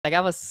like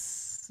I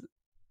was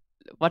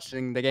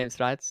watching the games,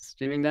 right?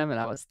 Streaming them, and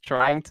I was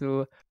trying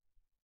to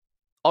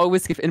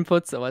always give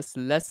inputs. I was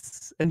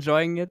less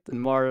enjoying it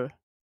and more.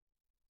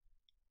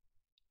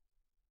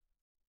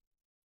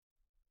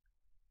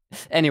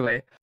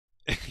 Anyway.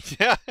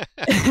 Yeah.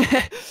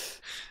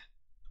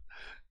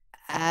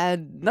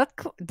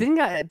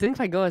 Didn't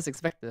quite go as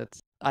expected.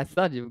 I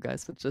thought you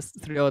guys would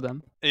just 3-0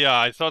 them. Yeah,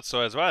 I thought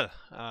so as well.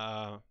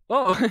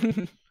 Oh.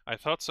 I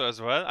thought so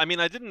as well. I mean,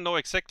 I didn't know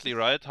exactly,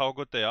 right, how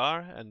good they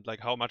are and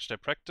like how much they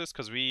practice,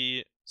 because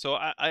so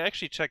I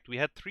actually checked. We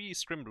had 3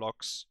 scrim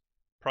blocks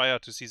prior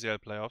to CCL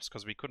playoffs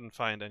because we couldn't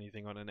find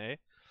anything on NA,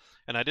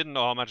 and I didn't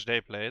know how much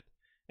they played.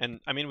 And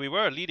I mean, we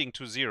were leading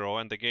 2-0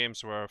 and the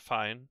games were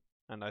fine,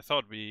 and I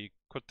thought we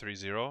could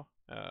 3-0.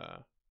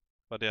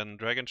 But then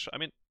I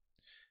mean,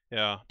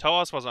 yeah,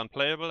 Towers was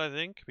unplayable, I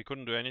think. We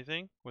couldn't do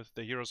anything with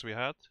the heroes we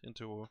had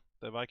into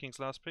the Vikings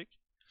last pick.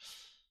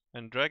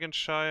 And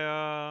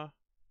Dragonshire,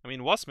 I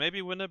mean, was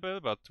maybe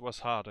winnable, but was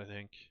hard, I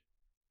think.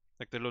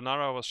 Like the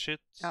Lunara was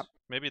shit. Yep.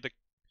 Maybe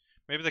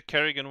the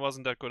Kerrigan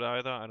wasn't that good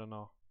either. I don't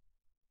know.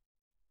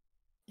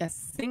 I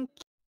think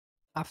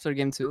after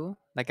game 2,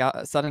 like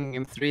starting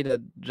game 3,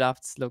 the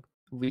drafts looked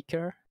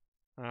weaker.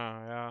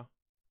 Yeah.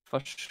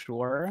 For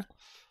sure.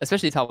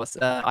 Especially Towers.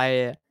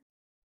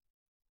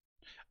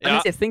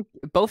 Honestly, I think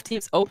both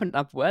teams opened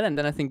up well, and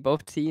then I think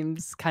both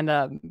teams kind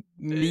of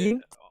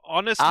memed.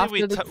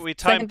 Honestly, we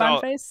timed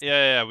out.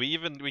 Yeah,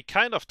 we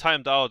kind of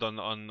timed out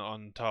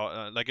on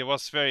Tower. Like it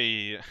was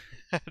very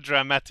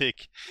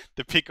dramatic,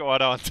 the pick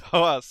order on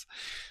Towers.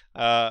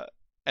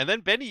 And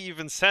then Benny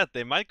even said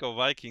they might go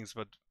Vikings,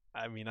 but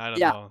I mean, I don't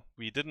know.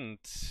 We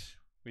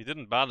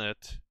didn't ban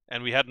it,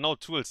 and we had no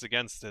tools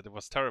against it. It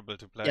was terrible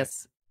to play.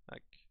 Yes.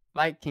 Like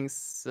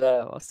Vikings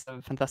was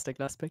a fantastic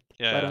last pick.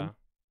 Yeah.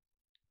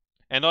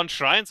 And on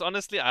Shrines,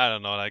 honestly, I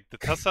don't know. Like the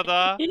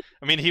Tasada,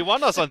 I mean, he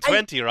won us on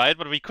 20, right?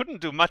 But we couldn't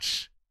do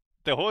much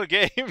the whole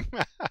game.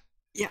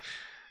 Yeah.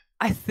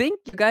 I think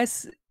you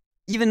guys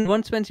even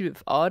won 20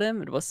 without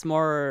him. It was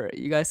more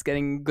you guys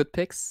getting good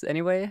picks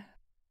anyway.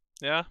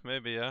 Yeah,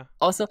 maybe, yeah.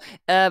 Also,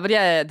 but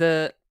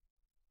yeah,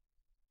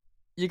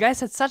 you guys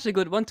had such a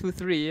good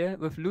 1-2-3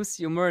 with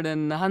Lucio, Murd,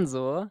 and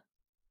Hanzo.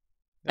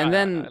 Yeah, and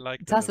then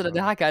Tasada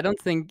Dehaka, I don't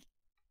think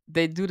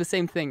they do the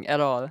same thing at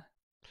all.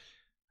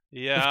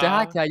 Yeah. With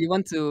Dehaka, you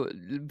want to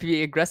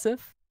be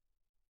aggressive.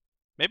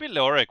 Maybe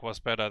Leoric was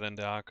better than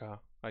Dehaka,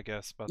 I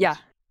guess. But yeah,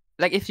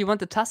 like if you want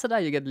the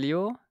Tasada, you get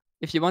Leo.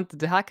 If you want the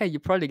Dehaka, you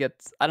probably get,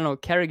 I don't know,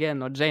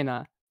 Kerrigan or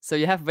Jaina. So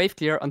you have wave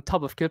clear on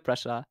top of kill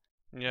pressure.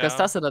 Yeah. Because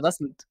Tasada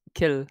doesn't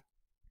kill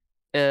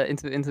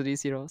into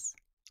these heroes.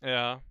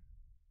 Yeah.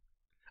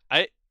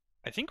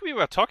 I think we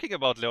were talking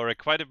about Leoric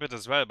quite a bit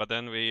as well, but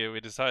then we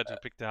decided to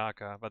pick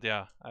Dehaka. But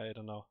yeah, I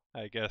don't know.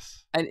 I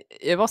guess. And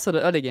it was also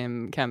the early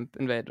game camp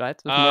invade, right?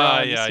 With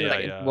yeah.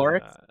 It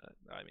worked.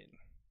 I mean,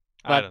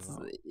 but I don't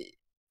know.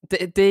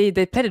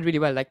 They played it really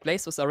well. Like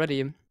Blaze was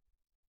already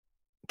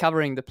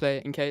covering the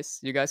play in case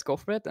you guys go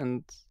for it,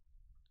 and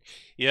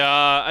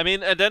yeah, I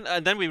mean, and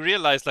then we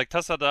realized like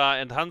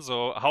Tasada and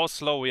Hanzo how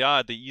slow we are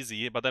at the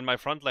easy. But then my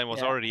front line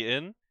was already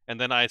in. And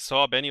then I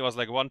saw Benny was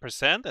like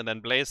 1%, and then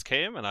Blaze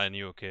came, and I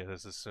knew, okay,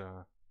 this is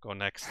go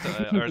next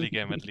early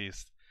game at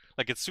least.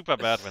 Like it's super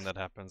bad when that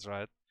happens,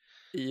 right?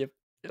 Yep.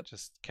 It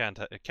just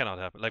it cannot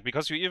happen. Like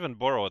because you even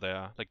borrow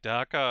there, like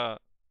Dehaka,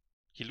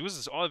 he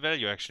loses all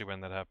value actually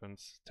when that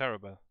happens.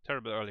 Terrible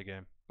early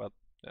game. But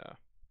yeah.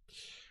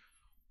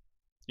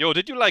 Yo,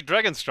 did you like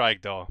Dragon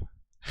Strike though?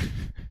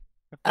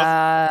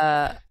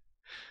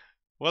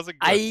 Was it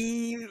good?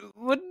 I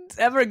wouldn't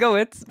ever go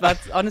it, but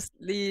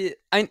honestly,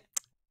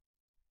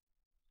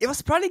 it was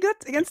probably good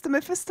against the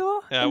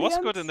Mephisto. Yeah, it was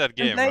good in that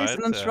game, right?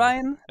 And on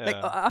Shrine. Yeah. Like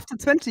after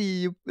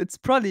 20, it's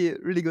probably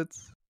really good.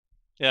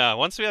 Yeah,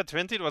 once we had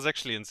 20, it was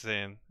actually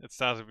insane. It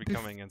started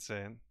becoming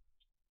insane.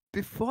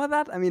 Before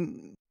that, I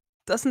mean,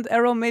 doesn't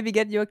Arrow maybe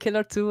get you a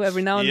killer too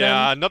every now and then?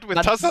 Yeah, not with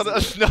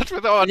Tasada, not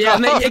with our Yeah,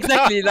 maybe,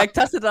 exactly. Like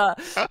Tasada,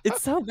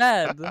 it's so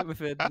bad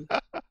with it.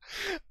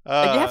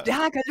 Like you have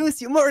Dehaka,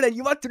 Lucio, Merlin,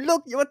 you want to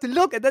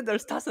look, and then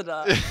there's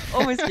Tasada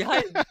always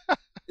behind.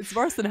 It's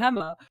worse than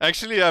Hammer.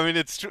 Actually, I mean,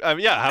 it's true.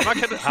 Yeah,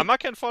 Hammer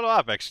can follow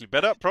up, actually.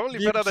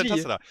 Probably better than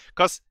Tasada.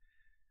 Because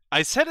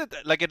I said it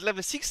like at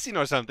level 16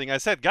 or something. I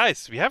said,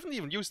 guys, we haven't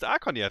even used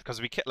Archon yet.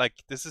 Because we can't,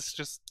 like, this is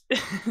just...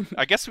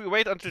 I guess we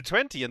wait until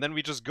 20 and then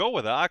we just go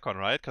with the Archon,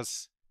 right?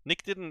 Because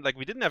Nick didn't, like,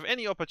 we didn't have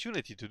any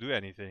opportunity to do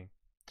anything.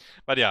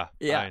 But yeah,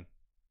 fine.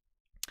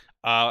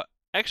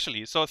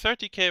 Actually, so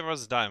 30k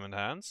versus Diamond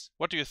Hands.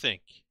 What do you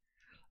think?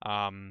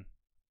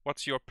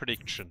 What's your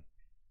prediction?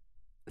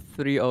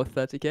 3-0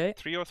 30k.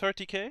 3-0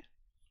 30k?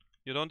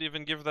 You don't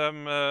even give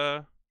them...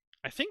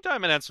 I think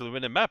Diamond Hands will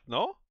win a map,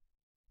 no?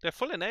 They're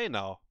full in A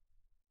now.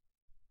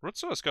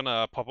 Rutzou is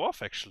gonna pop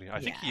off, actually. I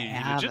think he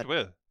legit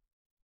will.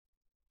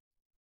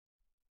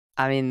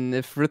 I mean,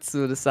 if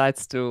Rutzou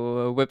decides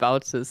to whip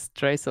out his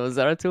Trace or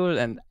Zeratul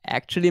and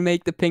actually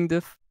make the ping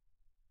diff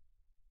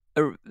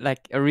a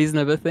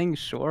reasonable thing,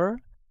 sure.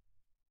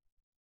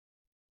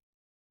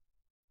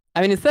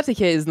 I mean,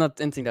 30k is not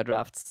inting the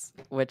drafts,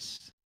 which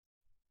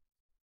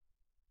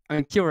I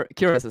mean,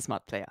 Kure is a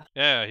smart player.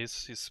 Yeah, he's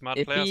smart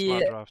player,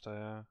 smart drafter.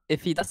 Yeah.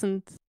 If he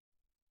doesn't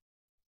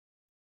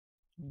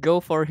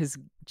go for his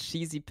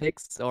cheesy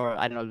picks, or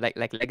I don't know,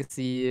 like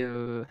legacy,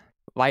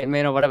 white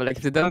main or whatever, like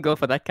if they don't go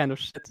for that kind of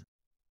shit,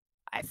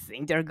 I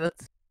think they're good.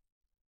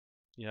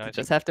 Yeah, I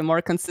just have the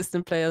more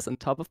consistent players on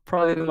top of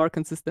probably the more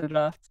consistent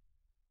draft.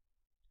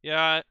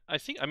 Yeah,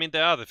 I mean,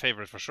 they are the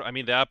favorite for sure. I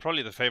mean, they are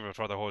probably the favorite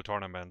for the whole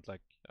tournament.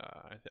 Like,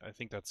 I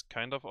think that's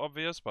kind of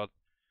obvious, but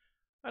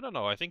I don't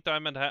know. I think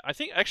I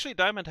think actually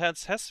Diamond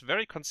Hands has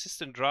very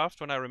consistent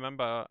draft when I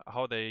remember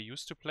how they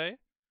used to play.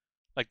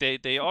 Like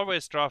they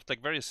always draft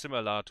like very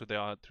similar to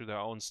their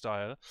own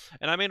style.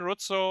 And I mean,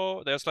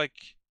 Rutzou, there's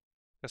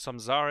some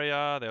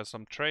Zarya, there's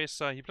some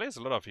Tracer. He plays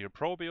a lot of here.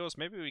 Probios.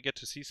 Maybe we get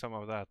to see some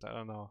of that. I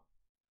don't know.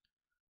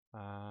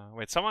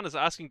 Wait, someone is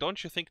asking,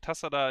 don't you think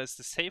Tasada is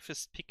the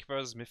safest pick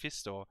versus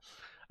Mephisto?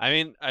 I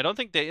mean, I don't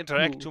think they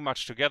interact too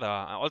much together.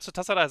 Also,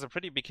 Tasada has a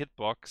pretty big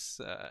hitbox.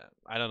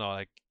 I don't know,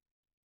 like...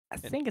 I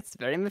think it's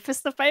very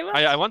Mephisto favorite.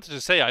 I wanted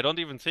to say, I don't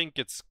even think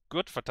it's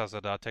good for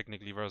Tasada,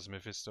 technically, versus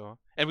Mephisto.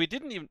 And we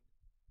didn't even...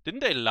 Didn't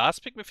they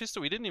last pick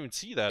Mephisto? We didn't even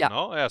see that,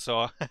 no? Yeah,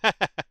 so...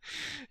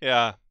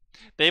 yeah.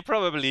 They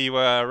probably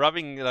were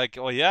rubbing, like,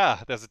 oh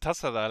yeah, there's a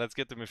Tasada, let's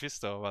get the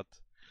Mephisto. But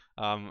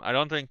I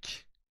don't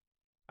think...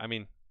 I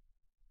mean...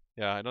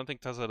 Yeah, I don't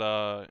think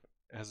Tasada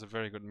has a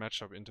very good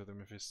matchup into the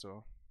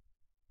Mephisto.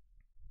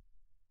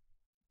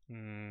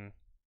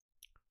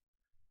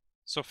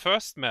 So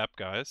first map,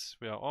 guys,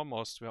 we are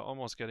almost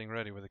getting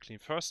ready with a clean.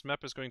 First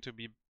map is going to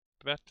be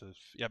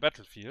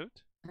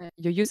Battlefield.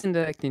 You're using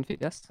the clean feed,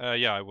 yes?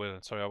 Yeah, I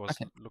will. Sorry, I was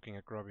looking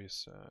at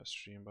Grubby's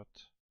stream, but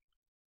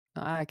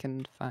I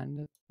can find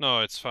it. No,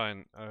 it's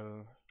fine.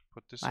 I'll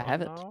put this on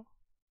now.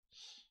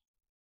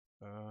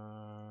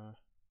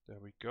 There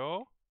we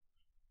go.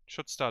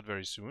 Should start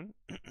very soon.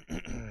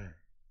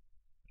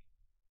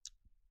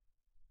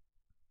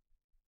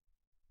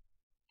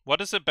 What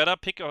is a better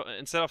pick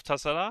instead of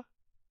Tasada?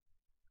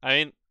 I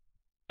mean,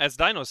 as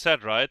Dynouh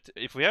said, right?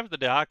 If we have the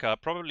Dehaka,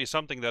 probably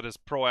something that is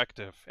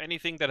proactive.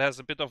 Anything that has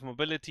a bit of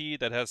mobility,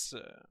 that has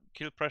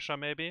kill pressure,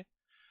 maybe.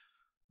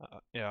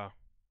 Yeah.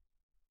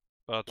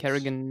 But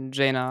Kerrigan,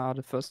 Jaina are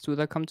the first two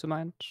that come to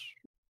mind.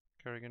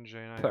 Kerrigan,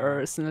 Jaina.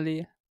 Personally,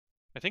 yeah.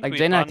 I think like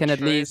Jaina can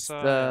at least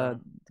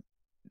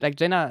like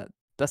Jaina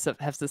does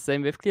have the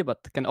same wave clear,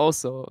 but can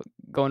also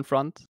go in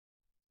front.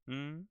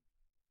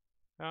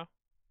 Yeah.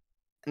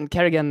 And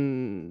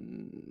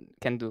Kerrigan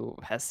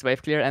has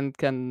wave clear and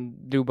can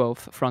do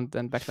both front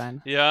and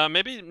backline. Yeah,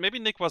 maybe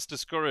Nick was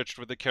discouraged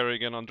with the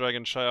Kerrigan on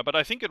Dragonshire, but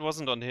I think it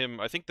wasn't on him.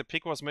 I think the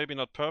pick was maybe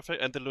not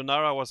perfect, and the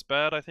Lunara was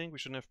bad. I think we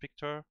shouldn't have picked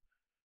her.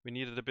 We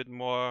needed a bit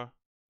more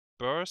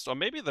burst, or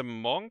maybe the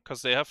Monk,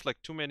 because they have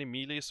like too many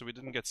melee, so we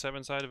didn't get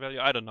 7-sided value.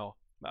 I don't know.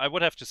 I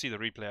would have to see the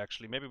replay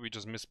actually. Maybe we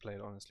just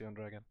misplayed honestly on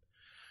Dragon.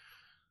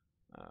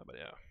 But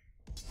yeah.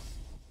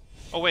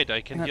 Oh wait,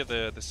 I can hear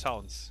the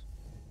sounds.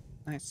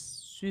 Nice.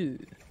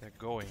 They're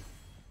going.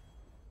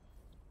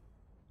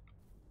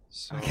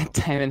 So I get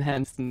Diamond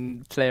Hands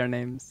and player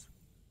names.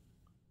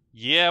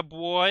 Yeah,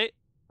 boy.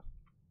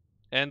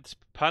 And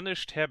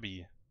punished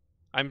Hebi.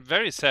 I'm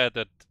very sad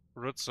that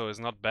Rutzou is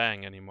not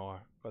Bang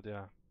anymore, but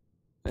yeah.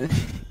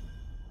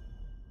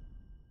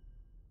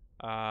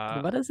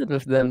 What is it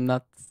with them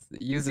not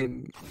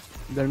using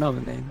their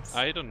normal names?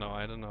 I don't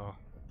know.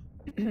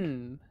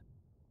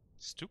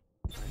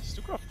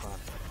 Stukov fan.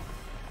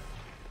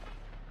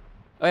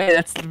 Oh yeah,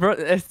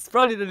 it's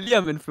probably the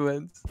Liam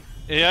influence.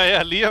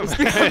 Yeah, Liam.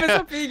 Stukov is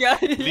a big guy.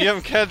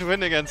 Liam can't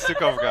win against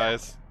Stukov,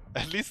 guys.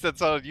 At least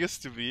that's how it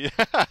used to be.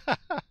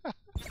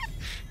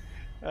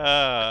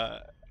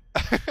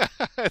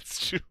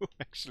 It's true,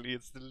 actually.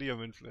 It's the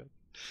Liam influence.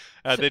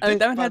 I mean,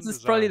 Diamond Hands is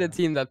probably the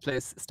team that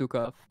plays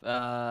Stukov.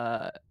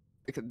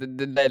 Because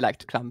they like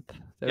to clump.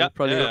 They would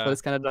probably go for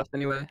this kind of draft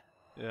anyway.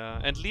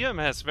 Yeah, and Liam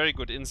has very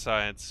good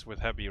insights with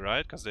Hebi,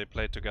 right? Because they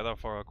played together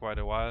for quite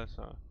a while.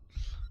 So,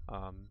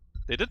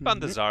 they did ban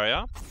the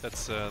Zarya.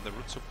 That's the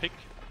Rutzou pick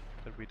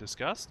that we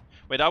discussed.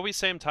 Wait, are we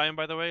same time,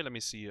 by the way? Let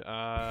me see.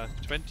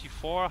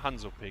 24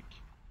 Hanzo pick.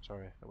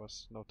 Sorry, there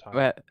was no time.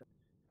 Well,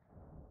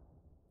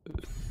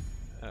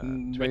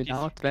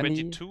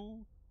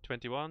 22,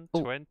 21,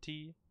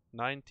 20,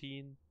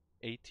 19,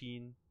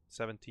 18,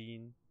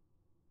 17.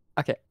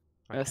 Okay.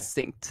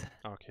 Synced.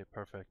 Okay,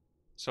 perfect.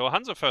 So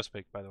Hanzo first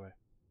pick, by the way.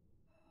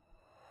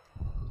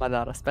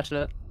 Madara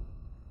special.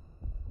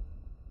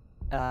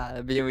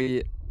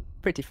 BOE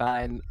pretty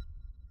fine.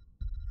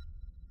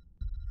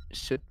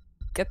 Should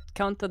get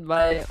countered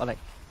by, or like,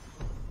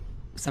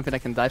 something I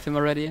can dive him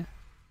already.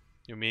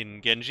 You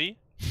mean Genji?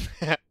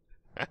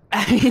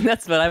 I mean,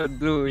 that's what I would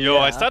do. Yo,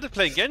 I started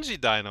playing Genji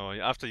Dynouh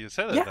after you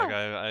said it. Yeah. Like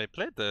I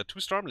played the 2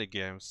 Storm League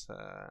games.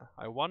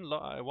 I won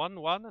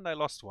one and I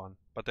lost one,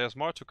 but there's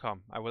more to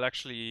come. I will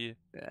actually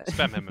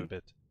spam him a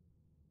bit.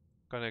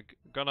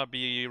 Gonna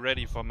be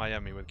ready for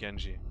Miami with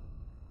Genji,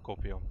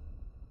 Copium.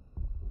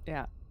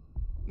 Yeah,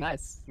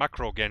 nice.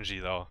 Macro Genji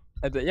though.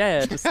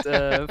 Just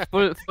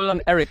full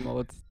on Eric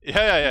mode.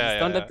 Yeah. Just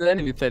don't let the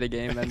enemy play the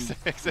game, and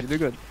exactly. you do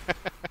good.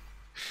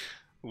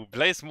 Ooh,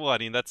 Blaze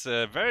Muradin, that's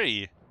a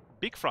very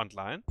big front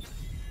line.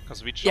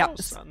 Because we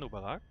chose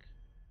Anubarak.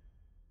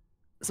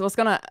 So I was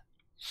gonna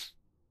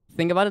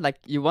think about it, like,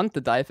 you want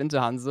to dive into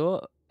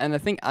Hanzo, and I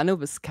think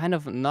Anub is kind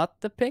of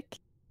not the pick.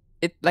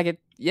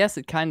 Yes,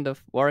 it kind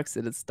of works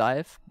in its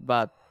dive,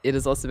 but it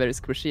is also very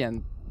squishy,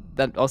 and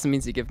that also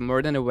means you give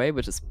Muradin away,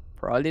 which is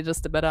probably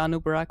just a better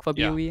Anubarak for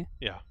BoE.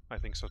 Yeah, I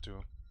think so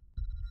too.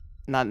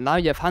 Now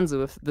you have Hanzo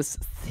with this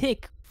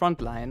thick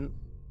front line.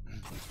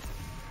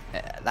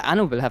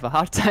 Anu will have a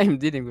hard time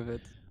dealing with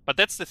it. But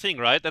that's the thing,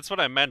 right? That's what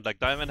I meant. Like,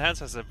 Diamond Hands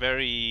has a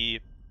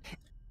very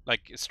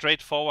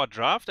straightforward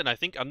draft, and I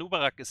think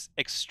Anubarak is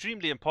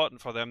extremely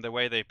important for them, the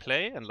way they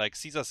play. And like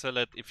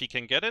cæsarsalad, if he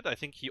can get it, I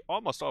think he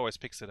almost always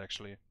picks it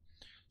actually.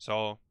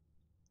 So,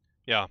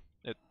 yeah.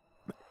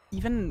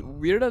 Even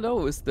weirder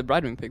though is the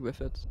Brightwing pick with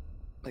it.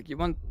 Like, you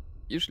want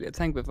usually a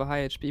tank with a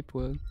high HP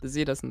pool. The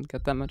Z doesn't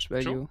get that much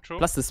value. True.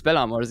 Plus the spell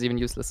armor is even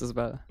useless as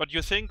well. But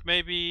you think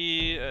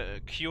maybe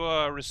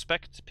Kure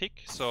respect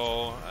pick?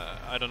 So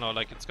I don't know.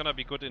 Like, it's gonna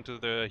be good into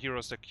the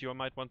heroes that Kure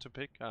might want to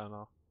pick. I don't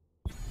know.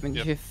 I mean,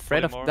 if you're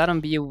afraid of that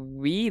on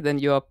BoE, then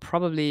you're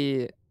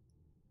probably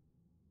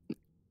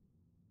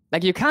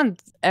like, you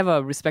can't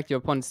ever respect your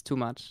opponents too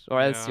much, or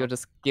else you're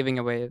just giving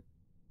away.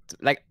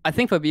 Like, I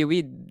think for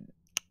BoE,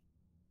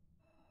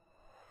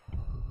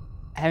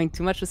 having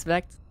too much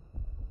respect.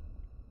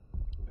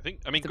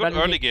 I mean, good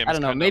early games. I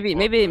don't know.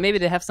 Maybe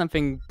they have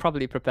something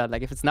properly prepared.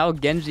 Like, if it's now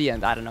Genji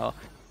and I don't know.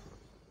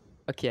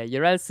 Okay,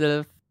 Yrel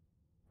Sylph,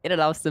 it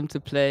allows them to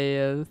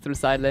play through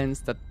side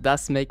lanes. That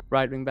does make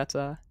Brightwing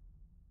better.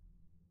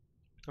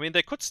 I mean,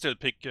 they could still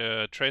pick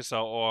Tracer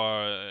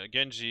or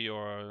Genji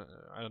or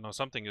I don't know,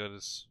 something that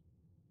is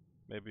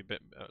maybe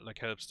like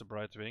helps the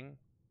Brightwing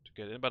to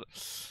get in. But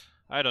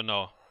I don't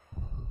know.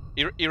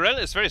 Yrel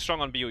is very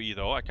strong on BoE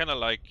though. I kind of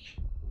like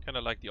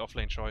the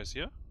offlane choice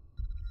here.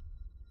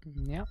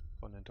 Yeah.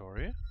 For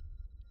Nintorii.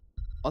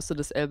 Also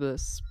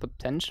disables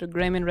potential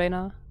Greymane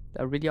Reina.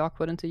 They're really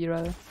awkward into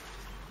Yrel.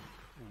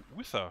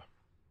 Wither.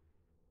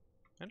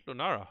 And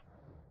Lunara.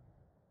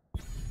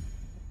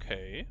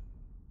 Okay.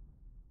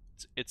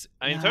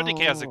 I mean,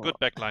 30k has a good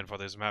backline for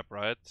this map,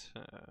 right?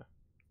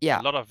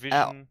 Yeah. A lot of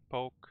vision,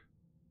 poke.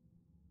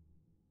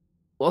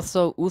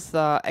 Also,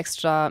 Uther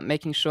extra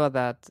making sure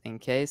that in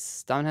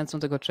case downhands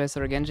want to go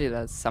Tracer or Genji,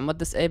 that's somewhat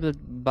disabled,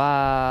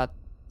 but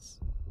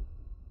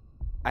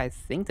I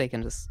think they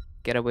can just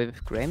get away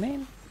with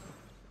Greymane.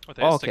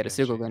 Oh, okay, the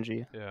Silgo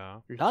Genji. Yeah.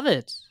 Love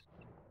it.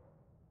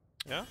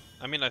 Yeah,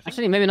 I mean, I think...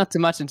 Actually, maybe not too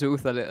much into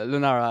Uther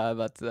Lunara,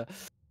 but...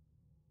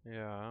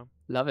 yeah.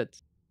 Love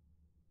it.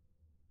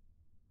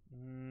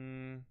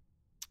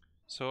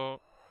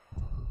 So...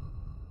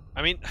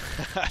 I mean,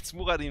 it's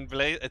Muradin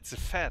Blaze. It's a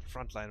fat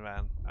frontline,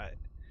 man.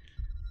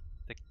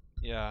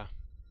 Yeah.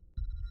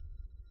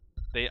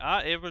 They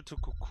are able to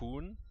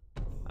cocoon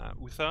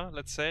Uther,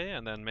 let's say,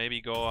 and then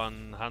maybe go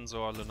on Hanzo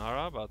or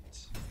Lunara, but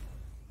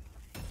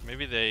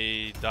maybe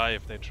they die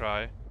if they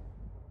try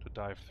to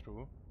dive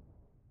through.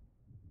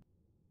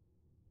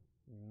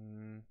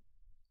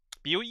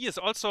 BoE is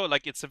also,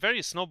 like, it's a very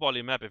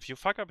snowbally map. If you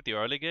fuck up the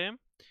early game,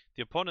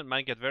 the opponent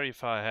might get very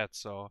far ahead,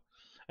 so...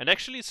 And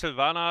actually,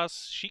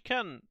 Sylvanas,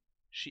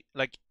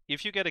 like,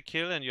 if you get a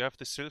kill and you have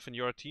the Sylph in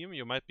your team,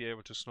 you might be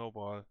able to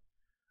snowball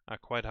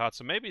quite hard.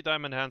 So maybe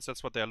Diamond Hands,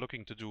 that's what they're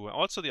looking to do.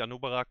 Also, the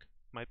Anubarak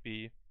might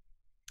be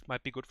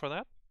good for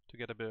that, to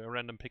get a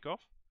random pick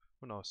off.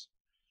 Who knows?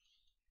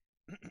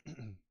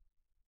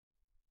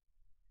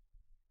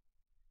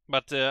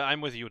 But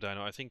I'm with you,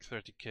 Dynouh. I think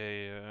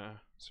 30k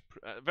is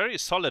a very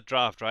solid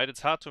draft, right?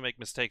 It's hard to make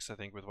mistakes, I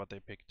think, with what they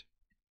picked.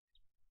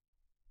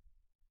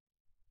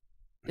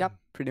 Yep,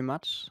 pretty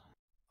much.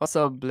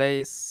 Also,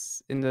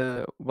 Blaze in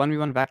the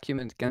 1v1 vacuum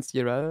against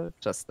Yrel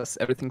just does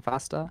everything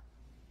faster.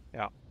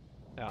 Yeah,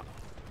 yeah.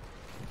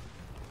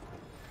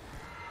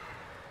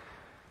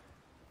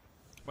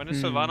 When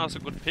is Sylvanas a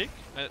good pick?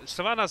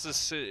 Sylvanas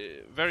is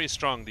very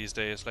strong these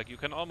days. Like, you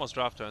can almost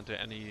draft her into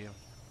any...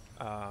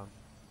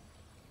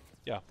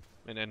 yeah,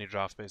 in any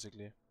draft,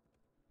 basically.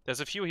 There's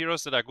a few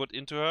heroes that are good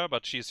into her,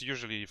 but she's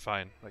usually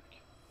fine.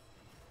 Like,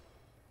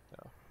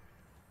 yeah.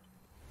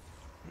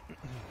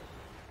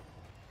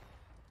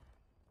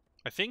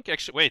 I think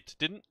actually, wait,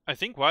 I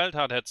think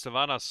Wildheart had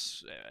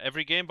Sylvanas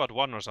every game but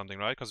one or something,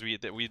 right? Because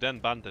we then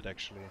banned it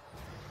actually.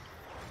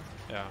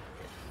 Yeah.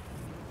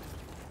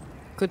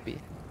 Could be.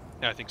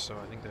 Yeah, I think so.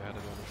 I think they had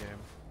it every game.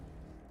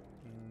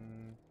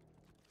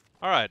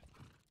 All right.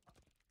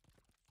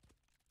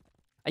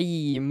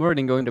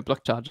 Muradin going to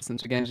block charges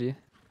into Genji.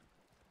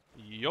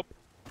 Yup.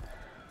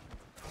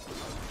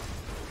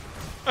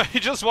 He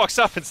just walks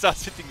up and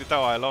starts hitting the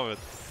tower. I love it.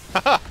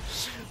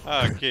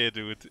 Okay,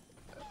 dude.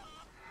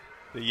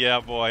 Yeah,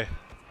 boy.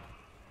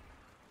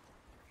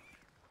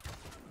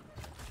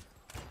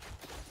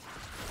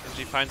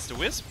 Genji finds the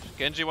Wisp.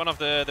 Genji, one of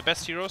the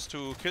best heroes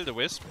to kill the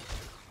Wisp.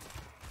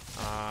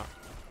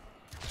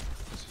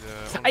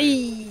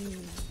 Only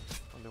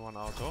one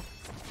auto.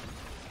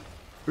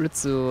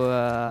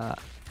 Rutzou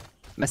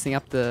messing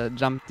up the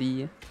jump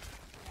D.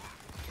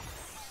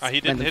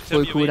 He didn't hit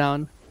full him.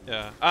 cooldown.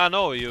 Yeah. Ah,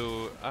 no,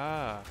 you...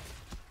 Ah.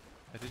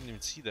 I didn't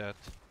even see that.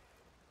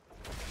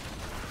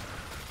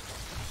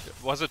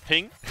 Was it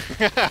ping?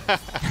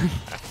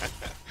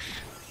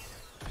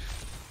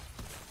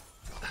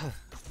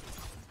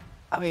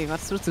 Oh wait,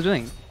 what's Rutzou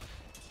doing?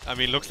 I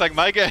mean, looks like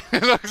my game.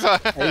 Looks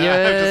like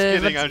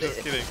I'm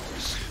just kidding.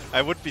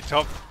 I would be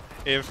top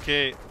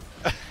AFK.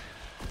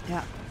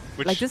 Yeah.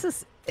 Like, this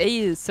is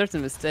a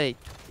certain mistake.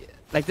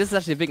 Like, this is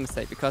actually a big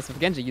mistake, because with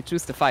Genji, you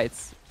choose the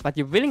fights, but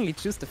you willingly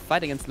choose the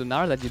fight against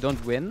Lunar that you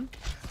don't win,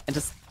 and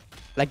just,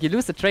 like, you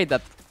lose the trade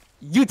that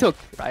you took,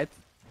 right?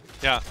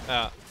 Yeah,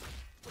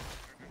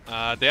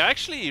 yeah. They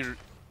actually...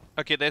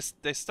 Okay,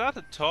 they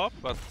started top,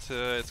 but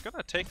it's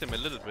gonna take them a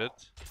little bit.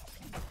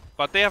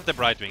 But they have the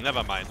Brightwing,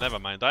 never mind, never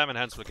mind. Diamond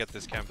Hands will get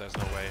this camp, there's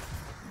no way.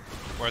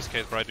 Worst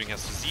case, Brightwing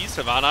has to see.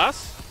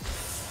 Sylvanas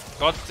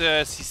got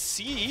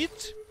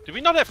CC'd. Do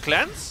we not have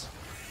cleanse?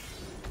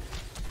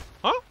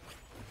 Huh?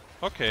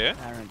 Okay.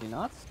 Apparently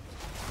not.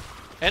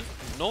 And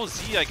no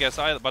Z, I guess,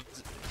 either, but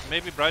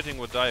maybe Brightwing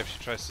would die if she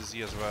tries to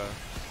Z as well.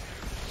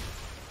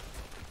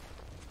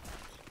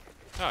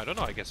 Ah, I don't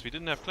know, I guess we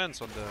didn't have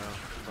cleanse on the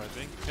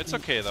Brightwing. It's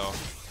okay though.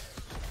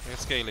 We're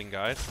scaling,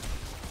 guys.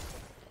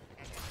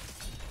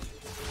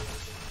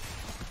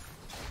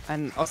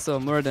 And also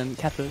Muradin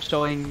Kettle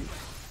showing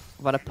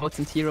what a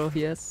potent hero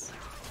he is.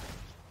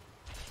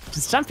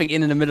 Just jumping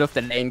in the middle of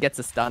the lane, gets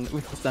a stun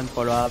with the stun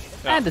follow up,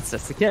 and it's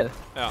just a kill.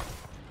 Yeah.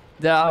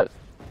 There are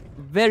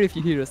very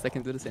few heroes that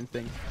can do the same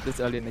thing this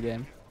early in the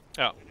game.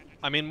 Yeah.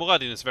 I mean,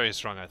 Muradin is very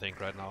strong, I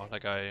think, right now.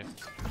 Like,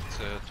 it's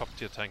a top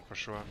tier tank for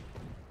sure.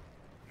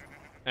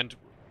 And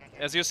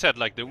as you said,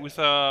 like, the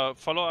Uther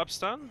follow-up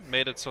stun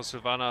made it so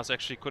Sylvanas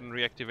actually couldn't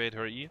reactivate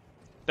her E.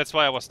 That's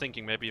why I was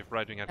thinking maybe if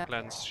Brightwing had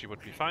cleanse, she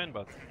would be fine,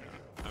 but...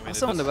 I mean,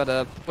 also wonder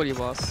whether Poly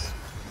was.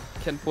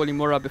 Can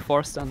Polymora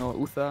before stun or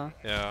Uther?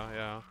 Yeah,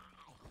 yeah.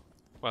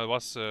 Well, it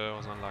was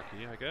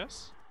unlucky, I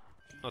guess.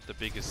 Not the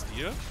biggest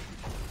deal.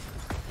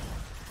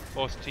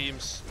 Both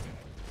teams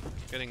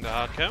getting the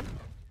hard camp.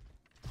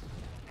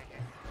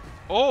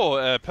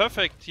 Oh,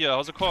 perfect here,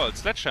 how's it called?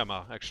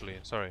 Sledgehammer, actually,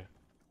 sorry.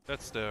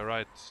 That's the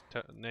right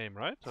name,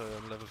 right?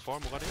 Level 4,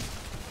 Muradin?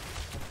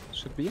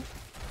 Should be.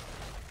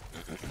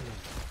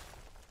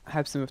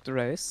 Helps him with the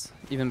race,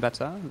 even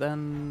better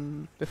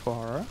than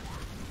before.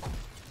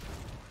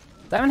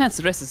 Diamond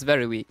Hands race is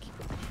very weak.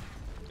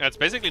 Yeah, it's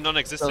basically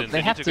non-existent. So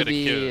they have need to get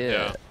a kill.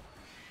 Yeah.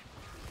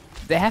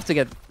 They have to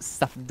get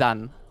stuff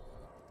done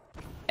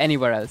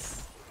anywhere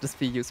else. Just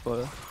be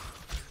useful.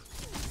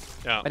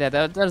 Yeah. But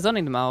yeah, they're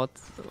zoning them out.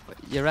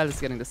 Yarel is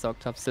getting the soak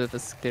top, Sylph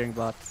is clearing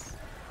bots.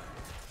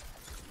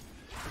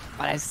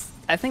 But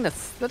I think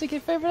that's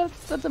 30k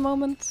favorites at the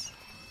moment.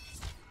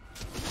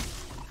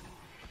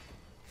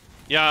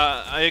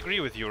 Yeah, I agree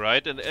with you,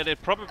 right? And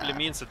it probably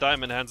means that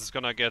Diamond Hands is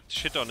gonna get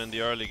shit on in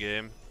the early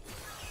game.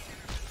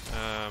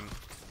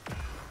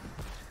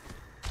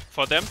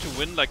 For them to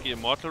win like the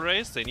Immortal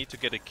race, they need to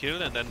get a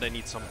kill and then they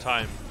need some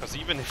time. Because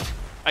even if...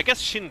 I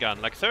guess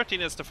Shingun, like 13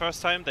 is the first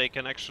time they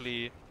can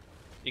actually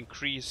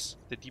increase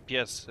the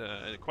DPS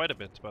quite a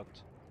bit, but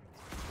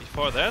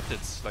before that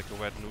it's like a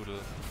wet noodle.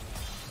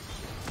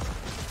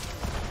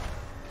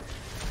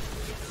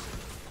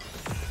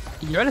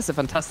 Yarel is a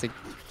fantastic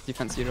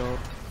defense hero.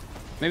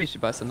 Maybe she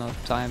buys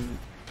enough time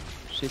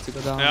shield to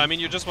go down. Yeah, I mean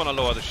you just want to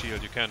lower the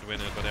shield, you can't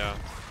win it, but yeah.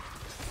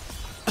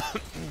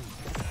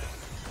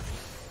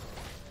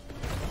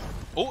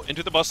 Oh,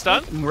 into the boss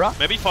stun.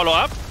 Maybe follow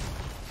up.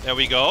 There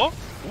we go.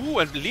 Ooh,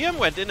 and Liam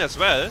went in as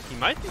well. He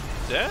might be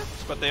dead,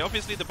 but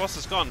obviously the boss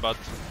is gone, but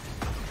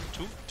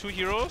two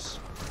heroes.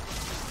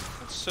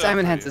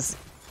 Diamond Hands is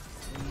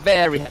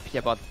very happy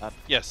about that.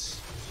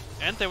 Yes.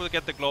 And they will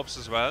get the globes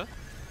as well.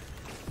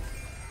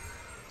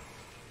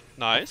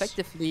 Nice.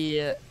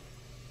 Effectively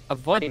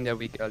avoiding their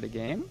weak early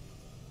game.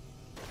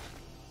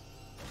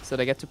 So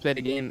they get to play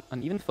the game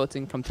on even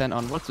footing from 10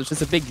 onwards, which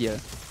is a big deal.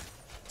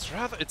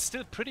 It's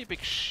still pretty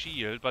big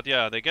shield, but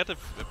yeah, they get a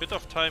bit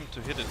of time to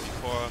hit it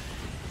before.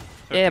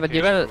 Yeah, but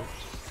Yarel,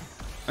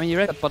 I mean,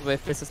 Yarel got bot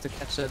wave places to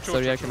catch it, so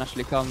Yarel can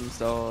actually come.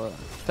 So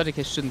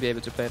 30k shouldn't be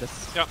able to play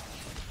this. Yeah,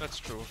 that's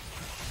true.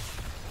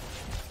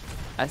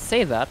 I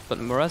say that, but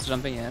Mura's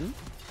jumping in.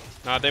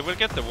 Nah, they will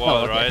get the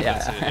wall, okay, right? yeah.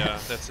 That's it. Yeah,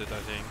 that's it. I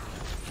think.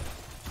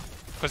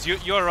 Because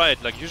you're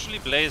right. Like usually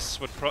Blaze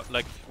would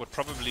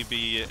probably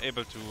be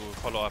able to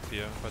follow up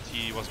here, but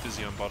he was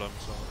busy on bottom,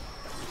 so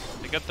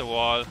they get the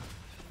wall.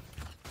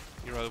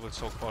 Hero will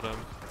soak bottom.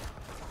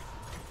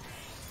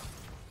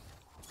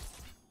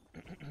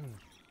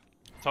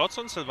 Thoughts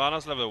on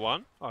Sylvanas level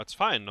 1? Oh, it's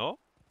fine, no?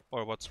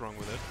 Or what's wrong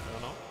with it? I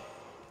don't know.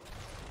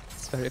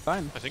 It's very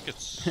fine. I think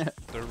it's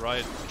the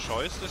right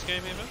choice this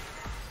game even.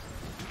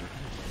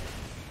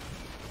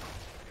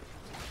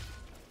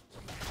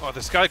 Oh,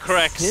 the skull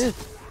cracks!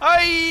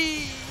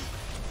 Aye!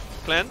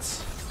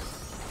 Cleanse.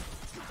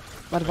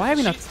 But why are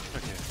we not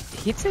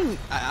hitting?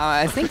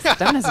 I think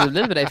Dynouh is a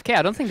little bit AFK.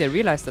 I don't think they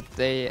realize that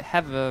they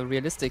have a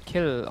realistic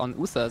kill on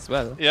Uther as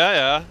well. Yeah,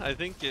 yeah. I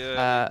think.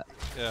 Yeah.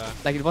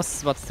 Like it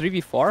was what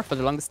 3v4 for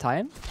the longest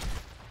time.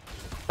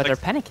 But like,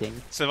 they're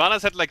panicking.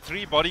 Sylvanas had like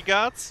 3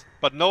 bodyguards,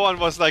 but no one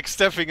was like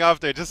stepping up.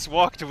 They just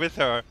walked with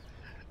her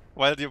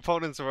while the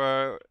opponents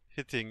were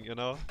hitting, you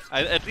know.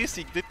 At least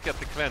he did get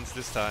the cleanse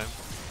this time.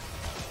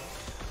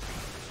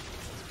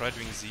 Right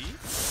wing Z.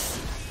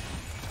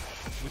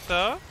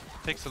 Uther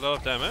takes a lot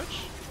of damage.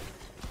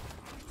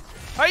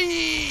 Hi!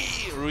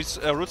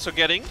 Rutzou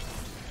getting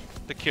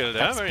the kill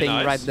there. That's very ping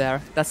nice. right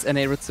there. That's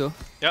NA Rutzou.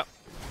 Yeah.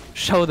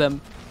 Show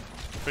them.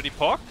 Pretty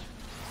pork.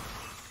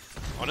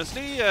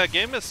 Honestly,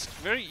 game is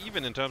very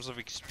even in terms of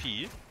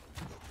XP.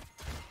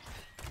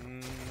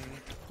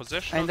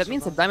 Possession. And that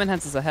means that Diamond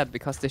Hands is ahead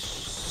because they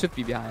should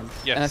be behind.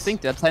 Yes. And I think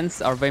their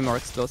 10s are way more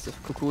explosive.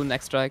 Cocoon,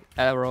 Extract,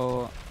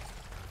 Arrow.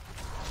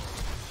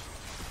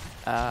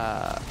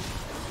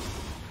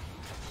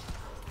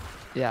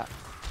 Yeah.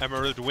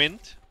 Emerald Wind.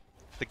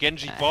 The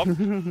Genji Bob.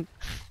 The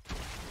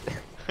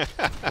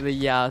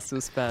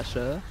Yasu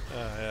special.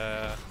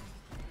 Yeah.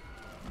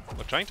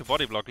 We're trying to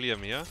body block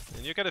Liam here,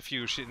 and you get a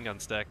few Shingun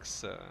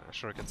stacks,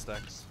 Shuriken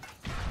stacks.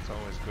 It's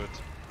always good.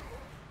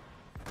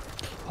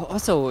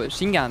 Also,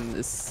 Shingun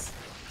is...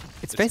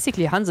 It's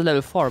basically Hanzo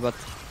level 4, but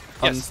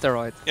on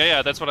steroid.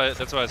 Yeah, that's what I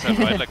said,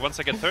 right? Like once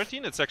I get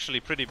 13, it's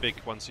actually pretty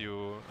big once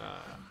you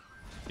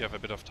have a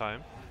bit of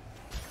time.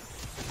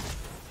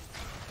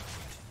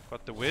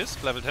 Got the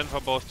Wisp, level 10 for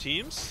both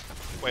teams.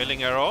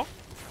 Wailing Arrow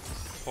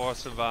for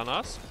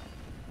Sylvanas.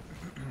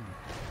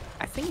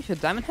 I think if you're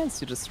Diamond Hands,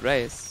 you just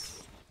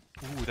raise.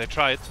 Ooh, they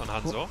tried on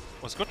Hanzo.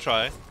 Was a good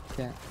try.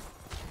 Yeah.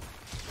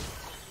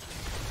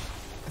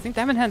 I think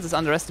Diamond Hands is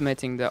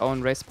underestimating their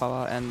own race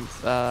power, and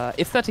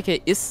if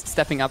 30k is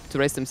stepping up to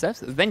race themselves,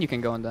 then you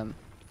can go on them.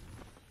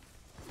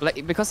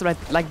 Like because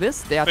like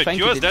this, they are trying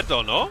to. Wait, Kure's dead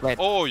though, no? Wait.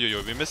 Oh,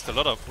 we missed a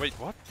lot of. Wait,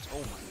 what? Oh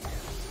my.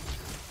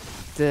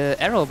 The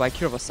arrow by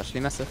Kure was actually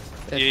massive.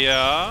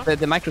 Yeah.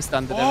 The micro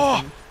stun did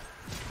everything.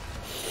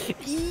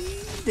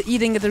 The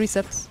eating at the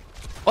resets.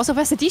 Also,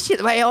 where's the D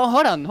shield? Wait, oh,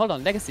 hold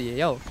on, Legacy,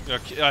 yo. Yeah,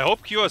 I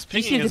hope Kure is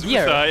pinging his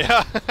here. Uther,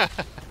 yeah.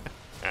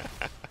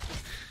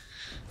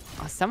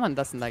 Oh, someone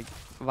doesn't like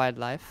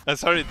wildlife.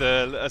 Sorry,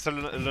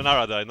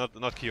 Lunara died,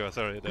 not Kure,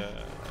 sorry, the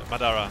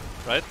Madara,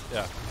 right?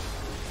 Yeah.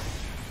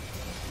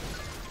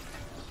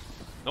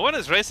 No one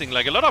is racing,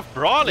 like a lot of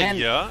brawling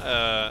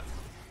here.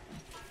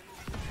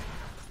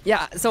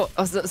 Yeah, so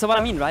what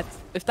I mean, right?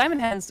 If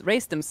Diamond Hands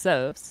race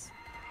themselves,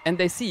 and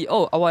they see,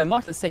 oh, our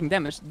Immortal is taking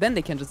damage, then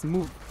they can just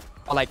move.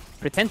 Or like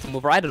pretend to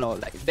move, or I don't know,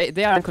 like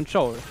they are in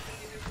control.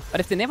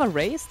 But if they never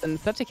race, then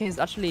 30k is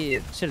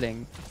actually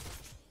chilling.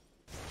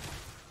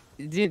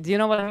 Do you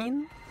know what I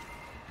mean?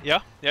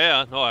 Yeah,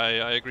 no,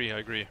 I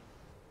agree.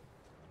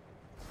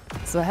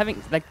 So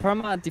having like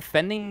perma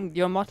defending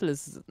your Immortal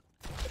is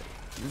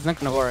not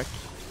gonna work.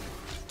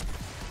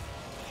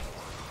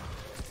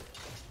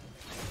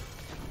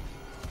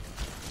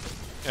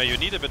 Yeah, you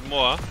need a bit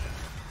more.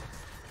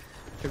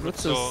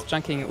 Rutzou's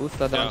chunking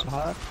Uther down to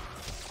hard.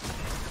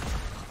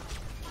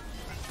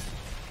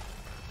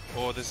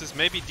 Oh, this is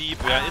maybe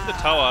deep. We are in the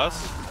towers.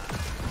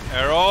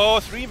 Arrow,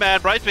 3-man,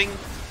 Brightwing.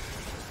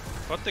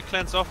 Got the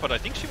cleanse off, but I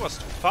think she was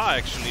too far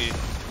actually.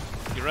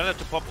 He ran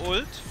to pop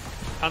ult.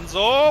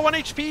 Hanzo, 1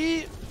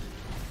 HP.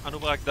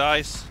 Anubrak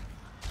dies.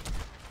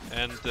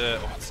 And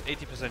it's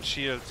 80%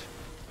 shield.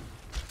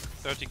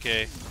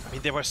 30k. I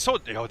mean, they were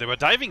they were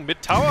diving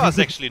mid towers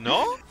actually,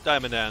 no?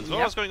 Diamond Hands.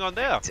 What was going on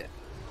there?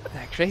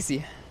 They're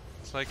crazy.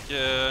 It's like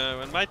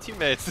when my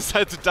teammates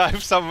decide to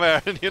dive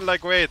somewhere and you're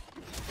like, wait.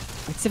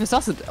 It's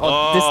also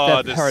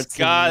this hurts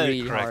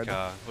really hard.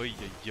 Oi,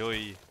 oi,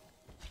 oi.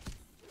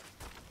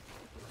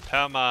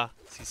 Perma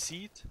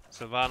CC'd.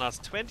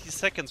 Sylvanas 20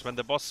 seconds when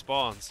the boss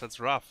spawns. That's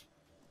rough.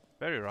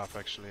 Very rough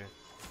actually.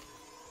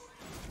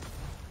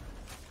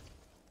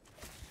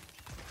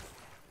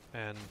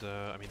 And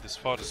I mean, this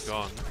fort is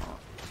gone.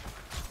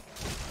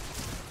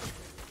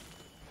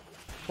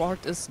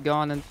 Fort is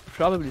gone and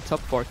probably top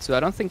fort too. I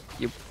don't think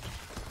you.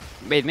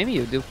 Wait, maybe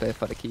you do play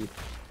for the keep.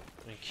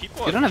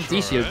 You don't have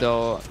D shield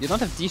though. You don't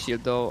have D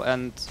shield though,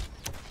 and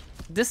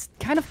this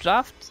kind of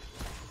draft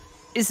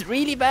is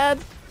really bad.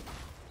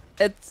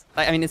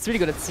 I mean, it's really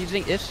good at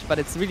sieging ish, but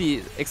it's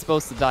really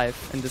exposed to dive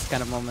in this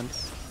kind of moment,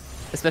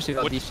 especially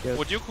without D shield.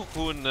 Would you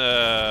cocoon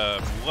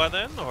Mura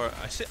then, or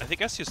I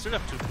guess you still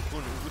have to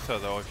cocoon Uther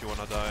though if you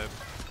wanna dive.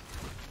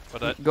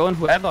 But go on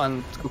whoever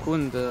and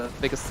cocoon the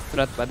biggest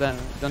threat by then.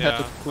 You don't have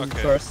to cocoon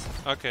first.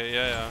 Okay,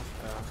 yeah.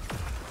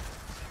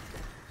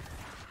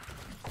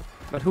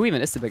 But who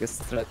even is the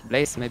biggest threat?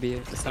 Blaze,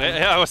 maybe?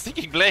 Yeah, I was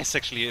thinking Blaze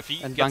actually. If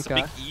he and gets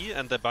bunker. a big E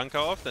and the bunker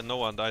off, then no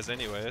one dies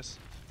anyways.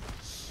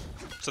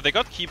 So they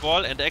got key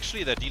ball and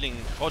actually they're dealing...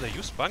 Oh, they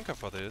used bunker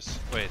for this.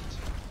 Wait.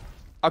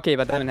 Okay,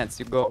 but Diamond Hands,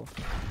 you go.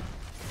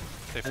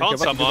 They found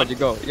someone. You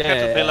go.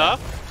 Cattlepillar.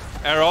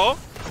 Arrow.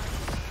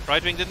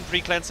 Right wing didn't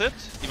pre-cleanse it.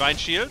 Divine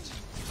Shield.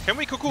 Can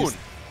we cocoon?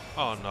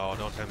 Oh no,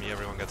 don't tell me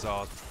everyone gets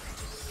out.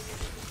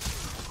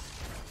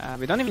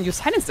 We don't even use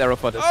Silence Arrow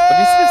for this, but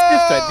we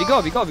still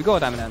straight. We go,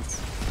 Diamond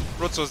Hands.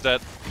 Rutzou's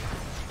dead.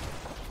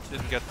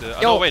 Didn't get the...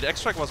 Oh no, wait,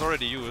 Extract was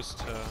already used.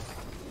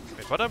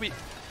 Wait, what are we...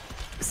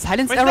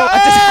 Silence Arrow?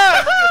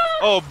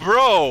 Oh,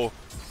 bro!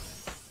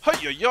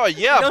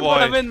 Yeah,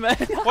 boy! Win, man.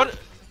 What?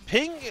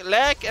 ping,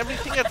 lag,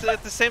 everything at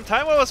the same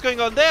time? What was going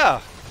on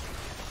there?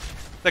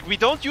 Like, we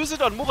don't use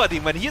it on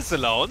Muradin when he's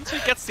alone, so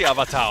he gets the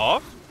avatar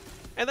off.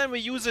 And then we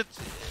use it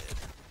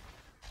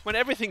when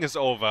everything is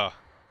over.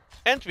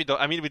 And we don't,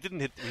 I mean, we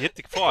hit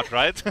the fort,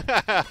 right?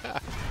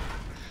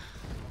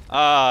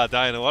 Ah,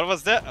 Dynouh, what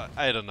was that?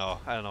 I don't know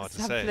what to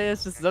Some say.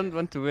 players just don't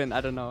want to win,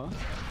 I don't know.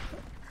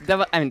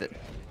 I mean,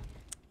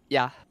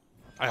 yeah.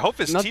 I hope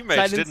his Not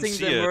teammates didn't silencing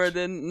see the it.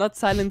 Muradin, not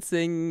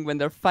silencing when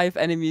there are 5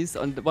 enemies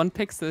on the 1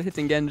 pixel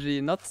hitting Genji,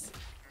 not...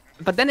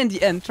 But then in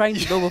the end, trying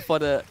to go for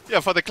the... Yeah,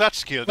 for the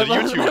clutch kill, the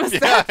What was YouTube.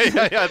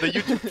 that? Yeah, the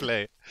YouTube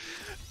play.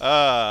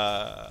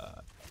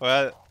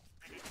 Well,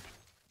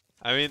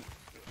 I mean,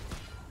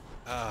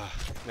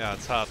 yeah,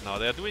 it's hard now.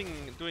 They're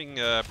doing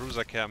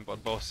bruiser camp on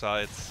both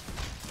sides.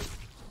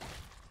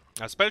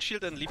 Spell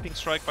shield and leaping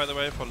strike, by the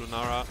way, for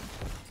Lunara.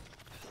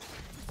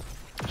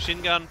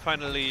 Shin gun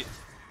finally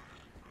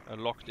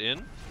locked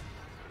in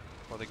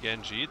for the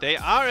Genji. They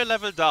are a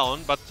level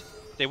down, but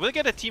they will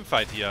get a team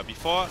fight here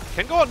before.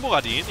 Can go on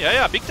Muradin.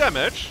 Yeah, big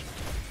damage.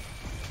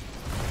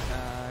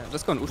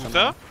 Let's go on Usha.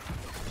 Uther.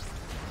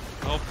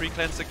 No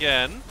pre-cleanse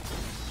again.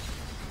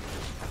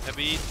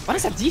 Hebi. What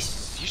is that?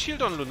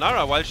 D-shield on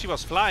Lunara while she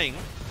was flying.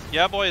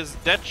 Yeah, boy is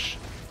dead.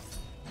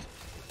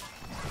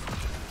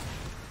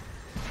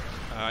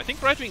 I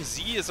think right wing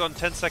Z is on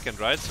 10 second,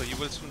 right? So he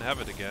will soon have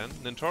it again.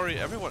 Nintorii,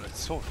 everyone.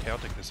 It's so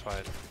chaotic this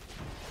fight.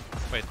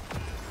 Wait.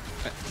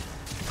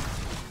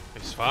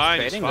 He's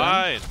fine, he's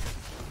fine.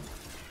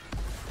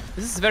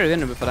 This is very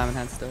winnable for Diamond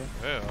Hands though.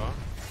 Yeah.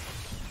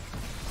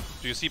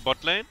 Do you see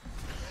bot lane?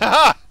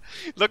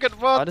 Look at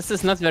bot! Oh, this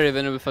is not very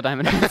winnable for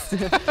Diamond Hands.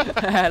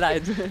 I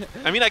lied.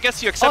 I mean, I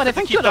guess you accept they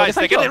to keep good, dice.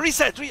 they They get a good.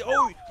 reset!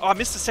 I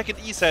missed the second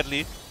E,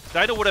 sadly.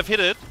 Dynouh would have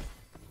hit it.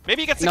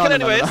 Maybe he gets the kill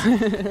anyways.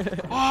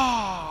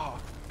 Oh!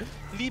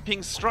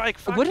 Leaping strike,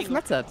 fucking... Would have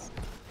mattered.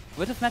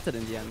 Would have mattered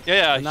in the end.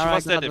 Yeah, she Madara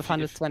was dead with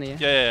 120.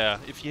 yeah.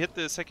 If he hit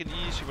the second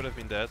E, she would have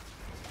been dead.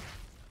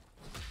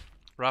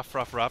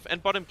 Rough.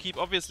 And bottom keep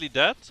obviously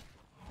dead.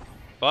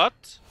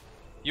 But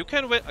you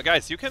can win,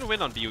 guys. You can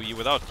win on BOE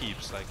without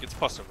keeps. Like, it's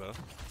possible.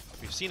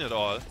 We've seen it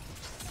all.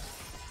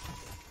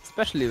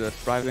 Especially with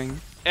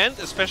driving. And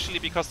especially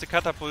because the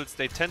catapults,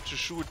 they tend to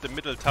shoot the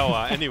middle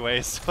tower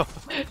anyway, so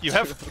you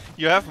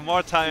have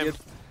more time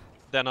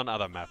than on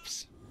other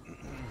maps.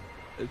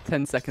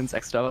 10 seconds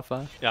extra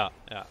buffer. Yeah.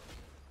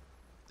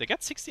 They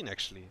get 16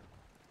 actually.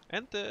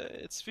 And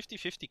it's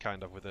 50-50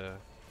 kind of with the...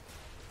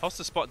 How's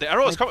the spot? The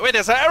arrow is coming. Wait,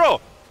 there's an arrow!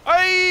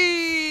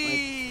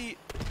 Aye!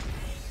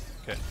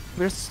 Okay.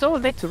 We're so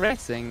late to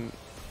racing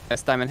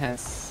as Diamond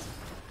Hands.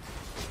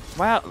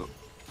 Wow.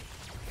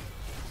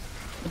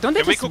 Don't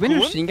they just win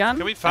machine gun?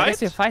 Can we I fight?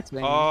 guess you're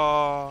fighting.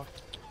 Oh.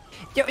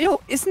 Yo,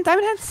 isn't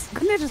Diamond Hands?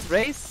 Couldn't they just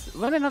race?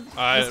 Were they not?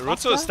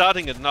 Rutzou is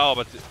starting it now,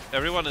 but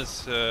everyone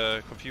is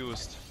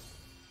confused.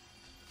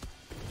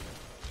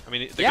 I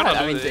mean,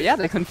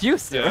 they're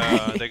confused. Yeah,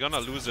 Right? they're gonna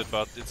lose it,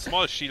 but it's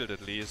small shield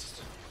at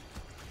least.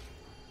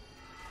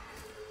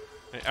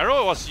 Hey,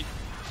 arrow was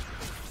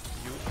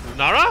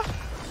Lunara?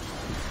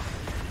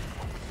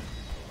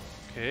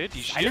 Okay, the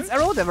shield. Silence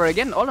arrow, they were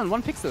again all on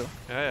 1 pixel.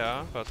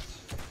 Yeah, but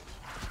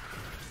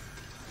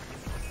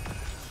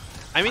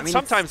I mean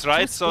sometimes,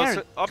 right?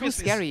 So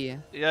obviously, too scary.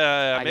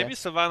 Yeah, maybe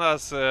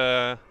Sylvanas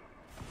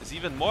is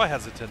even more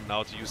hesitant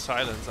now to use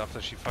silence after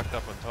she fucked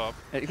up on top.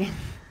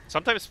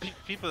 Sometimes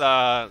people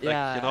are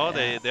like, you know,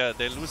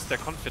 they lose their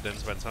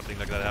confidence when something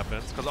like that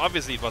happens. Because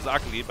obviously it was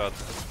ugly, but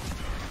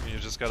you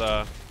just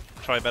gotta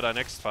try better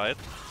next fight.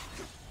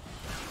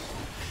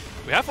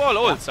 We have all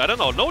ults. I don't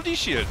know. No D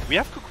shield. We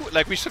have Cocoon.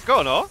 Like, we should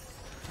go, no?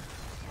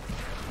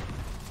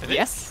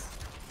 Yes.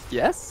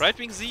 Yes. Right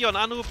wing Z on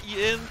Anoop,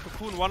 E in,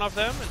 Cocoon one of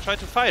them, and try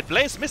to fight.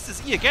 Blaze missed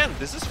his E again.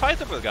 This is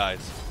fightable,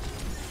 guys.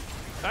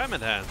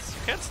 Diamond Hands.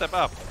 You can't step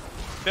up.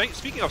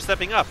 Speaking of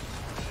stepping up,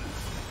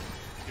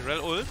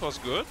 Irel ult was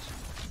good,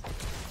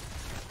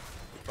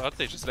 but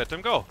they just let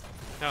them go.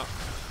 Yeah.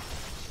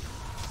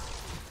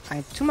 I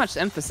had too much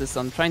emphasis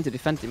on trying to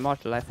defend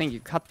Immortal. I think you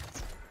cut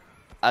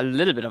a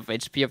little bit of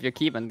HP of your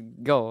keep and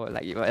go,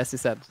 like as you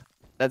said.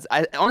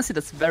 Honestly,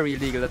 that's very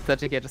illegal that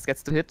 30k just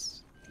gets to hit.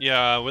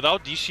 Yeah,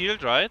 without D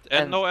shield, right?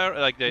 And no air,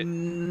 like they.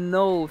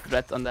 No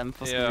threat on them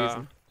for some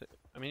reason.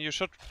 I mean, you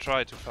should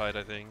try to fight.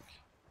 I think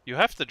you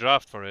have the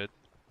draft for it.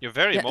 You're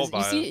very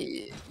mobile.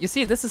 You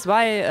see, this is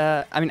why.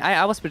 I mean,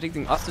 I was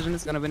predicting Oxygen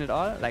is gonna win it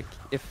all. Like,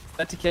 if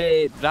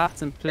 30k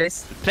drafts and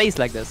plays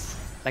like this,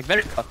 like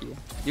very cocky,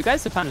 you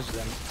guys will punish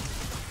them.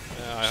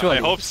 I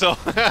hope so.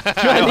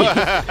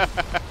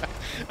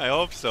 I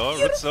hope so.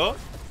 Rutzou,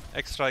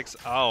 X strikes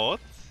out.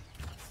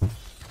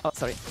 Oh,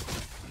 sorry.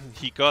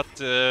 He got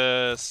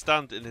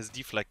stunned in his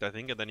deflect, I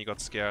think, and then he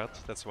got scared.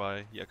 That's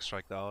why he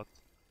X-striked out.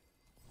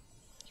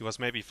 He was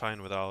maybe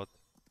fine without.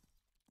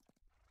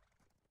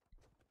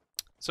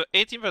 So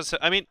 18%.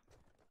 I mean,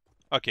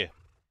 okay.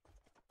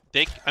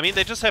 They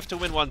just have to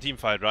win one team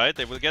fight, right?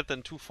 They will get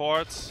then 2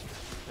 forts,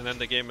 and then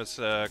the game is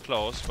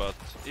close. But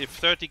if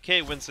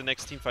 30k wins the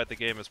next team fight, the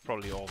game is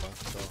probably over.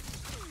 So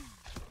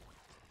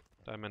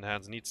Diamond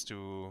Hands needs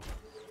to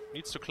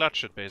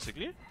clutch it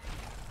basically.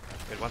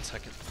 Wait 1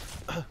 second.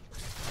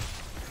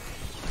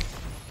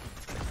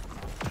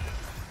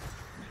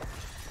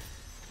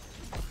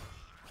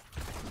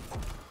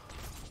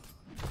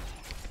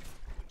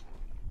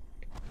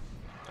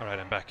 Alright,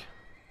 I'm back.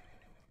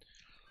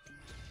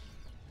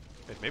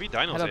 Wait, maybe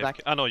Dynouh's Hello, AFK.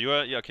 back. Ah, no, you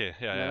are. Yeah, okay.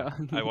 Yeah, No.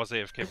 yeah. I was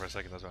AFK for a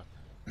second as well.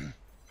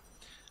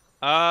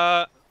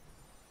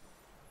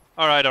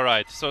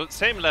 Alright. So,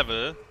 same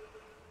level.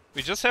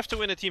 We just have to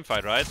win a team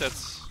fight, right?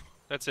 That's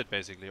it,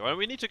 basically. Well,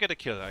 we need to get a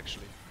kill,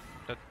 actually.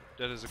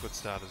 That is a good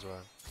start as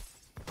well.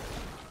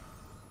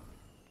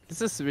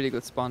 This is a really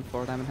good spawn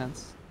for Diamond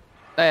Hands.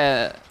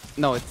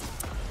 No, it's...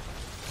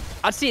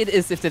 Actually, it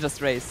is if they just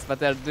race, but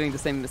they're doing the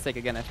same mistake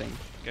again, I think.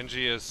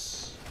 Genji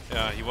is...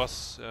 Yeah, he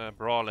was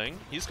brawling.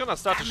 He's gonna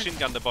start to shin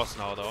gun the boss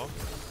now, though.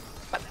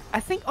 But I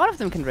think all of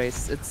them can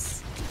race.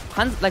 It's...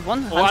 like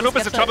one... Oh, Anoop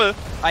is in trouble!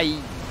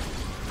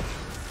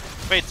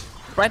 Wait.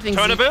 Brightwing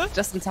Turnable?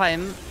 just in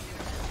time.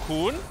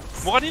 Kuhn?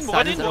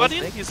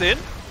 Muradin, he's in.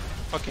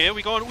 Okay,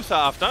 we go on Uther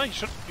after. He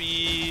should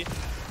be...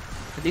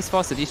 At least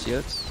force the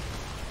D-shield.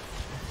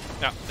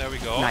 Yeah, there we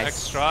go. Nice.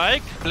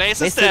 X-Strike. Blaze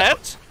is dead.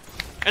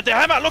 And the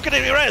hammer, look at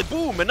it, Irel.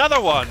 Boom,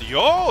 another one.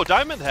 Yo,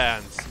 Diamond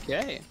Hands.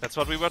 Okay. That's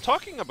what we were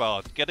talking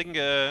about. Getting,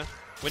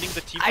 winning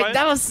the team fight.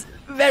 That was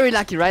very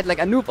lucky, right? Like,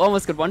 Anoop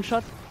almost got one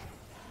shot.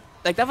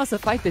 Like, that was a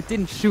fight they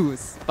didn't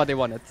choose, but they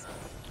won it.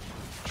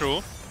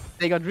 True.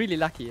 They got really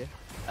lucky.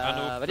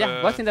 Anoop, but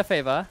yeah, worked in their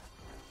favor.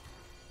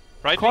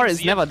 Right, Core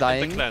is never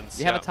dying. Cleanse,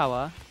 we have a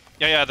tower.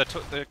 Yeah,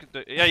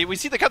 yeah, we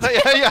see the catapult.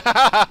 Yeah.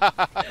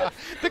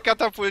 The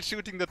catapult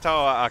shooting the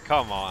tower. Ah,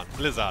 come on,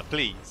 Blizzard,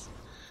 please.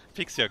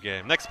 Fix your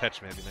game. Next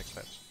patch, maybe. Next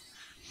patch.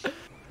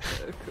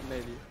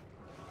 Maybe.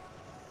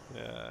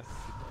 Yeah.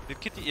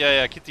 Did Kitty?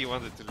 Yeah. Kitty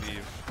wanted to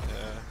leave.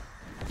 Yeah.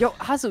 Yo,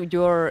 Hasu,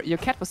 your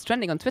cat was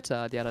trending on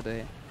Twitter the other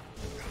day.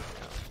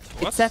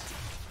 What? It said,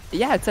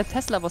 yeah, it said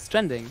Tesla was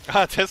trending.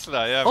 Ah,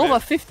 Tesla. Yeah. Over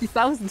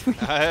 50,000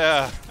 tweets.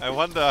 Yeah. I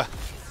wonder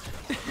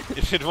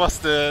if it was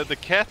the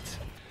cat,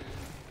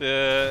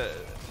 the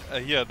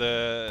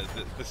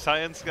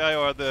science guy,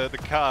 or the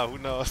car. Who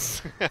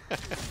knows?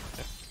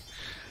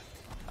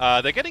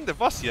 They're getting the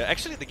boss here.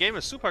 Actually, the game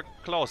is super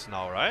close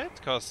now, right?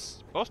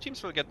 Because both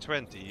teams will get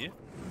 20.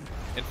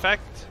 In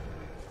fact,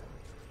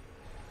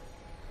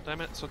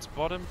 so it's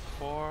bottom,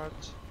 fort.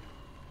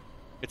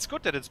 It's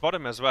good that it's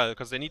bottom as well,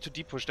 because they need to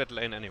deep push that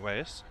lane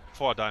anyways.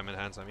 For Diamond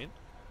Hands, I mean.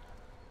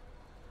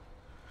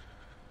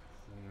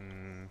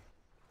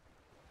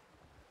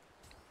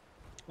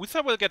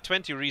 Uther will get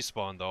 20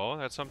 respawn though.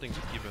 That's something to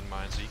keep in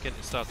mind, so you can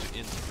start to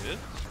int it.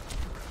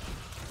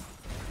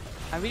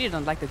 I really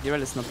don't like that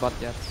Urel is not bot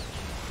yet.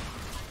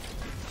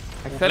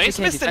 Like Blaze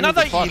missed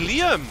another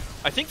Helium!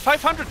 I think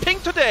 500 ping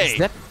today! Is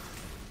that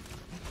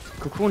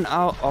Cocoon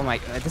out? Oh my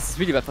god, this is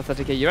really bad for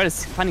 30k. Urel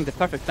is finding the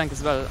perfect flank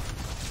as well.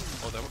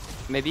 Oh, there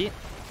maybe.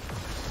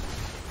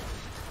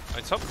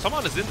 Right,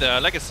 someone is in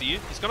there, Legacy.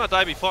 He's gonna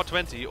die before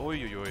 20.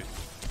 Oi.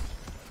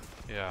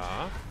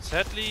 Yeah.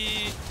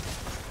 Sadly...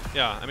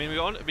 Yeah, I mean, we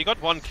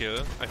got one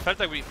kill. I felt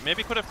like we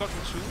maybe could have gotten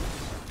two,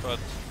 but...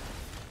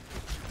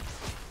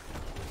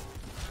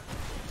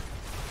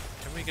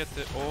 Can we get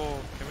the...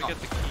 Oh, can we get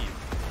the key?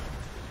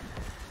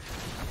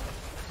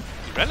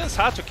 Ren is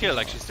hard to kill,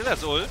 like she still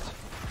has ult.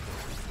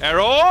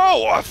 Arrow!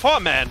 Oh,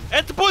 4-man!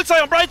 And the bullseye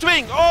on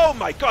Brightwing! Oh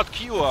my god,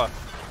 Kure!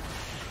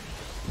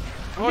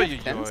 Oi.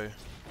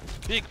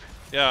 Big,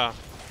 yeah.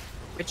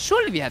 But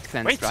surely we had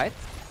cleansed, right?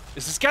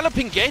 Is this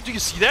galloping gate? Do you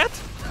see that?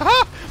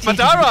 Haha!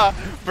 Madara!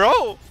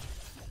 Bro!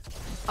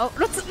 Oh,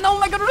 Rutzou! No,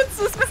 my god,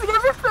 Rutzou is missing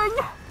everything!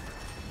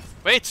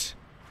 Wait!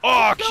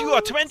 Oh,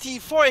 Kure!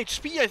 24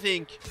 HP, I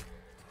think!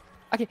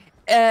 Okay,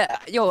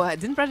 yo,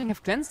 didn't Brightwing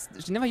have cleansed?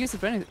 She never used it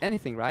for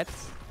anything, right?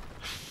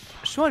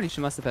 Surely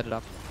she must have had it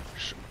up.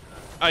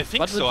 I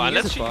think so,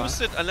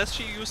 unless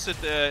she used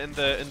it in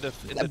the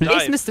Blaze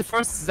dive. missed the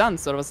first stun,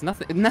 so there was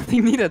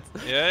nothing needed.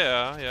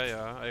 Yeah,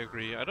 I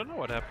agree. I don't know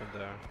what happened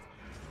there.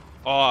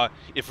 Oh,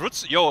 if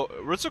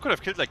Rutzou could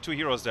have killed like 2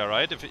 heroes there,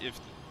 right? If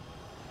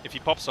he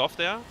pops off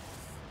there.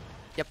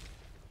 Yep.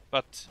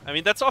 But I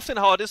mean, that's often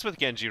how it is with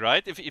Genji,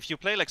 right? If you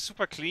play like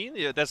super clean,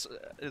 yeah,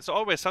 there's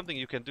always something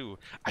you can do.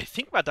 I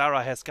think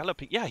Madara has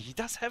galloping. Yeah, he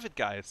does have it,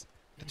 guys.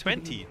 The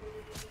 20,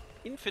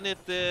 infinite.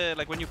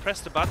 Like when you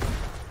press the button,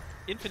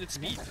 infinite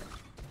speed.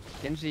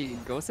 Genji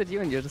goes at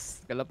you and you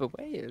just gallop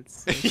away.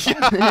 It's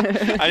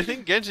yeah, I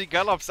think Genji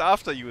gallops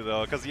after you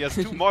though, because he has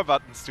 2 more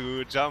buttons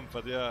to jump.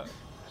 But yeah.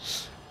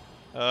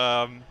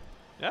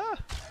 Yeah.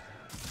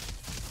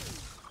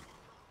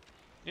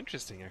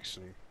 Interesting,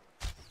 actually.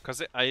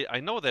 Because I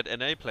know that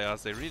NA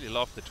players, they really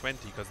love the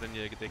 20, because then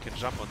they can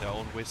jump on their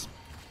own wisp.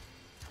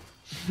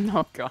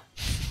 Oh god.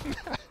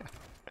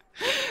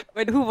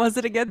 Wait, who was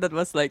it again that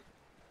was like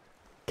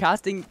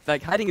casting,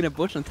 like hiding in a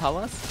bush on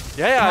towers?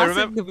 Yeah, I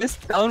remember. The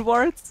wisp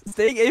downwards,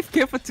 staying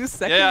AFK for 2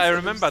 seconds. Yeah, I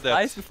remember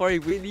that. Before he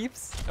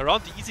leaves.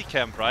 Around the easy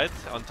camp, right?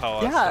 On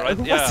towers. Yeah, right?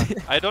 Yeah.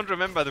 I don't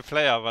remember the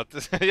player, but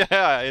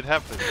yeah, it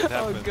happened.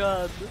 Oh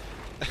god.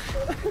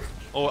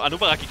 Oh,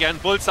 Anubarak again,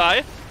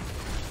 bullseye.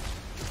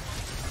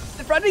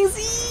 The Brightwing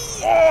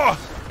Z! Oh!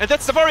 And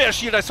that's the warrior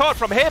shield. I saw it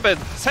from Hebi.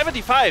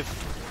 75.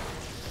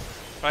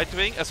 Right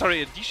wing.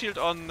 Sorry, D-shield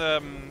on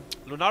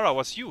Lunara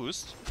was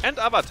used. And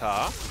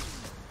Avatar.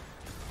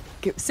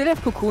 Okay, still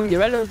have Cocoon.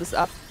 Your relevant is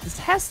up. This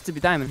has to be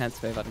Diamond Hands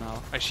favored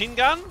now. Machine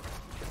gun.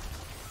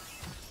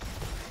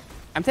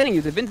 I'm telling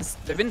you, they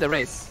win the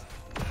race.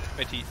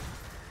 Wait,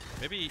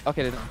 maybe.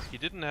 Okay, they don't. He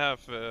didn't have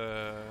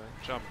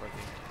jump, I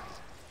think.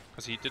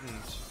 Because he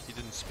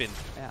didn't spin.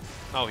 Yeah.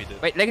 Now he did.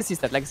 Wait, legacy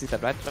stat, right?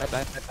 I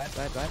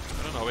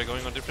don't know, we're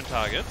going on different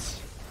targets.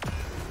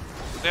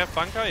 Do they have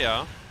bunker?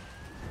 Yeah.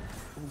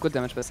 Good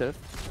damage by Sylph.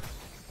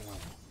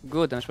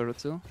 Good damage by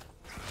Rutzou.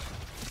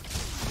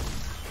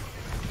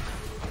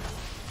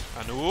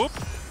 Anoop.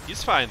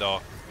 He's fine though.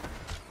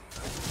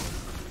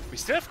 We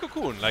still have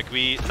Cocoon, like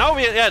we... Now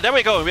we... Yeah, there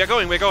we go, we're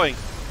going.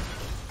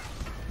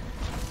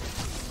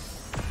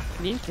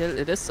 Clean kill,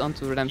 it is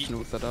onto Redemption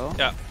Uther though.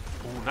 Yeah.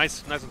 Ooh,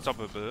 nice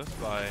unstoppable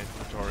by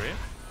Nintorii.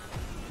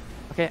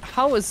 Okay,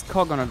 how is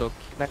Core gonna look?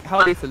 Like,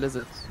 how lethal is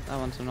it? I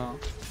want to know.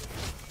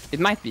 It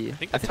might be. I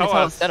think the the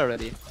tower is dead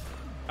already.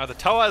 Ah, the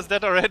tower is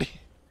dead already?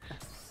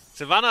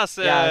 Sylvanas...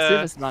 Yeah,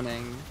 Sylph is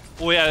running.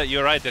 Oh yeah,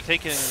 you're right, they're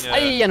taking...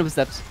 Yeah, no,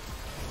 that.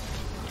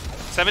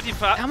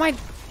 75... I might...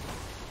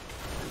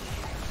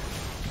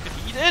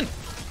 Get in!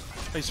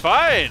 He's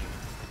fine!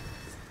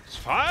 He's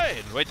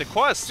fine! Wait, the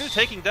core is still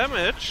taking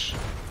damage.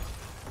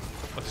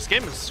 But this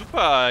game is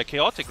super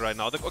chaotic right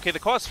now. Okay, the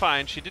core is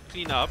fine. She did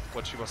clean up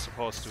what she was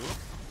supposed to.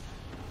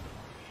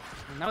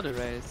 Now the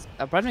race.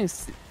 Brightwing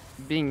is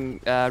being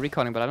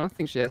recalling, but I don't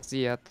think she has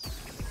yet.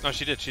 No,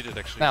 she did actually.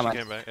 She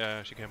came back.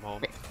 Yeah, she came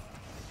home. Wait.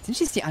 Didn't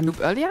she see Anoop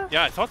earlier?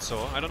 Yeah, I thought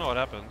so. I don't know what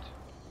happened.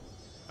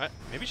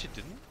 Maybe she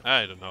didn't?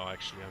 I don't know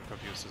actually. I'm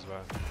confused as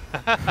well.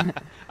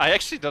 I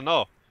actually don't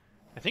know.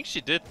 I think she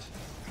did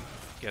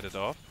get it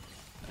off.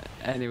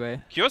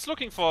 Anyway. Kure's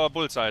looking for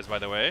bullseyes, by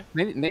the way.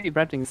 Maybe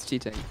Brightwing is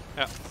cheating.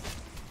 Yeah.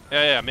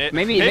 Yeah.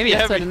 Maybe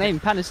that's why the name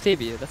punished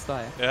Hebi. That's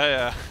why.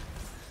 Yeah.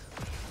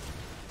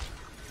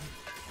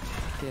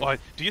 Okay. Oh,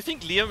 do you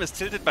think Liam is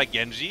tilted by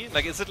Genji?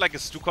 Like, is it like a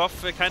Stukov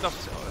kind of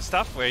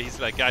stuff where he's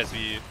like, guys,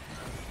 we...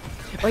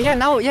 Oh yeah,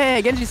 now, yeah,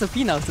 Genji's OP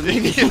now, so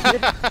maybe...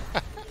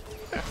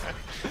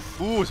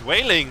 Ooh, it's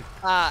wailing!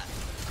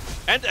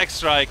 And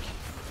X-Strike!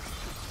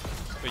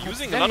 We're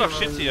using a lot of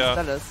shit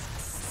here.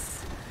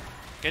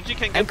 Genji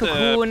can get and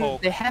Cocoon, the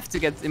poke. they have to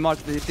get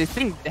immortal. They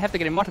think they have to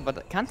get immortal,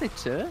 but can't they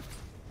chill?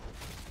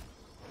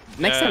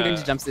 Next time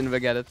Genji jumps in, we'll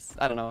get it.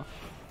 I don't know.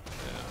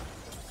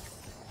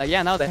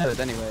 Yeah, now they have it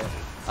anyway.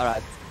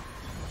 Alright.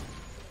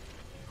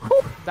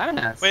 Diamond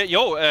Hands. Wait,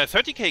 yo,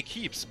 30k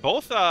keeps.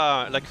 Both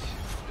are like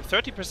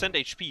 30%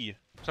 HP.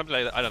 Something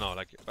like that. I don't know,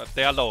 like, but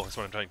they are low, is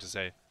what I'm trying to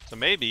say. So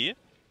maybe...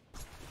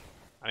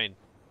 I mean,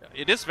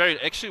 it is very...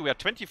 Actually, we are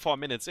 24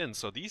 minutes in,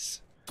 so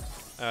these...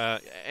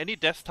 any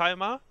death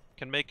timer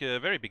can make a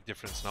very big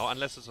difference now,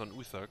 unless it's on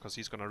Uther, because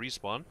he's gonna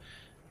respawn.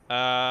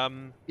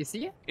 Is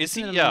he? Is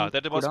he? Yeah,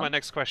 that was my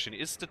next question.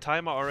 Is the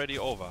timer already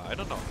over? I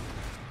don't know.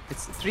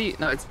 It's 3...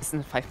 No, it's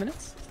in 5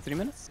 minutes? 3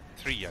 minutes?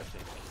 3, I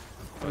think.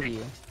 3.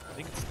 I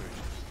think it's 3.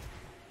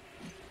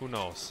 Who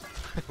knows?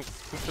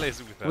 Who plays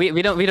Uther?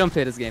 We don't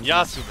play this game.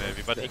 Yasu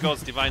maybe, but he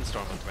goes Divine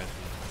Storm on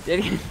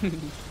 20.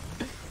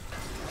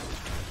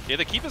 Yeah,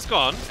 the keep is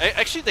gone.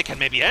 Actually, they can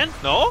maybe end,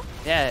 no?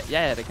 Yeah,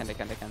 they can.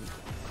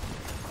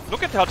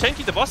 Look at how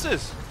tanky the boss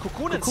is.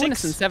 Cocoon in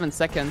 6. Is in 7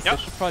 seconds, Yeah.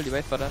 so should probably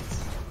wait for that.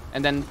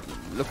 And then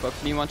look for a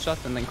clean one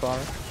shot and then Kure.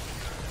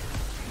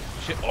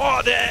 Shit.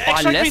 Oh, the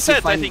extra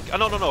reset, I think. Oh,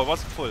 no, it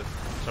wasn't full.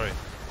 Sorry.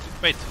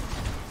 Wait.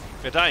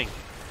 We're dying.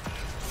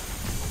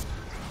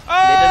 A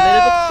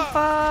little bit too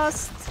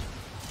fast.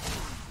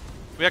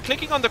 We are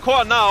clicking on the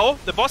core now.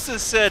 The boss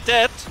is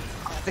dead.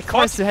 The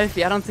core is too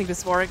healthy. I don't think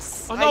this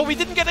works. Oh no, we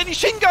didn't get any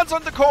shin guns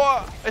on the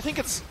core. I think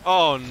it's...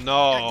 Oh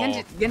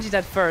no. Genji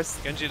died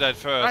first. Genji died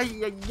first.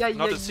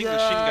 Not a single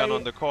shin gun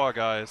on the core,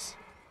 guys.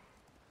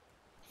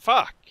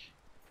 Fuck.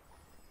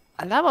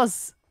 And that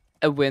was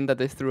a win that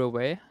they threw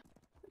away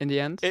in the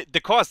end.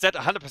 The core is dead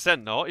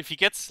 100% now. If he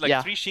gets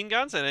like 3 shin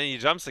guns and then he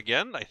jumps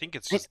again, I think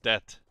it's just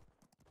dead.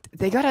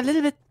 They got a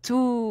little bit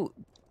too...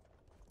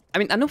 I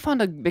mean, Anu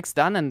found a big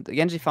stun and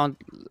Genji found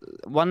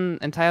one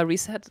entire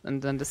reset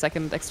and then the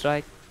second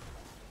X-Strike.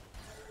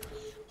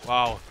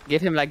 Wow.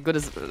 Gave him good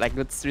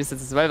resets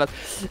as well, but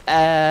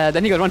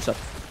then he got one shot.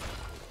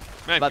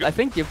 Man, but I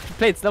think you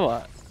played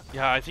slower.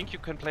 Yeah, I think you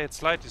can play it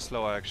slightly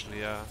slower actually,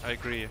 yeah, I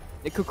agree.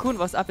 The Cocoon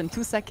was up in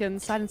 2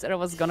 seconds, Silence Arrow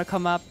was gonna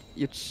come up,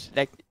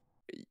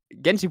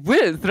 Genji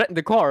will threaten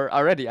the core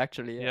already,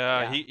 actually.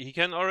 Yeah, he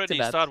can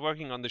already start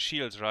working on the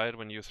shields, right,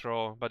 when you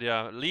throw. But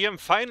yeah, Liam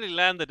finally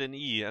landed in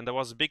E, and there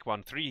was a big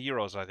one. 3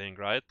 heroes, I think,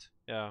 right?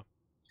 Yeah.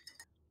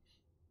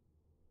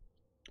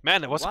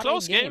 Man, it was a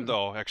close game,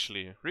 though,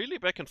 actually. Really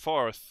back and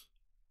forth.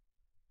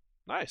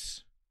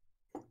 Nice.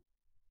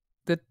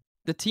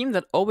 The team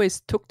that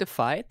always took the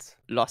fight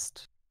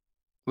lost,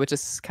 which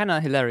is kind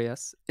of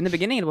hilarious. In the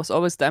beginning, it was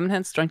always Diamond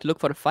Hands trying to look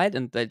for the fight,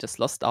 and they just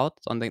lost out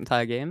on the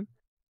entire game.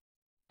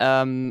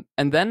 And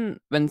then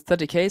when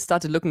 30k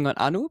started looking on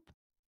Anoop,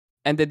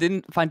 and they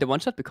didn't find the one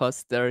shot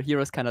because their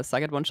heroes kind of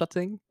suck at one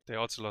shotting. They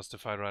also lost the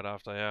fight right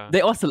after. Yeah.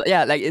 They also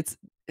like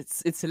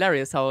it's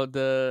hilarious how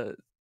the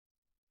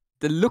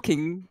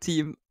looking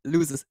team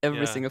loses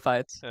every single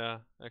fight. Yeah,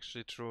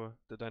 actually true.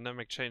 The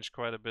dynamic changed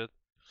quite a bit.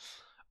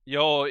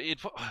 Yo,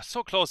 it was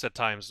so close at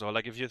times though.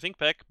 Like if you think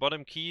back,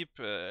 bottom keep,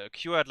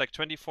 Kure had like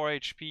 24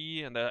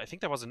 HP, and I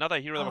think there was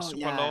another hero that was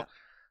super low.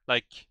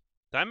 Like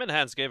Diamond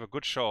Hands gave a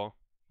good show.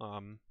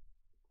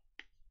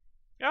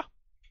 Yeah,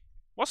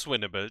 was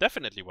winnable.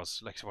 Definitely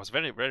was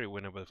very very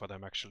winnable for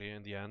them actually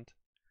in the end.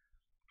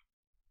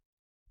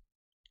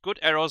 Good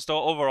arrows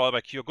though overall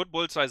by Kure. Good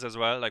bullseyes as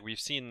well. Like we've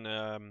seen,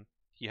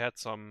 he had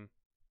some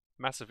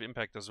massive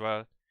impact as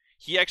well.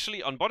 He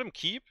actually on bottom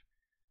keep.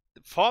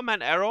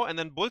 4-man arrow and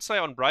then bullseye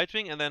on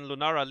Brightwing and then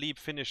Lunara Leap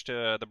finished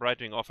the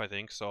Brightwing off, I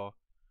think. So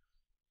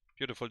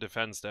beautiful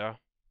defense there.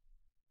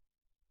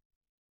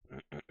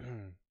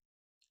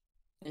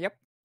 Yep.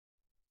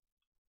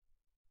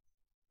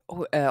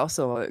 Oh,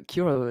 also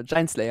Kure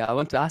Giant Slayer. I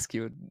want to ask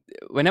you,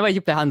 whenever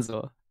you play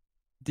Hanzo,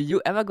 do you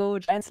ever go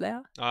Giant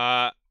Slayer?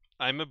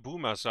 I'm a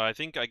boomer, so I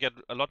think I get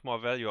a lot more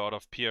value out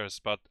of Pierce.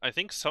 But I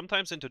think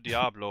sometimes into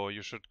Diablo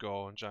you should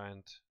go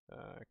Giant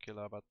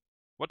Killer. But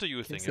what do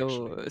you think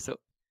actually? So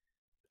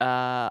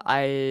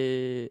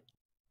I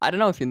don't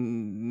know if you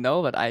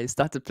know, but I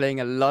started playing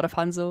a lot of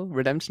Hanzo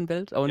Redemption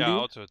build only. Yeah,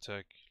 auto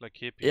attack like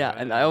Hebi. Yeah, right?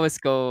 and I always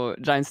go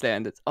Giant Slayer,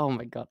 and it's, oh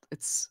my god,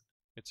 it's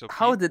OP.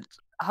 how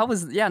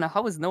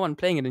was no one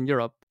playing it in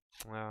Europe?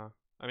 Yeah,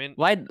 I mean,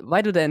 why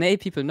do the NA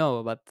people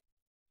know? But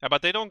yeah,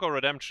 but they don't go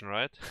Redemption,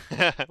 right?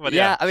 But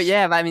yeah,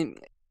 I mean,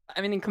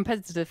 in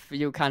competitive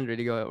you can't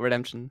really go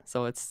Redemption,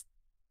 so it's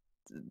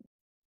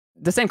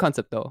the same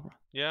concept though.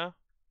 Yeah.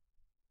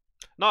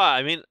 No,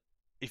 I mean,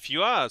 if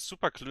you are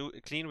super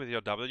clean with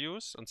your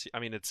Ws, and I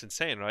mean, it's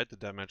insane, right? The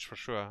damage for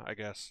sure, I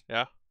guess.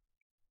 Yeah.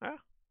 Yeah.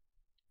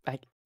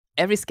 Like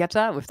every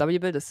scatter with W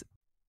build is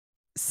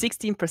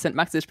 16%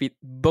 max speed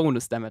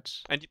bonus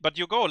damage. But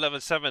you go level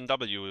 7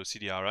 W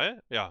CDR, right?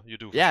 Yeah, you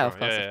do. For yeah, sure. of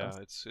course. Yeah,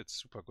 it's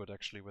super good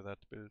actually with that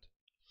build.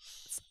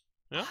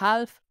 Yeah?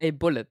 Half a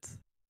bullet.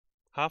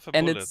 Half a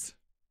bullet.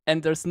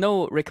 And there's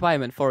no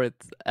requirement for it,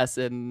 as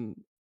in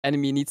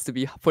enemy needs to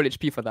be full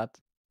HP for that.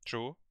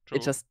 True.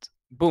 It just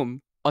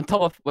boom. On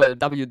top of, well,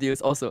 W deals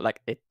also,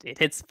 like, it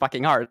hits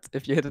fucking hard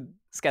if you hit a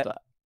scatter,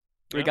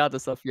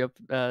 regardless of your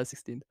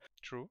 16.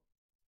 True.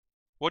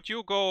 Would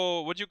you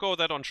go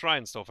that on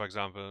Shrines though, for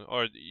example?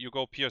 Or you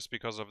go Pierce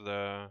because of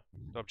the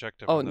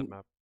objective on that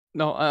map?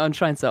 No, on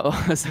Shrines I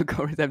also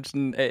go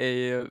Redemption,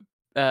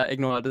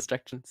 ignore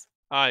distractions.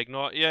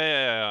 Ignore,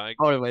 yeah.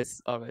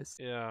 Always.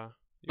 Yeah.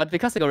 But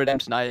because I go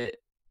Redemption,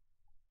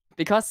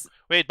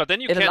 Wait, but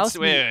then you can't.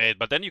 Wait,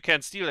 but then you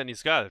can't steal any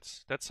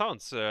skulls. That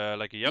sounds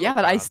like a yellow. Yeah,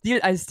 but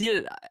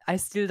card. I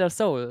steal their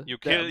soul. You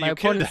kill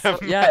them. Soul.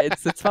 Yeah,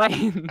 it's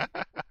fine.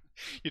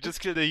 You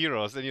just kill the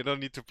heroes, and you don't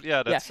need to.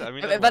 Yeah, that's. Yeah. I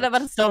mean,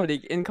 but it's Storm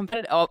League in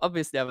competitive.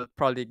 Obviously, I would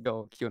probably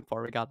go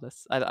Q4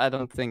 regardless. I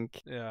don't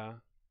think. Yeah.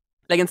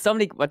 Like in Storm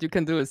League, what you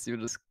can do is you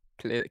just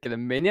kill a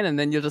minion, and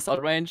then you just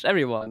outrange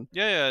everyone.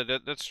 Yeah,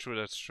 that's true.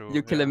 That's true.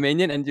 You kill a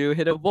minion, and you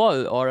hit a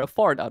wall or a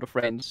fort out of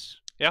range.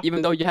 Yeah.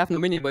 Even though you have no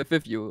minion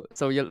with you,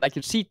 so you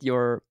cheat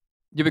your.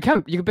 You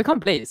become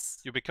Blaze.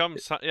 You become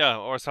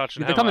or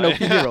Sergeant. You become an OP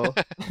hero.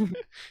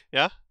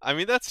 Yeah, I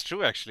mean that's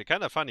true actually.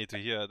 Kind of funny to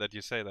hear that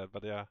you say that,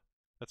 but yeah,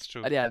 that's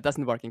true. Yeah, it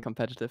doesn't work in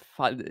competitive.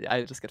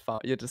 I just get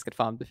farmed. You just get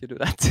farmed if you do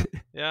that.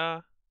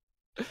 Yeah,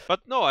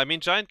 but no, I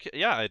mean Giant.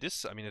 Yeah, it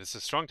is. I mean it's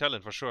a strong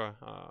talent for sure.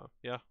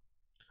 Yeah,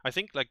 I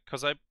think like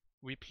because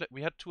we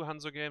had 2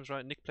 Hanzo games,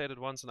 right? Nick played it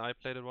once and I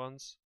played it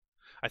once.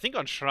 I think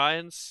on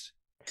Shrines.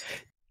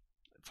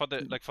 For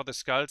the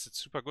skulls,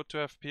 it's super good to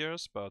have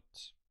Pierce, but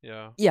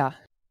yeah. Yeah.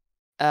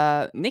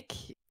 Nick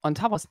on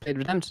Tabas played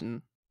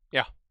Redemption.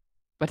 Yeah.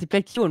 But he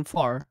played Q in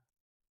 4.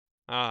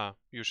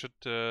 You should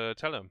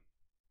tell him.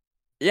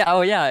 Yeah,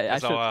 oh yeah, I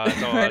should.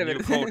 Our new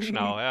coach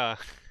now, yeah.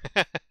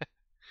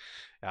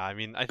 Yeah, I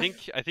mean, I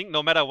think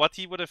no matter what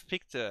he would have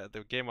picked,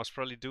 the game was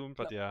probably doomed,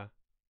 but yeah.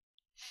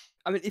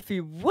 I mean, if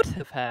he would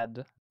have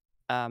had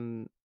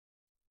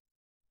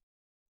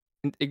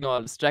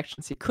ignore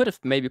distractions, he could have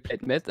maybe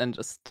played mid and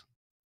just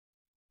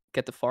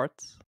get the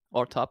fort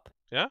or top.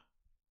 Yeah.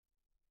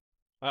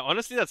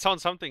 Honestly, that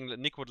sounds something that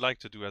Nick would like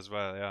to do as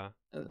well. Yeah.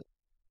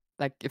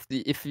 Like if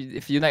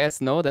you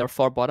guys know there are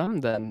 4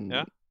 bottom,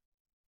 then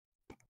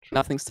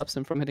nothing stops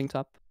him from hitting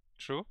top.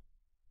 True.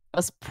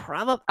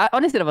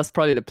 Honestly, that was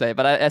probably the play,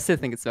 but I still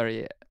think it's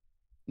very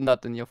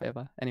not in your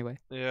favor anyway.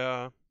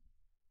 Yeah.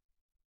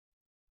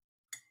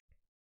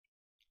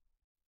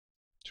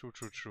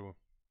 True.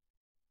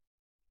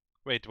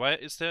 Wait, why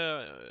is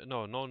there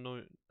no,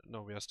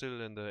 we are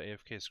still in the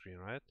AFK screen,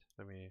 right?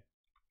 Let me.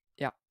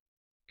 Yeah.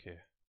 Okay.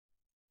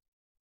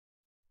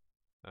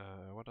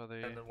 What are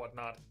they? And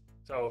whatnot.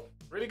 So,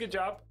 really good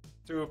job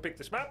to pick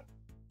this map.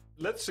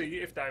 Let's see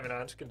if Diamond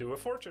Hands can do a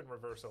fortune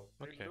reversal.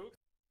 Okay.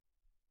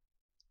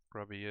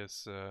 Grubby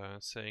is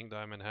saying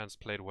Diamond Hands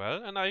played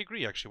well, and I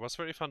agree actually. It was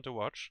very fun to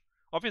watch.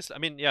 obviously, I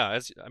mean, yeah,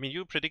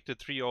 you predicted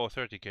 3-0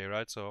 30k,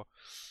 right? So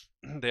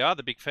they are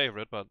the big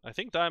favorite, but I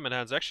think Diamond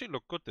Hands actually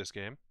look good this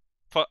game.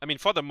 For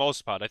the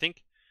most part, I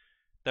think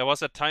there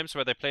was at times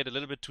where they played a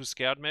little bit too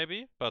scared,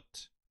 maybe,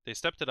 but they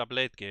stepped it up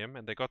late game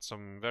and they got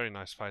some very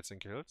nice fights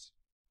and kills.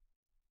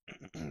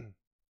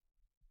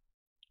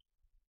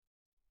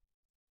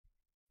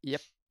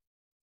 Yep.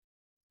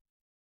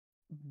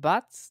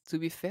 But to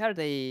be fair,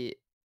 they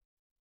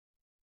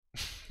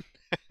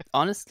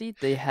honestly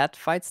they had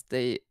fights.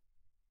 They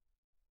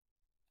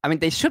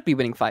should be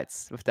winning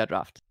fights with their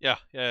draft. Yeah.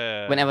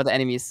 Whenever the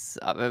enemies,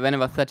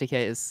 whenever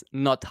 30k is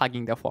not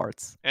hugging their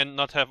forts. And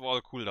not have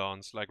all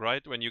cooldowns, like,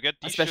 right? When you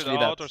get D-shit Especially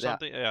out that, or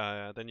something,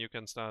 yeah, then you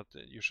can start,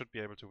 you should be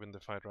able to win the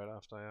fight right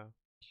after, yeah.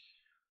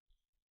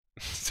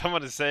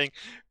 Someone is saying,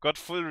 got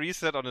full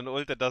reset on an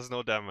ult that does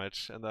no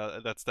damage, and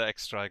that's the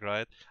X-Strike,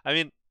 right? I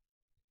mean,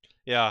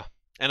 yeah.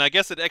 And I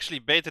guess it actually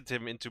baited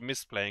him into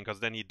misplaying, because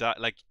then he died.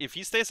 Like, if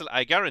he stays,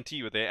 I guarantee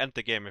you they end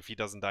the game if he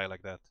doesn't die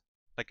like that.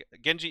 Like,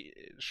 Genji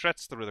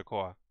shreds through the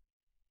core.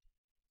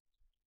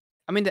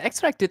 I mean, the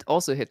X-Strike did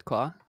also hit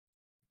core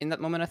in that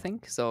moment, I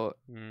think. So,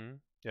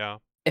 yeah.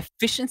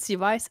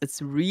 Efficiency-wise,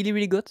 it's really,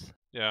 really good.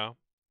 Yeah.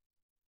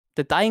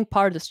 The dying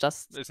part is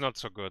just... It's not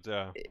so good,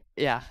 yeah.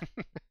 Yeah.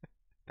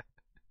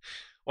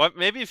 Or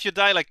maybe if you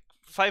die like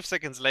 5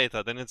 seconds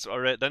later, then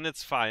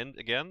it's fine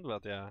again.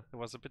 But yeah, it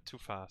was a bit too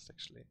fast,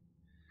 actually.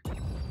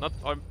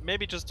 Or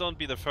maybe just don't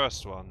be the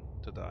first one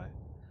to die.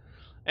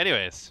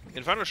 Anyways,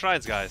 Infernal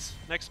Shrines, guys.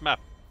 Next map.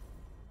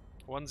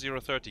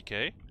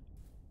 1030k.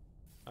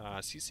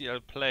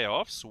 CCL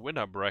playoffs,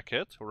 winner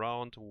bracket,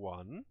 round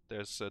 1.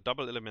 There's a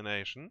double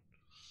elimination.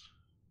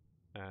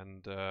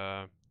 And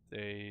the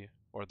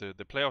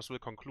playoffs will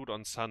conclude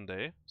on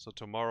Sunday. So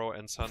tomorrow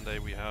and Sunday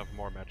we have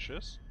more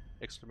matches.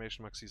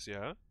 Exclamation mark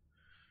CCL.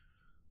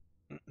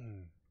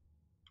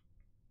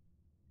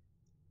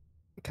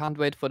 Can't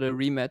wait for the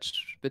rematch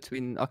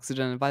between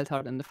Oxygen and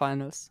Wildheart in the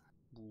finals.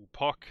 Ooh,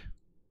 Pock.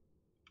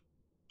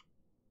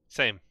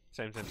 Same.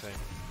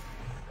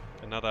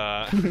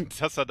 Another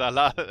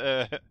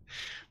cæsarsalad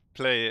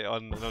play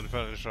on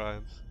Infernal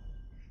Shrines.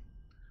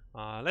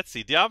 Let's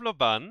see. Diablo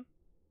ban.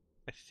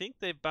 I think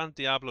they banned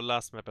Diablo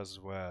last map as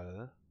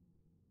well.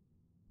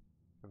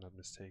 If I'm not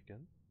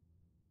mistaken.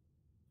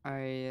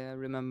 I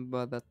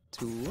remember that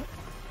too.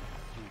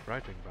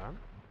 Brightwing ban.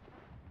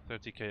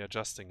 30k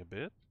adjusting a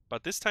bit.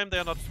 But this time they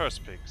are not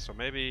first pick, so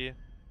maybe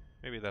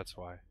that's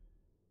why.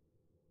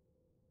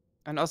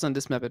 And also on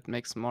this map it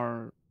makes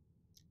more...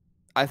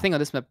 I think on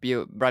this map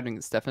Brightwing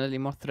is definitely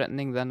more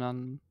threatening than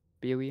on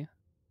BoE.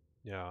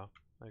 Yeah,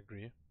 I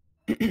agree.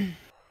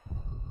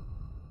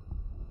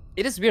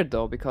 It is weird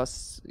though,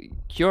 because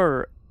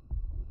Kure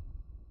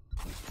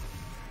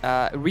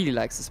really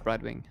likes this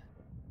Brightwing.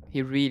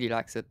 He really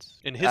likes it.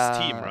 In his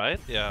team, right?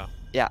 Yeah.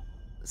 Yeah.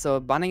 So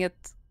banning it...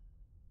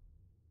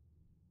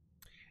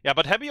 Yeah,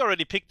 but Hebi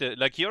already picked it.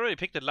 Like, he already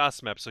picked it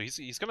last map, so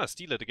he's gonna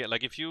steal it again.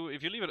 Like, if you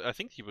leave it, I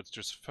think he would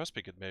just first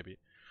pick it, maybe.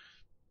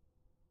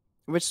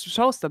 Which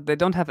shows that they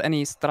don't have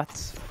any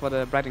struts for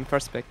the Brightwing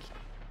first pick.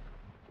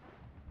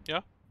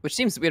 Yeah. Which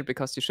seems weird,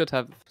 because you should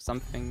have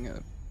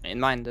something in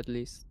mind, at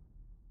least.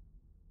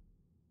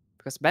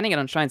 Because banning it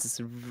on Shrines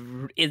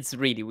is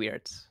really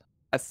weird.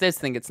 I still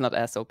think it's not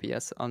as OP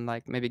as on,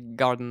 like, maybe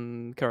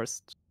Garden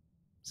Cursed,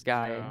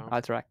 Sky,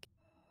 Alterac.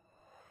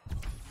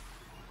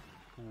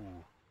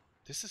 Ooh.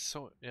 This is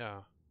so...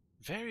 yeah.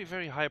 Very,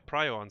 very high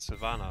prio on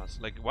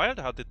Sylvanas. Like,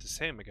 Wildheart did the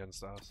same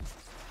against us.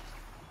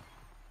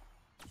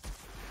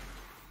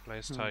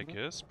 Plays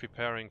Tychus,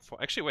 preparing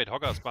for... Actually, wait,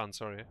 Hoggar's ban,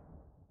 sorry.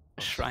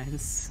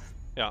 Shrines.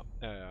 Yeah.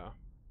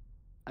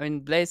 I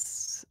mean,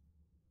 Blaze...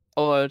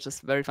 Oh,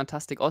 just very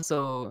fantastic.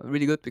 Also,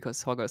 really good,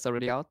 because Hoggar is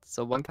already out.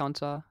 So one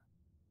counter...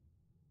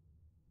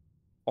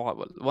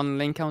 Or one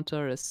lane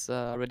counter is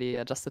already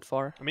adjusted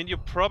for. I mean, you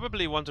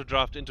probably want to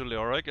draft into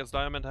Leoric as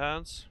Diamond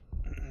Hands.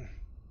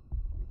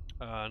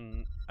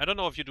 I don't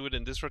know if you do it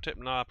in this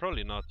rotation. Nah,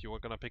 probably not. You were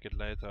gonna pick it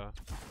later.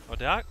 Oh,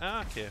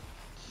 okay.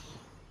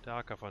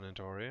 Darker for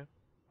Nintorii.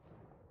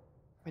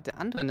 Wait, the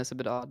Anduin is a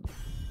bit odd.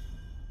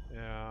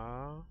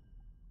 Yeah.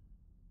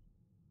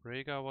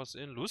 Rhaegar was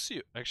in.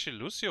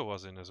 Lucio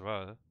was in as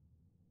well.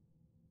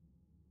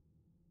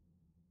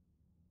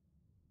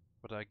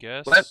 But I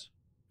guess... Well,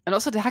 and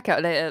also the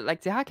Hacker,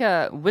 like, the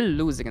Hacker will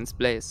lose against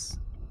Blaze.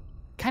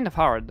 Kind of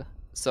hard.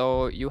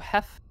 So you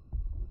have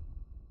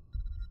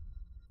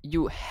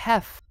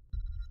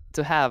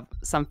to have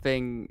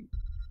something...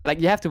 Like,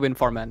 you have to win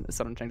 4 men, is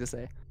what I'm trying to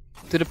say.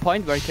 To the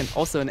point where you can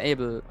also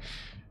enable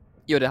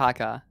you, the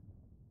Haka,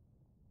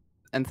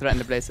 and threaten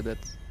the Blaze a bit.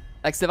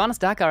 Like, Sylvanas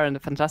and Haka are a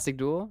fantastic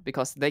duo,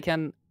 because they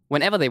can,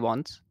 whenever they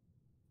want,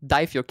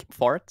 dive your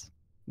fort,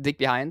 dig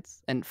behind,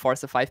 and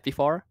force a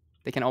 5v4.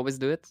 They can always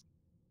do it.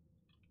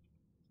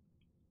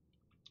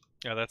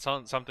 Yeah, that's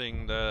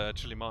something the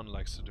Chili Mountain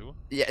likes to do.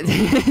 Yeah,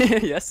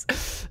 yes.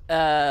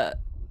 But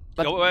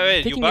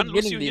wait, you ban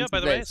Lucio here,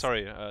 by the way?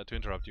 Sorry to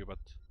interrupt you, but...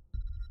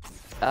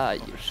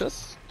 you should.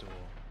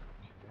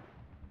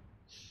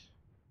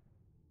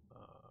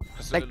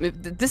 Okay. Like,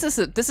 this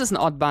is an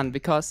odd ban,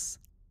 because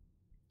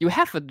you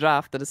have a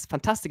draft that is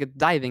fantastic at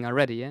diving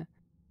already, yeah?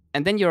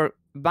 And then you're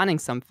banning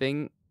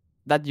something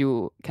that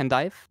you can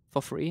dive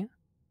for free.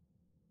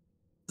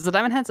 So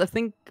Diamond Hands, I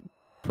think,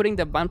 putting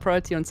the ban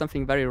priority on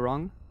something very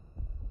wrong.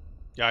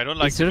 Yeah, I don't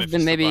like. It should have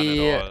been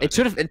maybe. It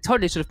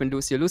totally should have been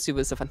Lucio. Lucio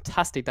is a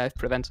fantastic dive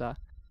preventer.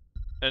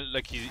 And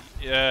like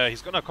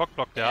he's gonna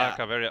cockblock the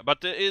Haka very.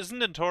 But isn't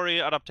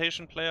Nintorii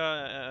adaptation player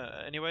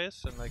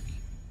anyways? And like,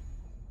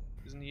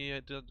 isn't he?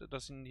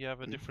 Doesn't he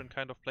have a different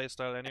kind of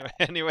playstyle anyway?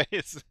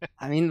 Anyways.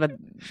 I mean, but.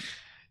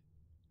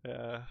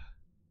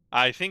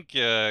 I think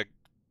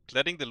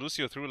letting the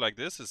Lucio through like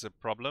this is a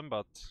problem,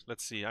 but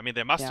let's see. I mean,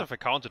 they must have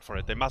accounted for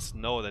it. They must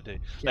know that they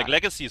like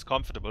Legacy is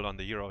comfortable on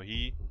the hero.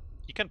 He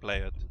can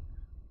play it.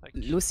 Like,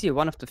 Lucio,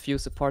 one of the few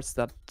supports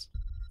that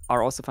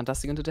are also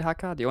fantastic into the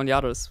Haka. The only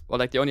others, or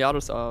like the only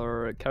others,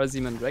 are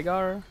Karazim and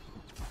Rhaegar.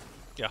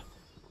 Yeah,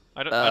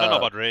 I don't know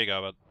about Rhaegar,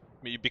 but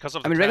because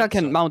of the Rhaegar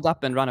can mount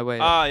up and run away.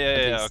 Ah,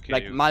 yeah, okay.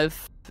 Like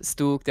Malf,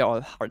 Stook, they're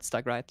all hard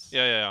stack, right?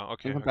 Yeah,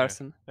 okay. In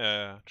comparison. Okay.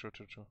 Yeah, true.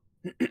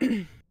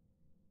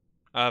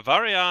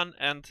 Varian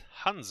and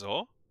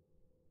Hanzo.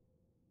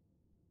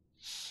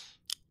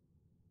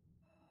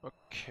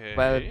 Okay.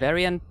 Well,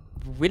 Varian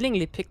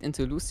willingly picked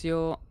into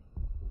Lucio.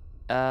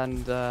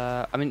 And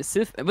I mean, with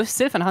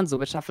Sylph and Hanzo,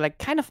 which have like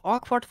kind of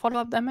awkward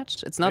follow-up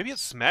damage. It's not maybe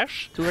it's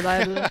Smash too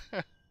reliable.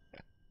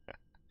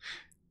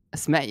 A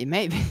Smash,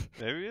 maybe.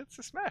 Maybe it's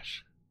a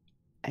Smash.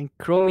 And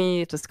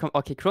Chromie just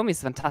okay. Chromie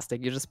is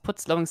fantastic. You just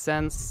put Slowing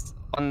Sands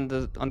on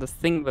the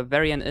thing where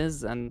Varian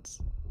is, and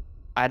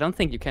I don't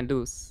think you can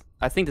lose.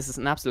 I think this is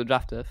an absolute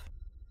draft diff.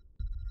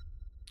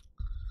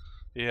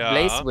 Yeah.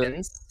 Blaze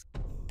wins.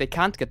 They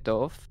can't get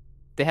Dove.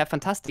 They have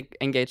fantastic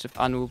engage with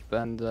Anoop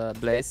and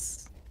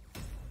Blaze.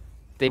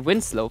 They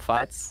win slow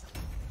fights.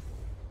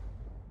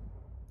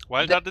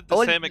 Wildheart did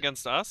the same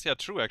against us. Yeah,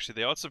 true, actually.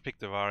 They also picked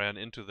the Varian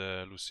into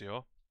the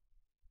Lucio.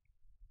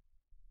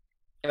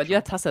 Yeah, but you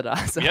had Tassada.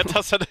 So. We had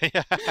Tassada,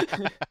 yeah.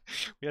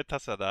 We had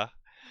Tassada.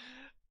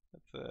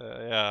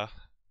 Yeah.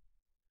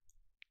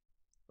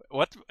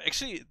 What?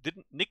 Actually,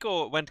 didn't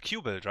Nico went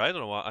Q build, right?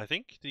 Or what? I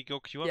think. Did he go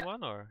Q on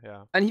 1 or?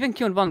 Yeah. And he went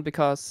Q on 1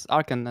 because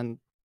Arkan and...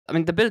 I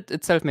mean, the build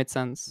itself made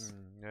sense.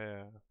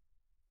 Yeah.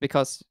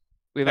 Because...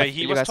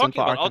 he was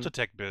talking about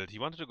auto-tech build. He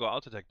wanted to go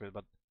auto-tech build,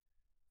 but...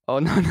 Oh,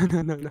 no.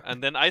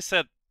 And then I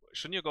said,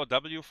 shouldn't you go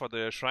W for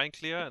the shrine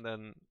clear? And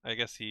then I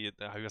guess he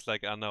was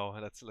like, oh no,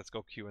 let's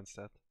go Q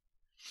instead.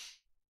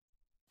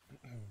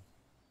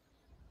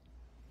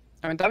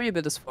 I mean, W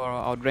build is for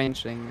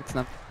outranging. It's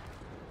not...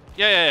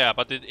 Yeah,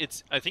 but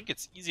it's. I think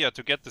it's easier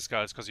to get the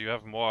skulls because you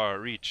have more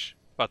reach.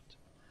 But,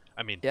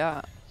 I mean...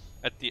 Yeah.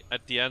 At the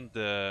end,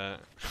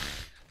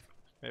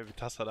 maybe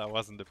Tassada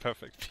wasn't the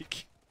perfect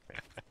pick.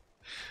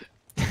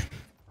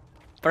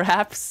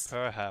 Perhaps.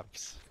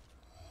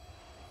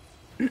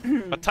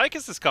 But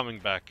Tychus is coming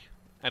back.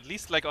 At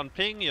least like on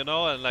ping, you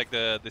know, and like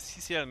the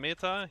CCL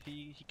meta,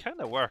 he kind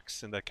of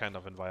works in that kind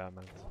of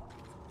environment.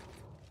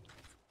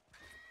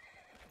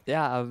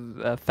 Yeah,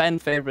 a fan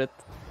favorite.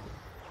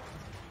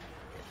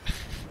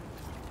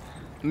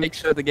 Make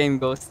sure the game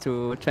goes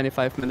to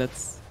 25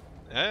 minutes.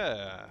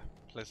 Yeah,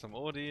 play some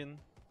Odin,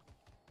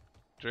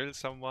 drill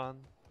someone.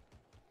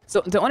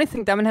 So the only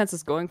thing Diamond Hands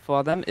is going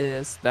for them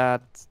is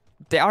that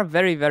they are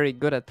very, very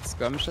good at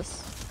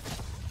skirmishes.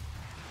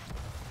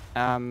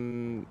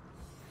 Like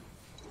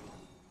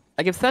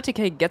if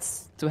 30k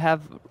gets to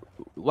have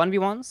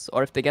 1v1s,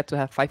 or if they get to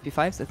have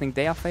 5v5s, I think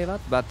they are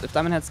favored. But if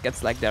Diamond Hands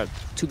gets like their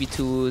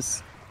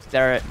 2v2s,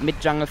 their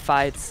mid-jungle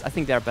fights, I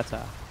think they're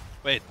better.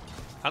 Wait,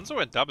 Hanzo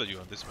went W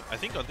on this map. I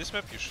think on this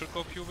map you should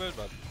go Q build,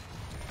 but...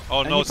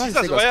 Oh and no,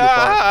 Caesar's...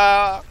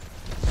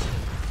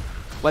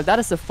 Well, that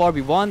is a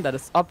 4v1, that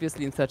is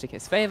obviously in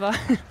 30k's favor.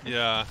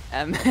 Yeah.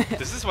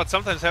 This is what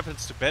sometimes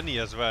happens to Benny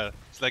as well.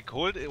 It's like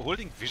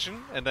holding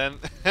vision, and then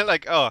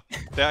like, oh,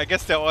 I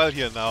guess they're all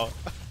here now.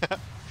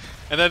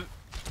 And then,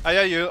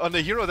 yeah, you're on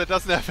a hero that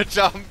doesn't have a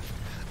jump.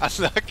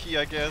 Unlucky,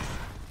 I guess.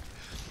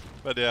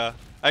 But yeah,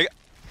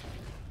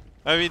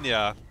 I mean,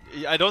 yeah,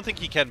 I don't think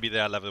he can be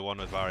there level 1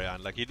 with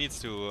Varian. Like, he needs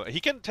to... He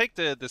can take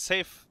the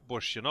safe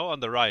bush, you know, on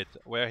the right,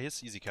 where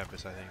his easy camp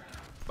is, I think.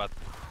 But...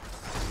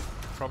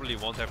 probably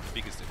won't have the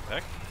biggest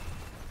impact.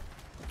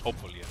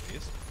 Hopefully, at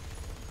least.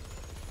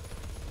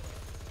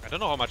 I don't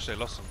know how much they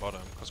lost on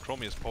bottom, because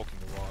Chromie is poking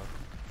the wall.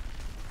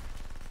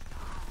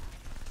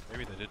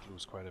 Maybe they did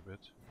lose quite a bit.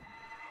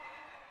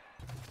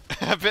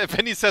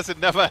 Benny says it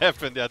never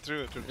happened. Yeah,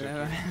 true.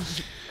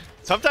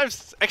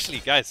 Sometimes, actually,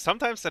 guys,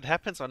 sometimes that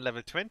happens on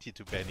level 20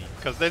 to Benny,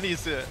 because then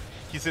he's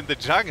in the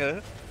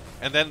jungle,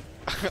 and then,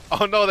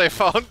 oh no, they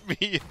found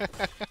me.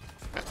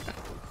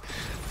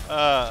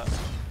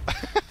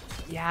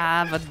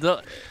 Yeah, but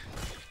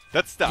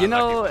that's the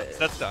unlucky.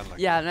 That's the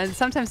unlucky. Yeah, and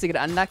sometimes you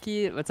get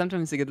unlucky, but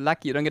sometimes you get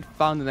lucky. You don't get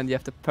found, and then you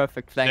have the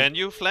perfect flank. Then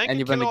you flank and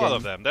you kill all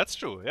of them. That's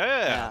true.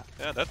 Yeah,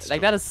 that's like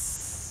true. That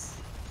is.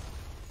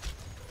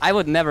 I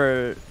would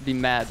never be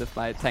mad if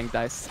my tank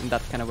dies in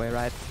that kind of way,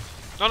 right?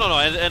 No,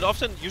 and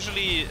often,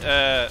 usually.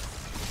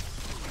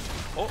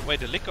 Oh wait,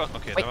 the lick on.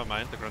 Okay, never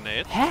mind. The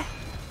grenade. Huh?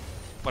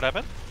 What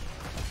happened?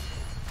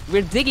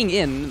 we're digging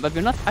in, but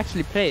we're not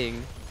actually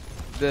playing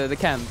the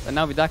camp, and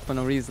now we duck for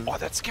no reason. Oh,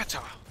 that's Scatter!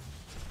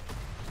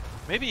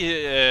 Maybe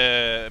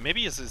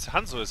his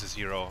Hanzo is his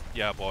hero.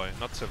 Yeah, boy,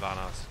 not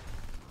Sylvanas.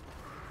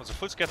 Was a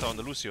full scatter on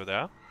the Lucio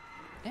there.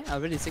 Yeah,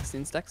 already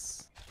 16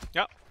 stacks.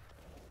 Yeah.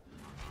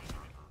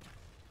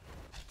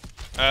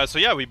 So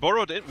yeah, we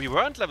borrowed it. We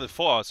weren't level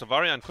 4, so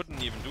Varian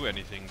couldn't even do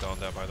anything down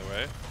there, by the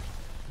way.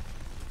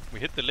 We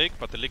hit the lick,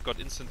 but the lick got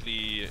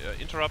instantly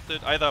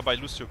interrupted, either by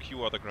Lucio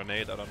Q or the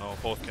grenade. I don't know.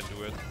 Both can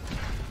do it.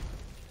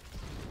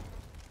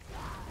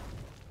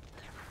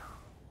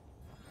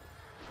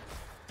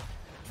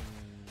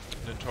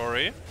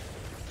 Nintorii.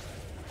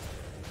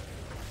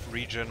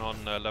 Regen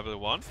on level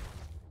 1.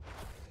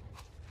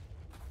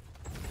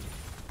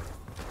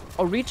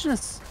 Oh, Regen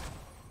is...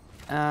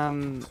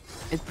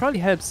 it probably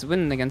helps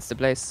win against the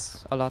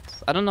Blaze a lot.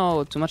 I don't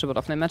know too much about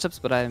offlane matchups,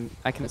 but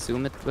I can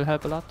assume it will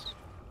help a lot.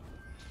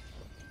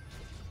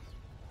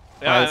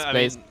 Yeah, I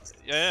mean,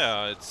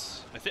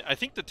 it's... I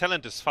think the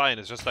talent is fine.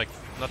 It's just like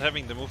not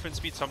having the movement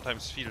speed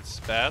sometimes feels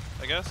bad,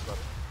 I guess, but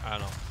I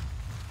don't know.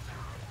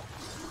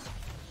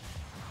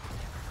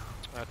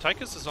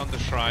 Tychus is on the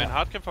shrine.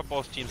 Hard camp for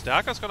both teams. The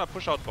Haka's gonna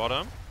push out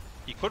bottom.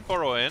 He could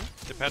burrow in,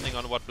 depending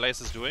on what Blaze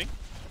is doing.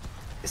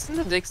 Isn't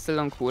the dig still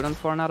on cooldown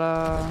for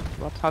another,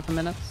 what, half a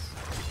minute?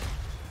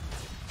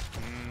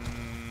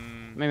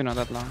 Maybe not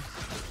that long.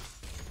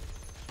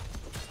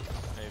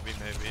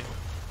 Maybe.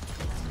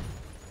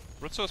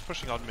 Rutzou is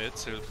pushing out mid,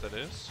 Sylph that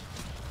is.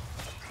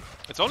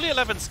 It's only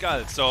 11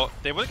 skulls, so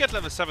they will get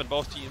level 7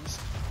 both teams.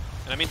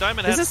 And I mean,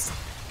 Diamond Heads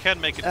can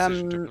make a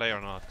decision to play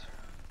or not.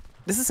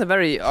 This is a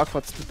very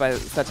awkward split by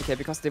 30k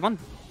because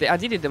they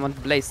ideally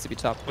want Blaze to be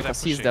top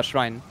because he's their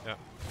shrine.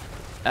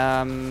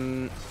 Yeah.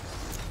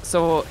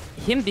 So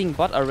him being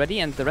bot already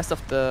and the rest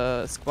of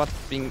the squad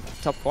being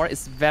top 4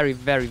 is very,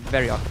 very,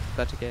 very awkward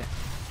for 30k.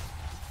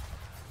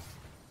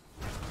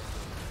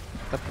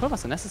 That pull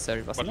was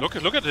unnecessary, wasn't it?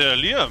 But look at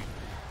Liam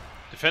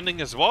defending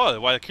his wall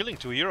while killing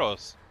 2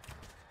 heroes.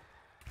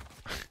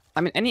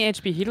 I mean, any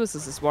HP he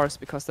loses is worse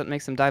because that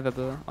makes him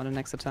diveable on the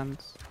next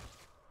attempt.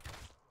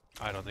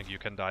 I don't think you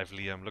can dive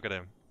Liam. Look at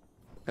him.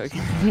 Okay.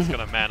 He's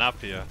gonna man up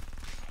here.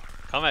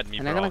 Come at me,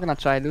 and bro. I'm gonna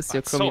try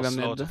Lucio so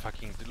slow to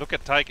fucking look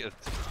at Tyke.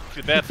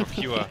 Feel bad for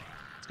Kure.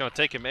 It's gonna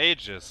take him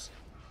ages.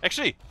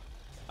 Actually,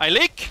 I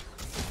leak.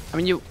 I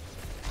mean, you.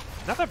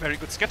 Another very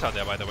good scatter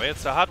there, by the way.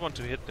 It's a hard one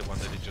to hit, the one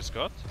that he just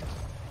got.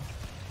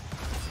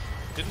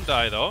 Didn't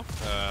die though.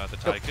 The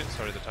Tyke.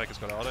 Sorry, the Tyke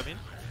got out. I mean.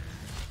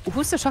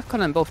 Who's the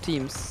shotcaller in both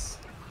teams?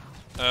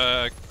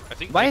 I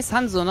think. Why is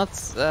Hanzo not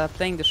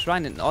playing the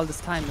shrine in all this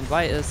time, and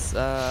why is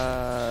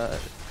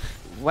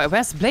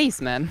where's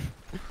Blaze, man?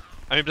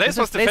 I mean, Blaze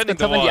was defending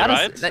the wall,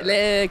 right?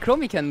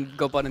 Chromie can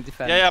go bot and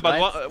defend. Yeah, but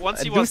right?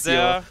 once he was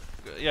there,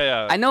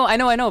 yeah. I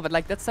know, but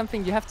like that's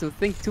something you have to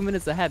think 2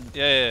 minutes ahead.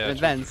 Yeah. In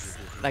advance.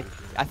 True. Like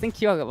I think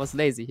Kyoga was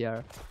lazy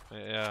here.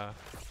 Yeah.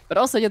 But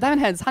also your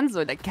Diamond Hands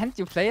Hanzo, like can't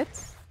you play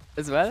it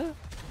as well?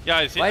 Yeah,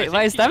 I think.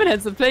 Why is Diamond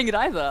Hands not playing it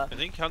either? I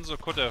think Hanzo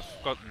could have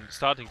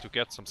starting to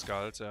get some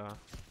skulls. Yeah.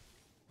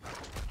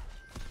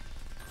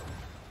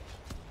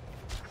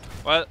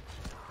 Well,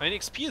 I mean,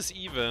 XP is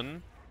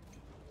even.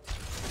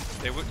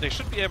 They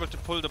should be able to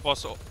pull the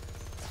boss. Oh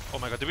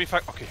my god, did we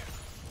fight? Okay.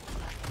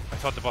 I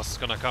thought the boss is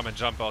gonna come and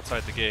jump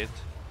outside the gate.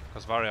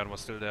 Because Varian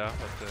was still there.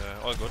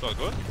 But all good, all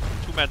good.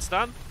 2 mats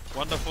done.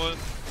 Wonderful.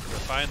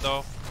 We're fine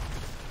though.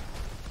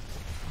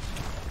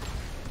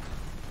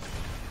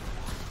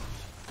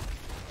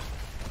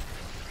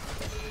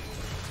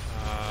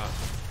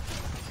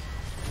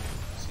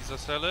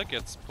 Cæsarsalad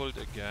gets pulled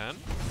again.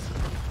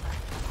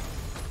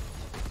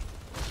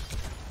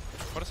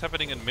 What is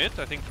happening in mid?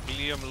 I think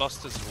Liam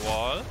lost his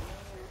wall.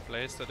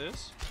 Place that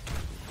is.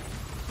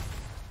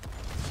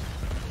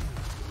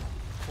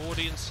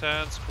 14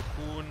 sands,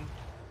 cocoon.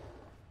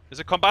 Is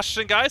it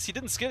combustion, guys? He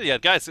didn't skill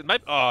yet, guys. It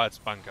might. Oh, it's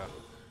bunker.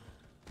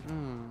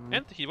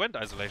 And he went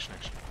isolation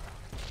actually.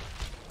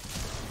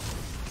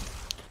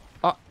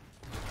 Oh,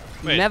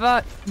 wait.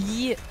 Never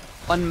E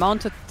on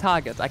mounted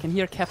target. I can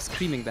hear Cap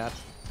screaming that.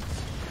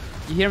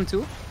 You hear him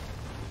too?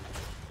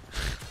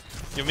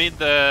 You mean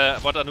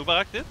what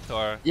Anubarak did,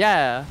 or?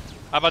 Yeah.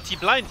 But he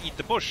blind eat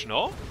the bush,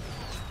 no?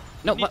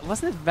 No,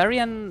 wasn't it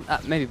Varian?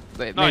 Maybe.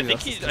 No, I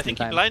think he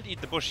blind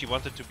eat the bush. He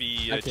wanted to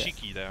be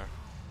cheeky there.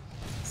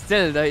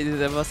 Still,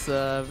 there was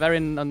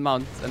Varian on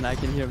mount, and I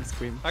can hear him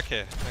scream.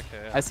 Okay,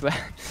 yeah. I swear.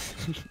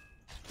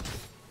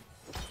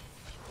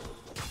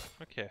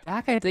 Okay.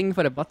 Haka thing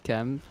for the bot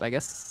camp. I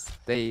guess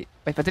they.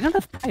 Wait, but they don't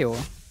have Prio.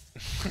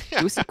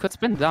 Lucy could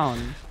sprint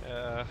down.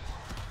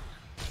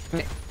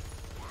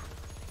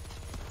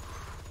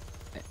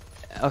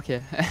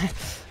 Okay.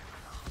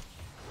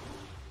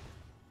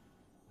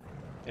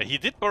 Yeah, he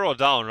did burrow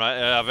down,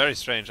 right? Very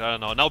strange. I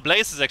don't know. Now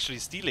Blaze is actually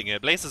stealing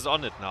it. Blaze is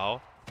on it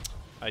now.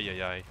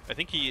 Ay. I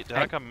think the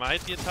Haka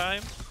might be a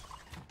time.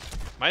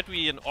 Might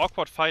be an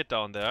awkward fight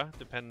down there,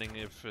 depending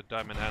if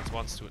Diamond Hands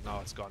wants to. No,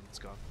 it's gone. It's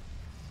gone.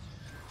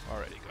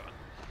 Already gone.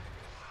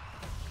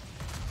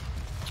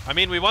 I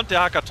mean, we want the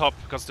Haka top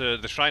because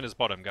the shrine is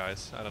bottom,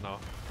 guys. I don't know.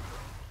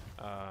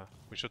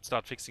 We should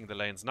start fixing the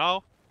lanes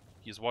now.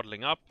 He's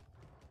waddling up.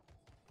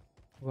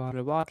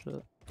 Waddle,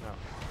 waddle. Yeah.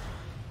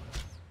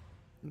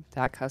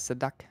 Duck has a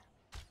duck.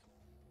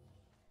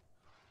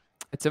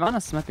 It's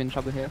Ivana's might be in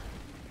trouble here.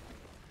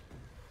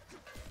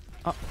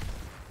 Oh.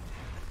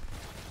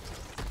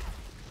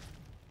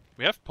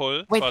 We have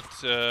pull, Wait. but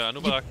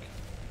Anubarak...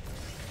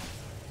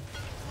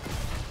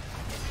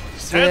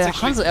 The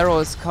Hanzo arrow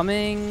is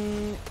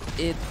coming.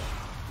 It.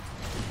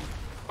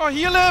 Oh,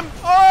 heal him!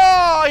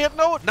 Oh, he had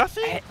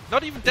nothing?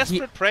 Not even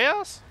desperate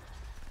prayers?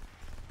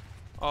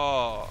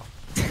 Oh.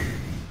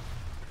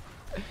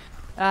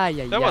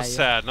 That was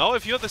sad, no?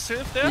 If you're the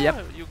Sylph there,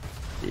 you...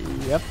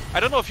 Yep. I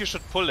don't know if you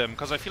should pull him,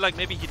 because I feel like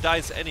maybe he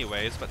dies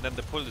anyways, but then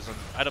the pull is on...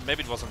 I don't...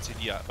 Maybe it was on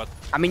CD, but...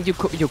 I mean, you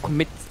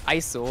commit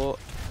ISO,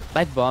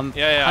 Light Bomb,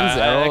 Yeah,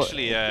 Hanzo arrow.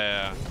 actually,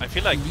 yeah. I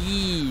feel like...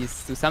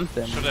 Please, do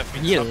something. Should have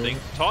been Heal. something.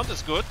 Taunt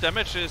is good,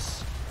 damage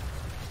is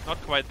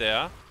not quite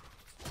there.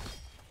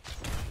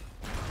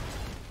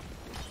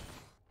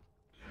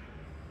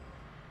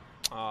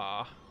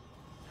 Ah.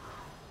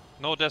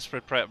 No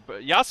desperate prayer.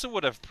 But Yasu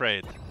would have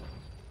prayed.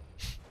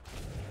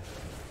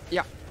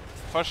 Yeah.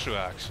 For sure,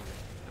 actually.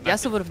 And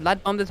Yasu would have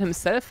light bombed it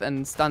himself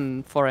and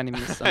stun 4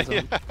 enemies. And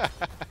so,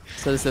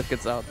 so the Sylph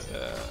gets out.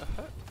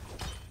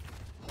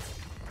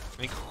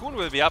 I mean, Cocoon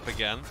will be up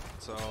again,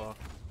 so...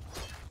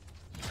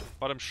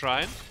 Bottom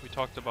Shrine, we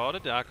talked about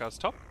it, the Aka's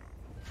top.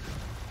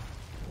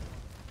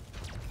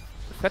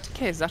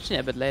 30k is actually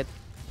a bit late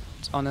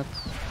on it.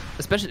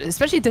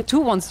 Especially the 2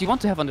 ones you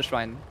want to have on the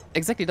Shrine.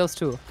 Exactly those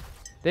 2.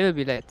 They will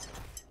be late.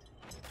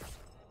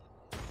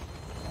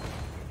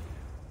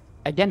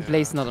 Again,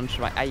 Blaze not on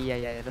Shrine.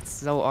 Yeah, that's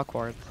so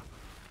awkward.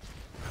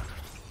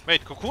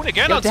 Wait, Cocoon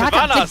again Yo, on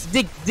Sylvanas!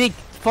 Dig!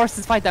 Force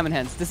this fight Diamond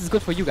Hands. This is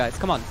good for you guys,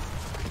 come on.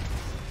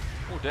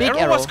 Oh, the Big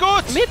arrow was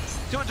good! Mid!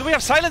 Do we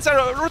have silence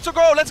arrow? Rutzou,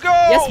 go! Let's go!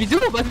 Yes, we do,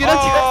 but we don't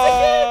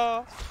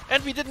Oh,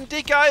 and we didn't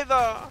dig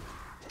either!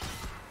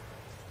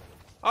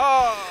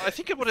 Oh, I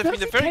think it would have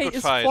been a very good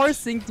fight. is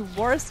forcing the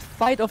worst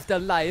fight of their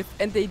life,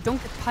 and they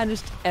don't get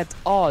punished at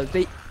all.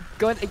 They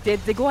go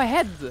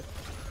ahead.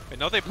 Wait,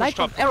 now they push Light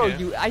top. arrow,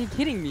 Okay. are you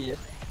kidding me?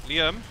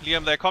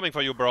 Liam, they're coming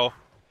for you, bro.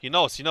 He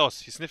knows,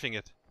 he's sniffing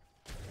it.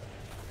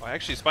 Oh,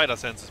 actually spider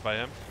senses by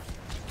him.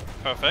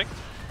 Perfect.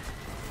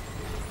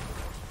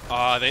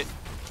 Ah, I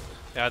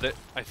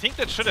think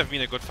that should have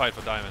been a good fight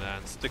for Diamond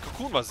Hands. The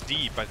Cocoon was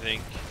deep, I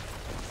think.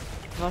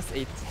 It was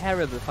a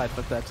terrible fight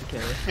for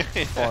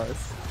 30k, of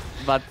course.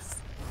 But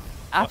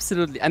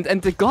absolutely,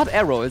 and the God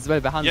arrow as well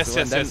behind Yes.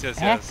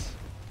 Yes.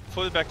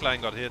 Full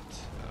backline got hit.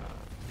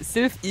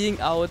 Sylph Eing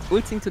out,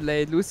 ulting too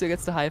late, Lucio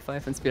gets the high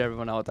five and speed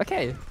everyone out.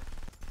 Okay.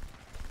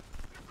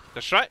 The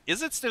shrine,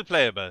 is it still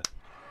playable?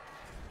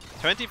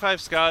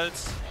 25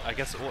 skulls. I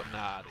guess,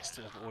 nah, they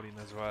still have Odin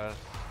as well.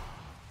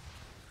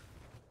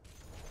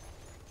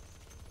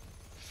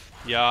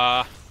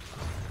 Yeah,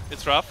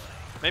 it's rough.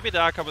 Maybe the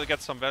Arca will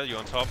get some value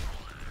on top.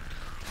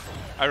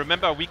 I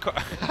remember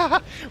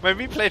when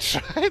we played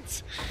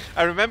Shrines,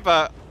 I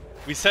remember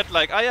we said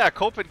like, oh yeah,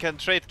 Copen can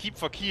trade keep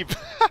for keep.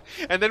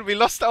 And then we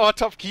lost our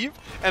top keep,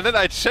 and then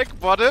I checked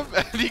bottom,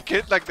 and he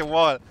killed like the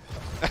wall.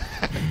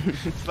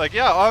 It's like,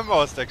 yeah,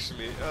 almost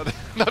actually.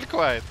 Not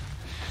quite.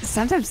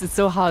 Sometimes it's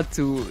so hard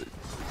to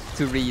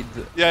read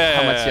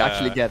how much you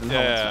actually get and how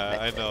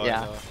much. I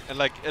know. And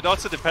like, it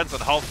also depends on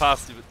how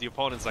fast the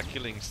opponents are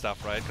killing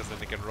stuff, right? Because then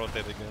they can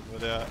rotate again.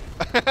 But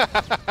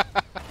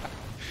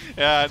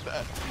yeah,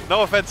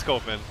 no offense,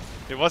 Copen.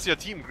 It was your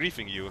team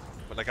griefing you,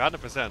 but like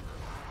 100%.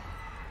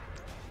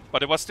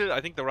 But it was still, I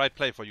think, the right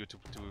play for you to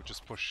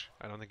just push.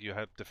 I don't think you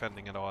helped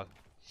defending at all.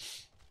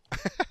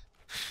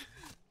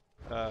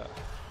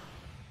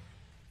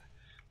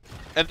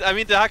 And I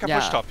mean, the Haka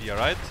pushed top here,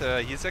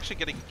 right? He's actually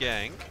getting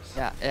ganked.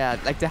 Yeah,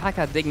 like the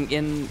Haka digging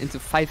into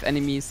 5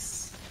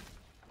 enemies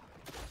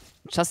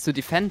just to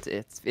defend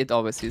it. It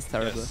always feels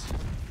terrible. Yes.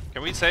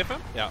 Can we save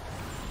him? Yeah.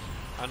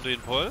 Undoing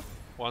pull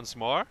once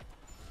more.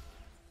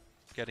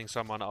 Getting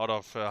someone out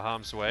of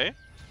harm's way.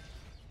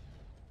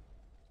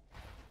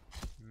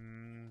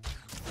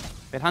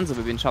 Wait, Hanzo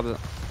will be in trouble.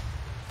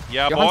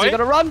 Yeah, Yo, boy. Hanzo, you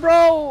gotta run,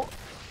 bro!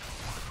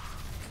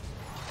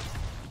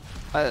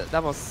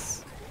 That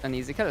was an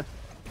easy kill.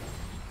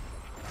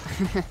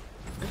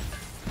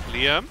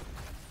 Liam.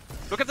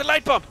 Look at the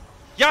light bomb!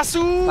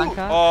 Yasu!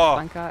 Blanca, Oh!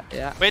 Blanca,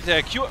 yeah. Wait,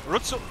 Q.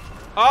 Rutzou.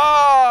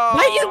 Oh!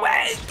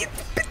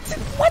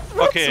 What?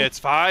 Rutzou? Okay, it's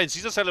fine.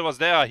 Cæsarsalad was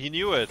there. He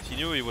knew it. He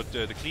knew he would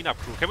the cleanup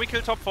crew. Can we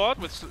kill top fort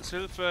with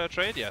Sylph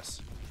trade?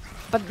 Yes.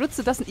 But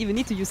Rutzou doesn't even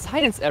need to use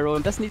silence arrow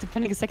and doesn't need to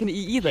panic a second E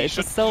either. He it's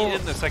should just so. be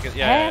in the second.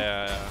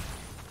 Yeah.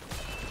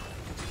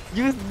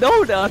 You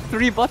know there are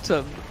 3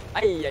 bottom.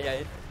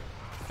 Ay.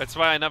 That's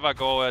why I never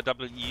go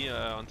double E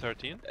on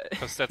 13,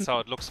 because that's how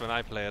it looks when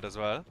I play it as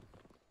well.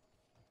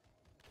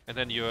 And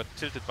then you're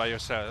tilted by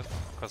yourself,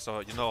 because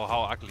you know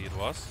how ugly it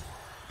was.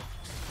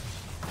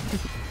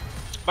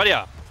 But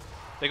yeah,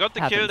 they got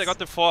the kill, they got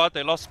the fort,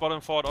 they lost bottom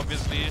fort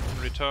obviously in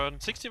return.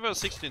 16 vs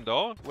 16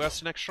 though. Where's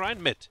the next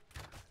shrine? Mid.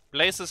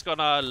 Blaze is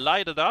gonna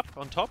light it up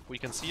on top, we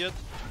can see it.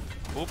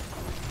 Boop.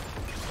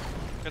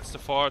 Gets the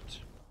fort.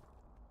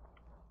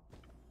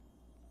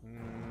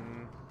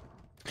 Mm,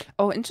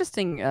 Oh,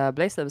 interesting.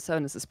 Blaze level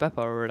 7 is a spell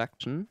power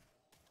reduction,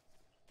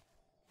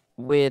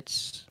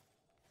 which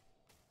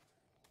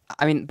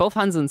I mean, both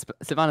Hanzo and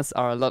Sylvanas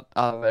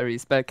are very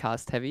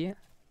spellcast heavy,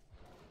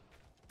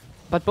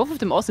 but both of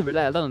them also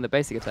rely a lot on the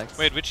basic attacks.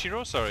 wait, which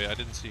hero? Sorry, I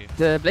didn't see.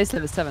 The Blaze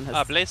level 7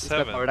 has Blaze spell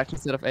 7. power reduction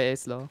instead of AA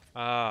slow.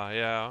 Ah,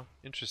 yeah.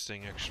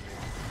 Interesting, actually.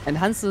 And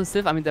Hanzo and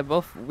Sylv, I mean, they're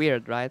both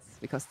weird, right?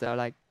 Because they're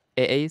like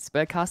AA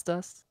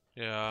spellcasters.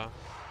 Yeah.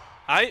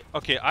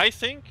 I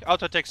think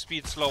auto attack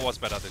speed slow was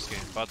better this game,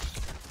 but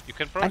you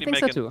can I probably think make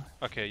so an too.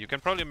 okay. You can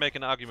probably make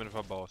an argument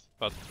for both,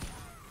 but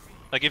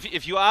like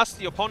if you ask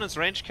the opponent's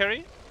range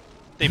carry,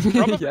 they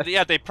probably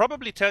Yeah. they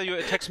probably tell you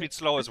attack speed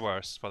slow is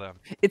worse for them.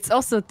 It's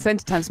also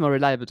 20 times more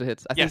reliable to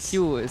hit. I think Yes.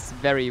 Q is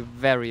very,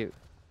 very...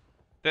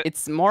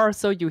 It's more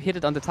so you hit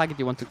it on the target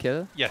you want to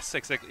kill. Yes,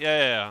 exactly.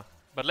 Yeah.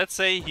 But let's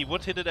say he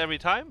would hit it every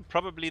time.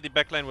 Probably the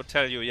backline would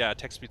tell you, yeah,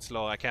 attack speed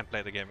slow. I can't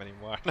play the game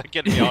anymore. Like,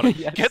 get me out of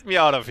Yes. get me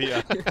out of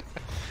here.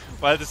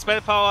 While the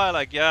spell power,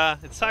 like, yeah,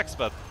 it sucks,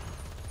 but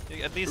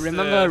at least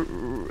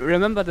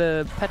Remember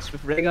the patch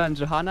with Rhaegar and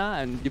Johanna,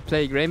 and you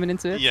play Greymon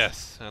into it?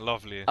 yes,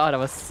 lovely. Oh, that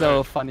was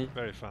so funny.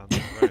 Very fun.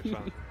 Very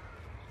fun.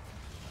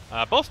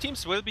 Both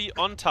teams will be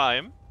on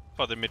time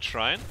for the mid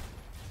shrine.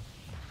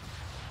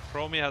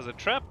 Chromie has a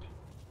trap.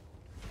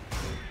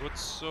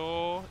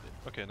 Rutzou.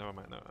 Okay, never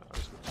mind. No,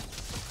 alles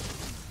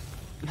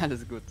gut. That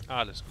is good.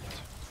 Alles gut.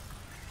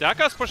 The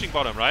Akka is pushing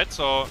bottom, right?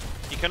 So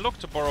he can look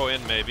to burrow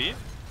in, maybe.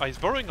 Oh, he's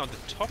burrowing on the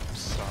top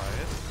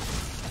side.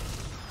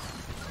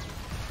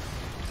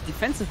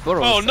 Defensive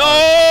burrows. Oh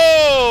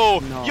no!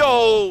 No.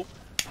 Yo!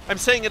 I'm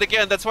saying it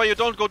again. That's why you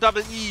don't go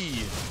double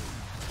E.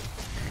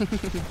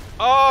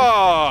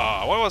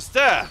 Oh, what was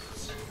that?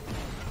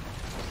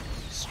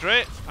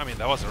 Straight. I mean,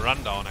 that was a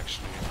rundown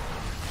actually.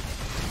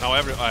 Now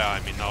I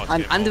mean now it's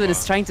And game Underwood over.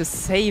 is trying to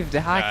save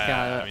the Haka.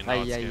 Yeah, I mean,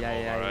 now it's game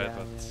over, right?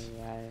 But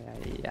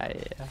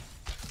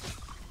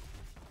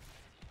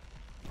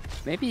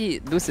Maybe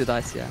Lucio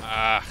dies here.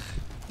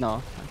 No.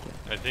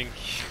 Okay. I think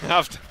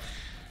after.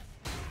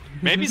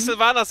 Maybe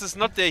Sylvanas is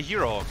not their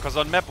hero, because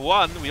on map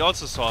 1 we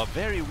also saw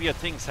very weird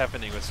things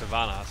happening with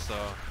Sylvanas, so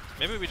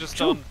maybe we just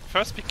don't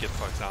first pick it,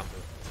 for example.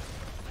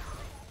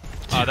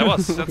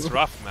 That's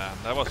rough, man.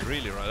 That was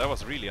really rough. That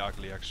was really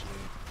ugly, actually.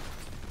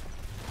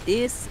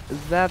 Is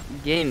that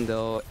game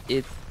though?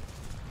 It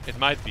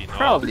might be, no?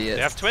 probably is.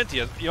 They have 20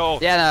 as yo.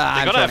 Yeah, no, they're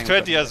I'm gonna have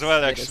joining, 20 as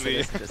well, actually.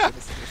 It is.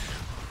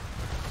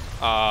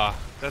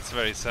 That's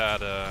very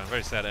sad.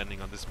 Very sad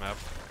ending on this map.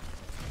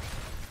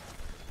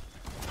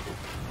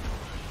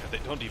 They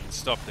don't even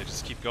stop, they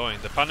just keep going.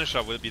 The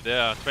Punisher will be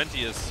there.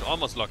 20 is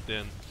almost locked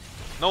in.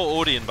 No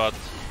Odin, but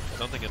I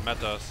don't think it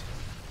matters.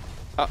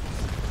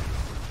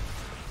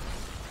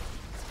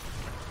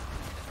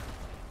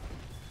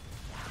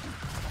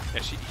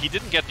 Yeah, he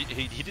didn't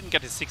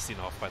get his 16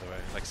 off, by the way.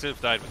 Like Sylv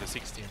died with the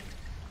 16.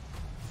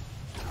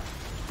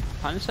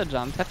 Punisher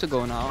jumped. Have to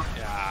go now.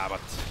 Yeah,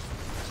 but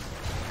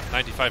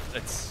 95.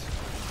 It's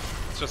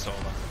just over.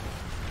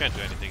 Can't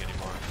do anything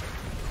anymore.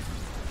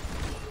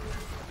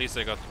 At least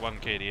I got 1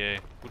 KDA.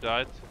 Who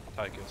died?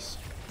 Tychus.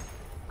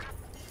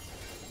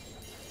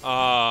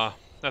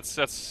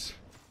 That's.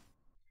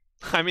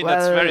 I mean,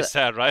 that's very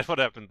sad, right? What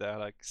happened there?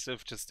 Like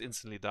Sylv just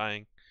instantly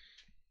dying.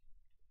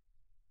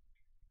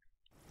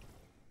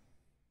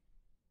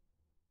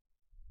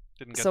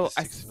 Didn't get So the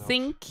I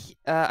 16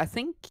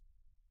 think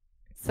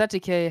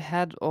 30k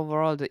had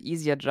overall the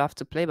easier draft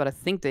to play, but I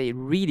think they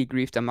really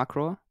griefed their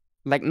macro.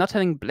 Like not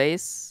having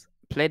Blaze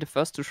play the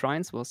first 2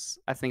 shrines was,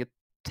 I think, a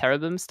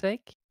terrible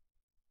mistake,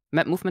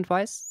 map movement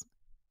wise.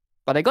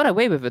 But I got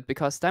away with it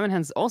because Diamond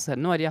Hands also had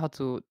no idea how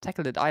to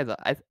tackle it either.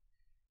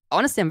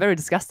 Honestly, I'm very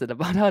disgusted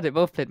about how they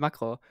both played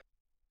macro.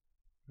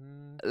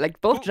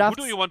 Like both drafts.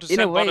 Who do you want to in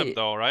a send way, bottom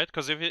though, right?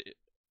 Because if it,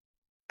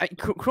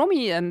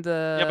 Chromie and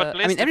but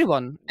Blaze I mean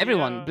everyone.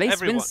 yeah,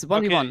 Blaze wins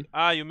 1v1.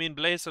 Okay. You mean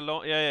Blaze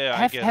alone? Yeah, I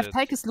Have get it.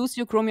 Tychus,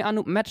 Lucio, Chromie,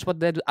 Anu match what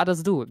the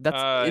others do.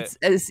 It's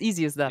as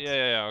easy as that.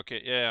 Yeah,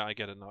 okay. Yeah, I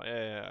get it now.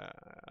 Yeah.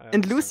 I And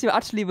understand. Lucio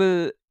actually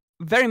will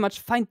very much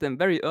find them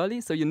very early,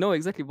 so you know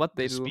exactly what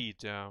they The do. speed,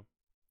 yeah.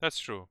 That's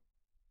true.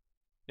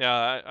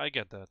 Yeah, I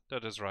get that.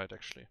 That is right,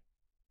 actually.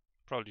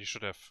 Probably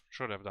should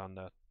have done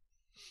that.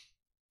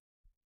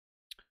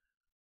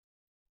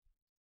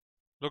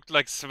 Looked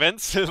like Sven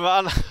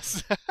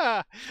Sylvanas.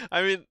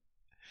 I mean,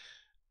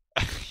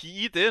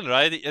 he eat in,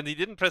 right? And he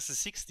didn't press the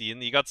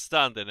 16. He got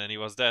stunned and then he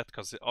was dead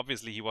because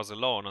obviously he was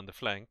alone on the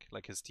flank.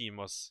 Like his team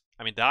was.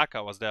 I mean,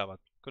 Daka was there, but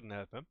couldn't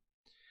help him.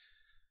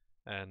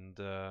 And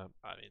I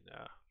mean,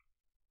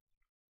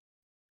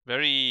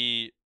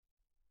 very.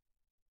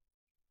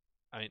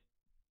 I mean,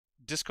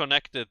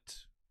 disconnected.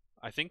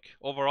 I think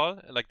overall,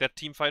 like that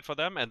team fight for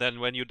them, and then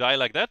when you die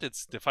like that,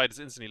 the fight is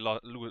instantly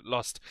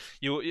lost.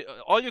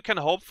 All you can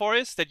hope for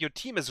is that your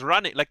team is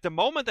running. Like the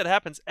moment that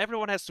happens,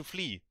 everyone has to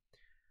flee,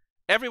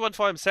 everyone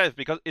for himself,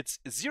 because it's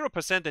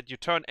 0% that you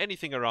turn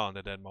anything around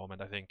at that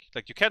moment. I think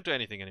like you can't do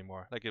anything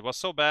anymore. Like it was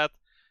so bad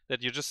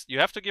that you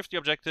have to give the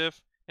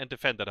objective and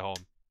defend at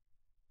home,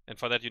 and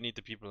for that you need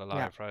the people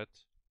alive, right?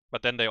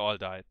 But then they all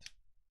died.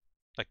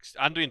 Like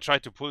Anduin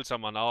tried to pull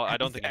someone out. I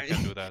don't think you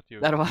can do that.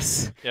 That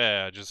was.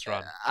 Yeah, just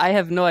run. I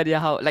have no idea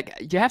how. Like,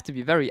 you have to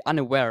be very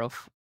unaware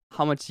of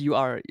how much you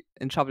are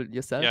in trouble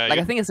yourself. Yeah, like,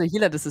 I think as a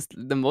healer, this is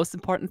the most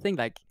important thing.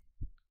 Like,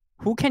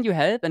 who can you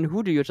help and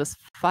who do you just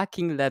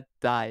fucking let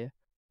die?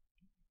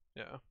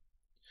 Yeah.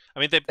 I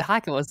mean, The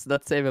Haka was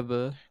not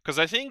savable. because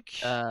I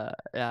think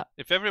yeah.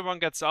 if everyone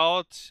gets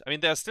out, I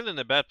mean, they're still in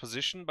a bad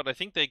position, but I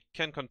think they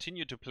can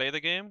continue to play the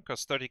game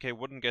because 30k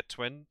wouldn't get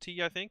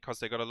 20, I think, because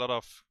they got a lot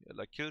of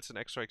like kills and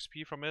extra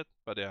XP from it.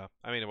 But yeah,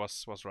 I mean, it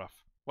was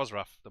rough. It was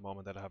rough the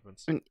moment that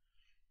happens. I mean,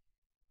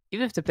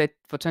 even if they played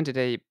for 20,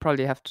 they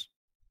probably have to.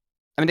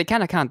 I mean, they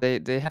kind of can't.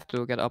 They have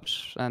to get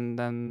ops, and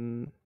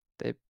then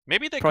they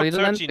maybe they probably could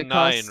didn't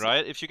 39, because-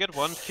 right? If you get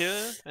one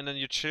kill and then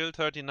you chill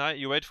 39,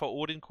 you wait for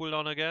Odin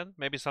cooldown again.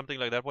 Maybe something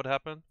like that would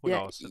happen. Who Yeah,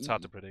 knows? It's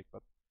hard to predict,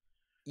 but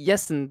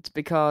Yes, and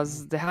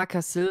because the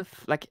Haka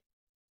Sylph, like,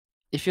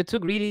 if you're too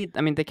greedy,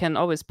 I mean, they can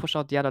always push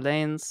out the other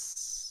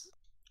lanes.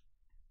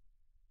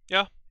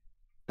 Yeah.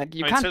 Like,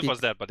 you I mean, can't Sylph be was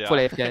dead, but yeah. full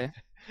AFK.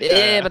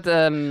 Yeah. But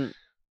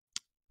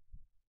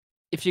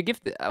if you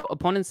give the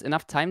opponents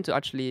enough time to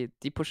actually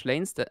depush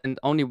lanes, and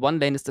only one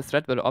lane is the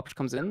threat where the ops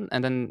comes in,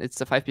 and then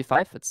it's a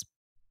 5v5, it's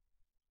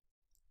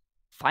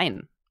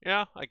fine.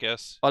 Yeah, I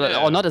guess. Or,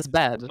 Yeah, or not as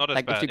bad. Not as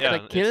like, bad. if you Yeah,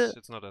 get a kill,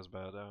 it's not as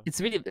bad. Yeah.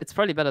 it's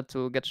probably better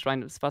to get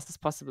Shrine as fast as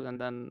possible, and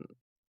then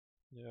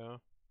Yeah.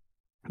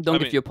 don't I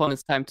give mean- your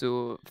opponents time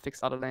to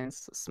fix other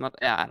lanes. It's not,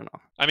 yeah, I don't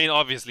know. I mean,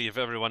 obviously, if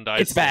everyone dies,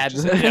 It's they bad.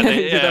 just- yeah,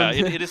 You yeah,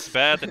 don't- it is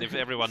bad, and if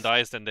everyone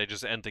dies, then they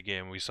just end the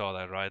game. We saw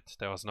that, right?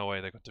 There was no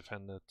way they could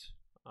defend it.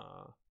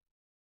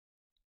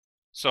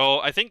 So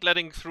I think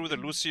letting through the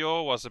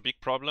Lucio was a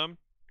big problem.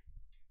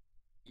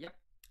 Yep.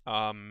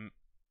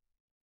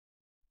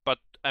 But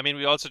I mean,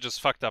 we also just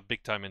fucked up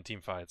big time in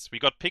team fights. We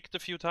got picked a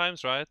few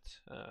times, right?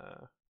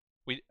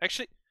 We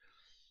actually,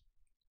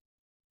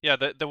 yeah,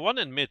 the one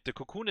in mid, the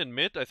cocoon in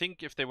mid. I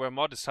think if they were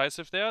more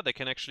decisive there, they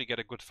can actually get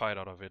a good fight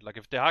out of it. Like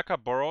if the Haka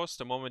burrows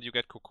the moment you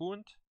get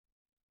cocooned,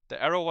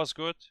 the arrow was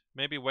good.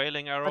 Maybe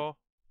wailing arrow.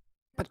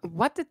 But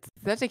what did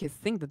Thetic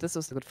think that this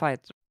was a good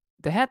fight?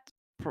 They had,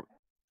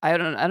 I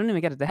don't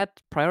even get it. They had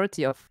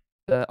priority of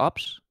the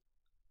ops.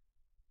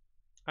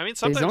 I mean, They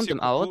sometimes zoned you them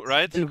out. cocoon,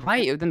 right?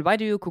 Then why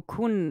do you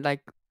cocoon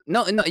like?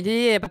 No,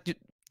 yeah. But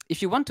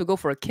if you want to go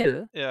for a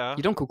kill, Yeah.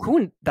 you don't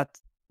cocoon that.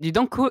 You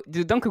don't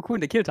cocoon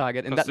the kill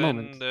target in that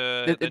moment.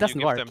 Then It doesn't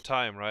you give them work.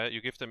 time, right?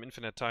 You give them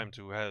infinite time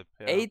to help.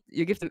 Yeah.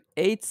 You give them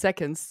 8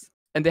 seconds,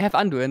 and they have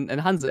Anduin and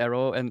Hanzo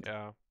arrow, and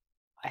Yeah.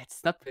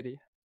 it's not pretty.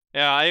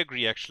 Yeah, I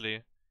agree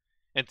actually.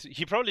 And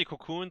he probably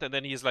cocooned, and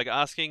then he's like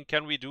asking,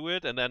 "Can we do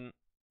it?" And then,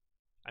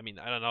 I mean,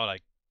 I don't know,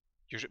 like,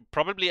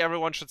 probably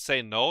everyone should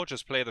say no,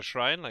 just play the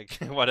shrine, like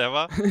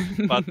whatever.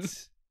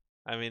 But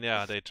I mean,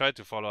 yeah, they tried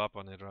to follow up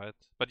on it, right?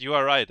 But you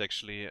are right,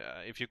 actually.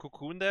 If you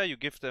cocoon there, you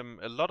give them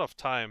a lot of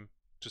time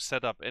to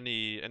set up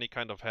any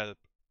kind of help.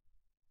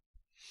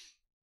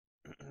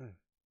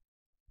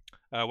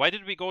 Why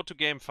did we go to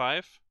game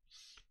 5?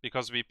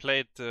 Because we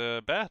played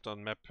bad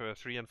on map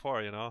 3 and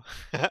 4, you know.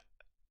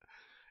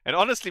 And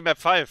honestly, map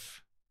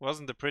 5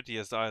 wasn't the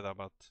prettiest either,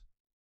 but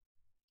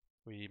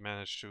we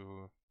managed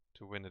to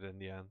win it in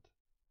the end.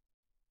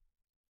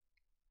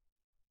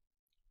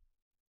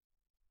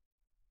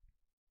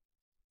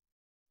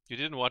 You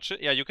didn't watch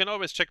it? Yeah, you can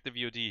always check the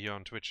VOD here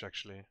on Twitch,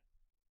 actually.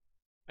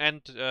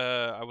 And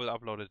I will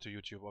upload it to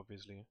YouTube,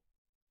 obviously.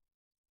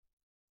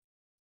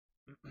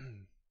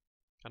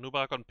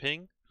 Anubak on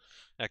ping?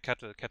 Yeah,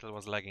 Kettle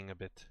was lagging a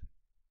bit.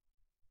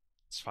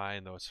 It's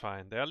fine, though, it's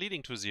fine. They are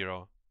leading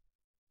 2-0.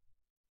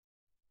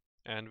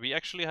 And we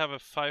actually have a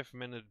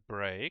 5-minute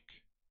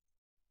break.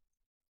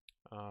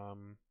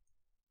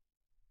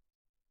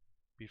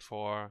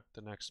 Before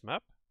the next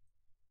map.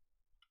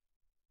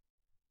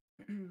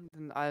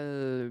 Then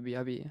I'll be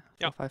Hebi for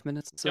Yeah. 5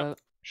 minutes. Yeah. So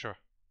Sure.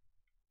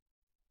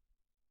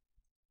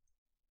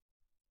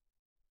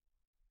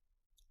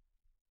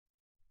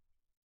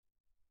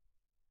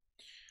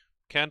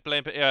 Can't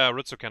blame. Yeah,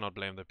 Rutzou cannot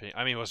blame the ping.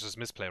 I mean, it was just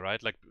misplay,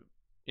 right? Like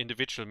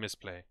individual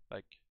misplay.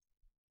 Like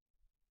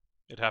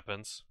it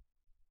happens.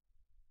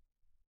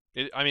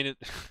 I mean, it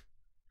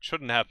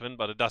shouldn't happen,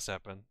 but it does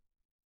happen.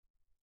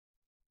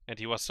 And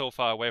he was so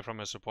far away from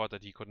his support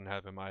that he couldn't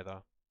help him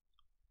either.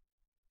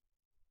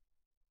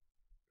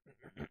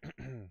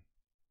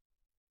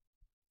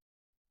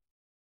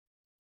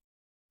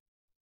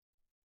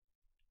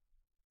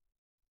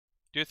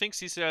 Do you think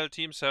CCL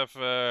teams have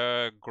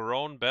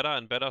grown better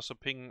and better, so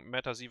ping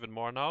matters even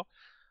more now?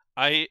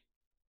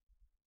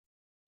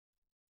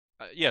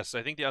 Yes,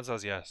 I think the answer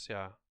is yes,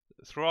 yeah.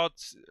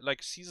 Throughout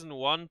like season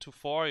 1 to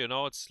 4, you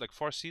know, it's like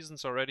 4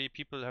 seasons already,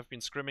 people have been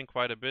scrimming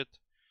quite a bit.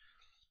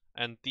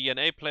 And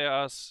DNA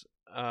players,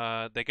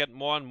 they get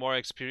more and more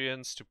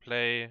experience to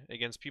play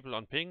against people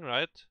on ping,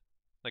 right?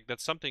 Like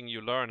that's something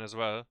you learn as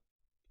well.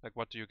 Like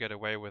what do you get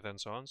away with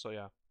and so on. So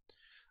yeah,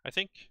 I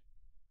think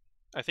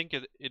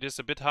it is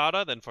a bit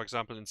harder than, for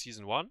example, in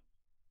season 1.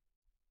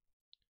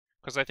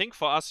 Because I think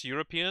for us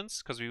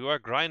Europeans, because we were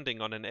grinding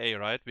on an A,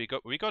 right?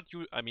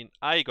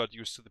 I got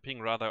used to the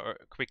ping rather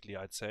quickly,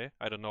 I'd say.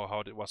 I don't know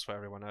how it was for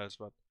everyone else,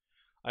 but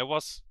I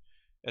was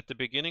at the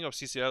beginning of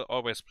CCL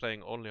always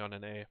playing only on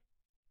an A.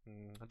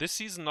 This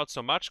season not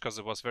so much, because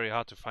it was very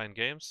hard to find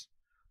games.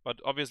 But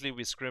obviously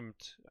we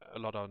scrimmed a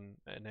lot on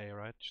an A,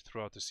 right?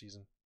 Throughout the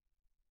season.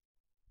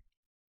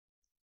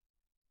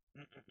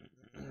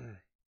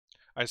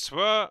 I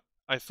swear,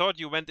 I thought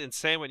you went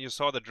insane when you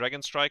saw the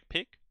Dragon Strike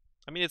pick.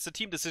 I mean, it's a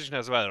team decision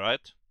as well,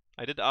 right?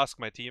 I did ask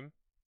my team.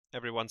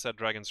 Everyone said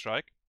Dragon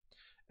Strike.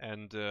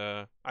 And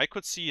I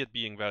could see it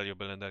being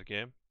valuable in that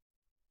game.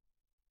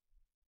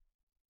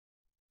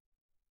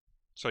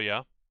 So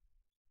yeah.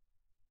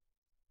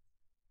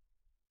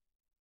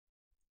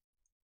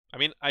 I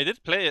mean, I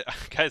did play...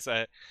 Guys,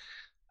 I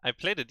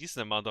played a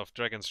decent amount of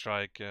Dragon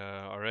Strike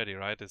already,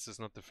 right? This is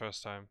not the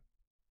first time.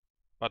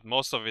 But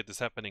most of it is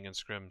happening in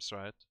scrims,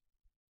 right?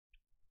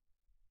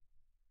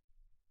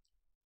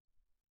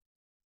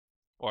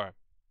 Or,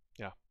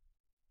 yeah.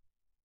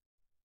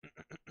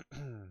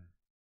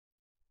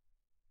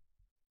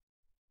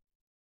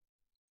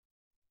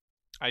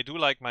 I do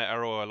like my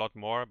arrow a lot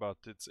more, but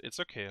it's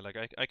okay. Like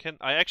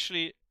I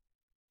actually,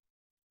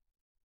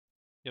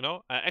 you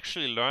know, I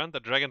actually learned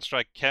that Dragon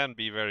Strike can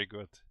be very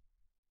good.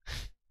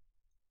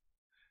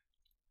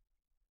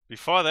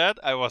 Before that,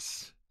 I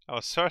was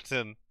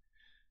certain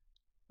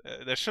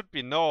there should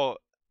be no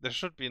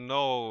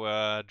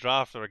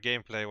draft or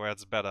gameplay where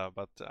it's better,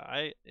 but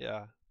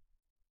yeah.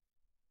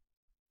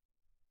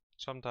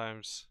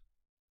 Sometimes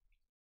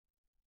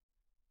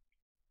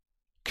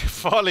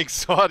Falling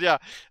Sword, yeah.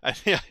 I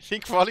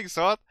think Falling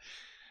Sword,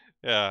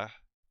 yeah.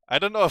 I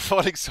don't know if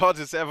Falling Sword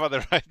is ever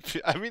the right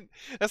pick. I mean,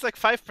 that's like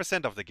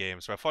 5% of the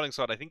games where Falling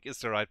Sword I think is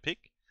the right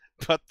pick,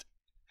 but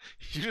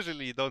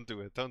usually don't do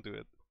it. Don't do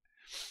it.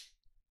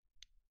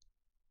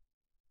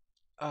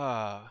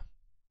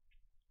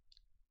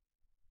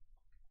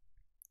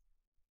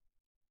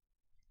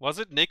 Was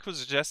it Nick who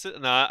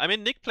suggested? Nah, I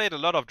mean, Nick played a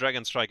lot of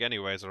Dragon Strike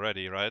anyways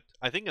already, right?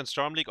 I think in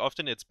Storm League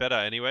often it's better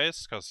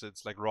anyways, because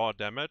it's like raw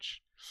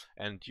damage.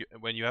 And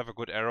when you have a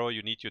good arrow,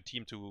 you need your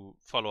team to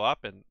follow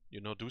up and, you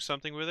know, do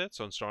something with it.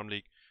 So in Storm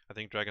League, I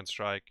think Dragon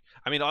Strike...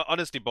 I mean,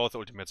 honestly, both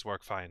ultimates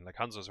work fine. Like,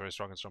 Hanzo is very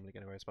strong in Storm League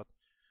anyways, but...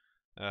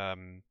 I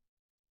mean,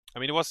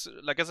 it was,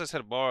 like, as I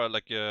said, more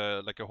like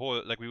a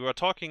whole... Like, we were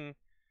talking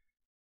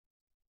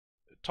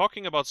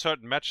about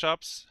certain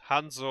matchups.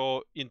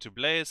 Hanzo into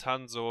Blaze,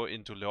 Hanzo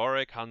into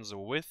Leoric,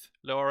 Hanzo with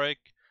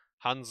Leoric,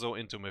 Hanzo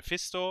into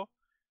Mephisto.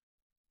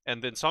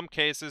 And in some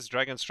cases,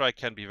 Dragon Strike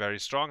can be very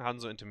strong.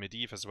 Hanzo into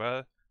Medivh as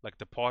well. Like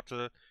the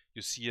portal,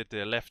 you see it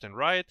the left and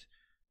right,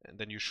 and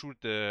then you shoot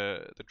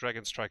the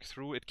Dragon Strike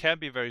through. It can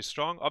be very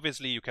strong.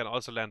 Obviously, you can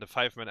also land a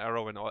 5-man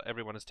arrow when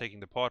everyone is taking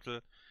the portal.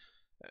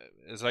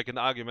 It's like an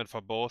argument for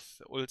both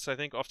ults, I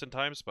think,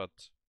 oftentimes. But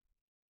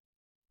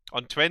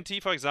on 20,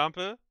 for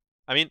example,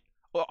 I mean,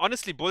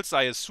 honestly,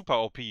 Bullseye is super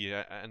OP,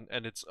 and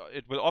it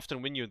will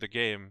often win you the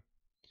game.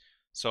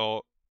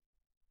 So,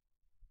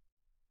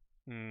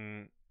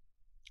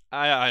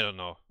 I don't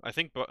know. I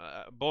think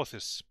both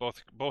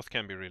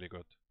can be really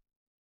good.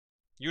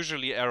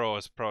 Usually arrow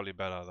is probably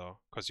better though,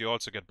 because you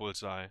also get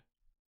Bullseye.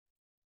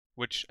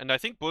 And I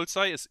think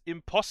Bullseye is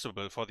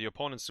impossible for the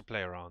opponents to play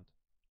around,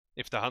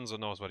 if the Hanzo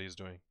knows what he's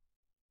doing.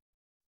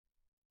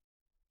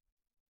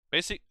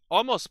 Basic,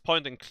 almost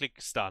point and click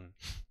stun,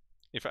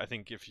 if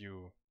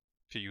you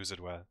use it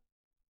well.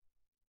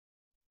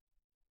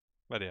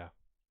 But yeah,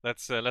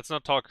 let's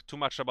not talk too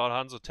much about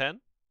Hanzo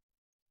 10.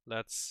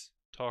 Let's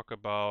talk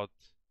about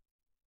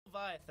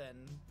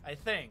Leviathan, I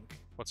think.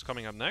 What's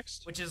coming up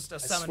next? Which is a I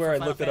summon swear I from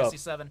Final looked it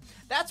Fantasy up. VII.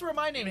 That's where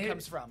my name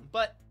comes from.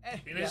 But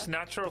in his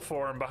natural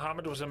form,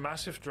 Bahamut was a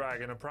massive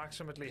dragon,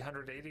 approximately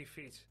 180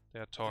 feet.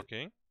 They're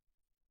talking.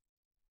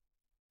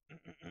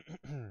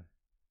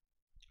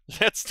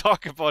 Let's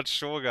talk about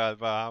Shogun,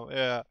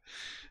 Bahamut.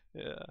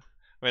 Yeah.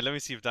 Wait, let me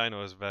see if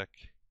Dynouh is back.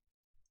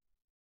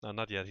 No,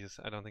 not yet.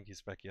 I don't think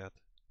he's back yet.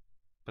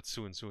 But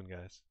soon,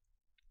 guys.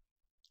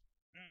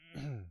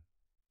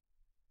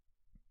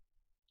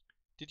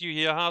 Did you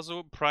hear,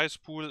 Hasu? Prize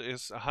pool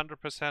is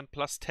 100%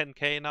 plus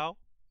 10k now.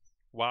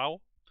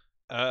 Wow.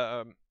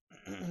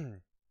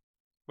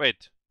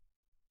 Wait.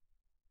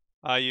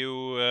 Are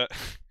you...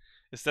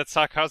 is that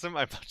sarcasm?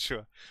 I'm not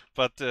sure.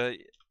 But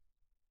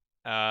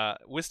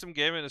Wisdom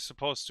Gaming is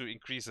supposed to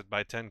increase it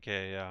by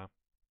 10k, yeah.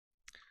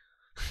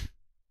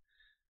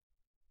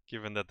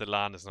 Given that the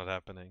LAN is not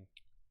happening.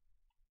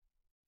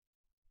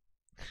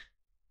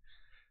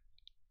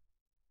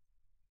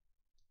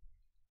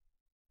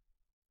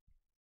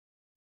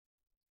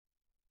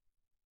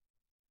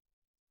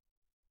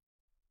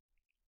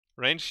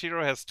 Range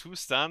Hero has 2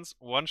 stuns,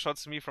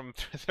 one-shots me from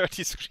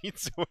 30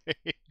 screens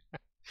away.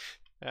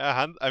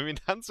 Yeah, I mean,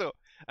 Hanzo,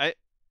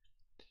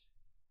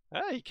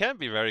 he can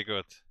be very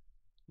good.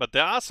 But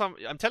there are some,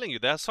 I'm telling you,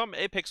 there are some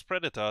Apex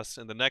Predators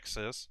in the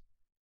Nexus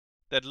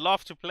that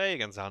love to play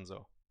against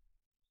Hanzo.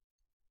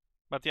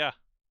 But yeah,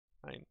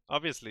 I mean,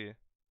 obviously.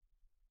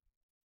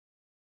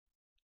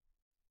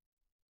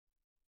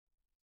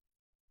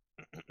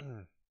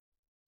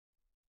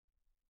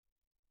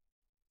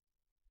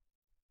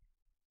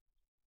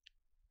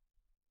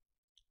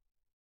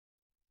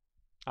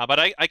 But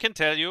I can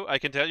tell you,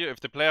 if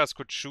the players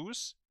could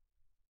choose,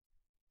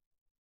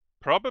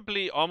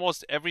 probably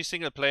almost every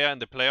single player in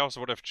the playoffs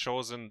would have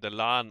chosen the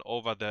LAN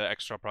over the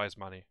extra prize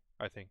money,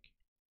 I think.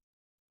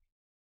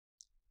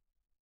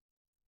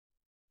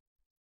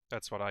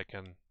 That's what I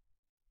can...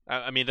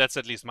 I mean, that's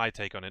at least my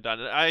take on it.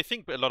 I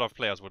think a lot of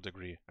players would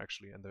agree,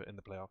 actually, in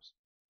the playoffs.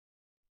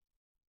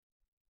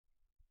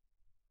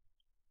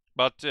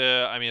 But,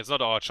 I mean, it's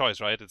not our choice,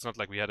 right? It's not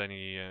like we had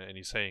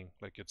any saying.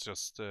 Like, it's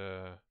just...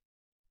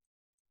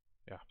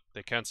 yeah,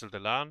 they canceled the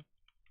LAN,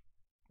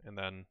 and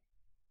then...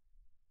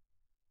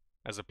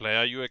 as a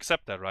player, you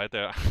accept that, right?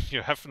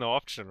 You have no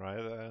option, right?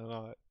 I don't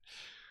know.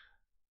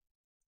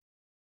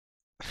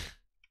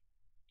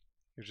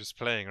 You're just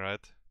playing,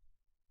 right?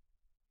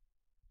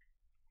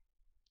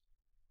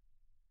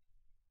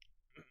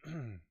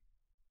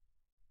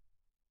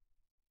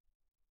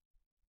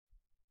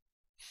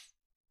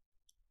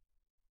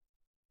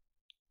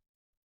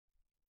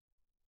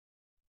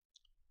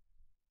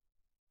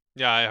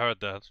 Yeah, I heard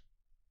that.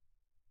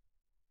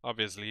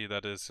 Obviously,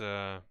 that is,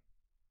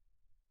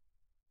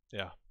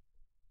 yeah,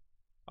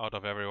 out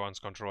of everyone's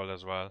control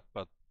as well,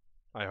 but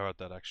I heard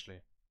that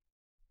actually.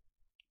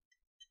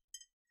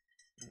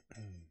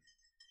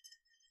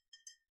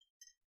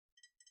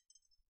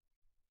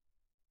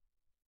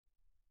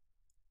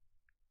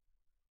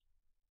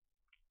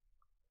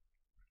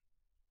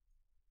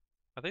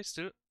 Are they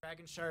still?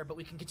 Dragonshire, but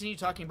we can continue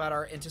talking about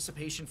our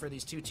anticipation for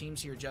these two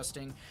teams here,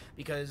 Justin,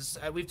 because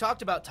we've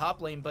talked about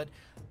top lane, but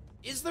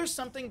is there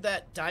something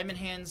that Diamond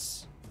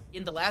Hands,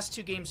 in the last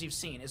two games you've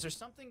seen, is there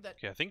something that...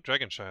 Okay, I think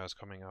Dragonshire is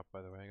coming up,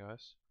 by the way,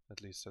 guys.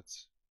 At least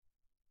that's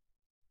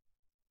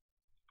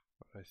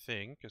what I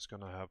think is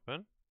gonna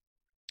happen.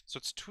 So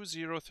it's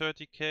 2-0,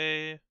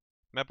 30k.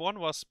 Map 1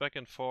 was back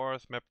and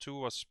forth. Map 2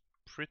 was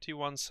pretty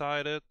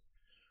one-sided,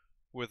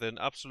 with an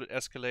absolute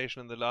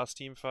escalation in the last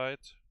team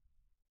fight.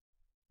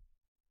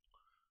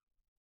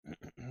 But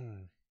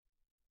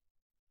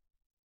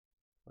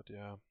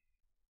yeah.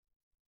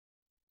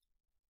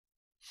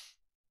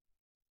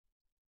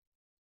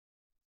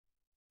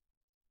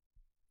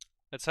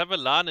 Let's have a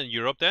LAN in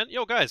Europe then.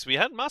 Yo guys, we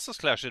had Masters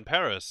Clash in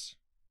Paris.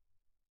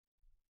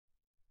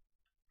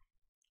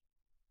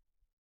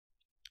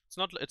 It's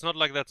not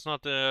like that's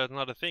not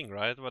a thing,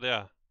 right? But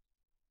yeah.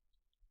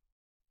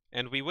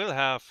 And we will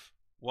have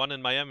one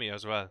in Miami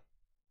as well.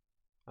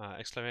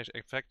 Exclamation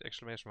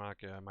mark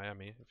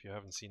Miami, if you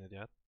haven't seen it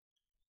yet.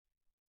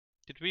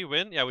 Did we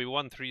win? Yeah, we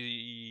won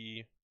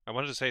 3... I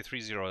wanted to say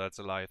 3-0, that's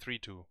a lie.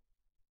 3-2.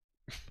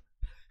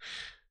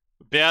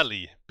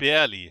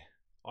 Barely.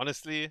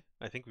 Honestly,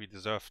 I think we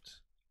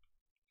deserved...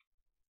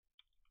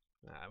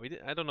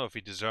 I don't know if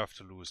we deserved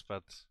to lose,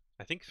 but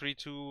I think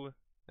 3-2...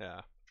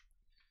 Yeah.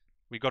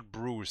 We got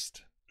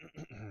bruised.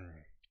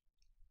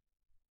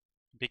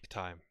 Big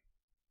time.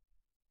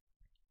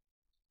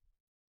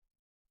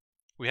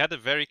 We had a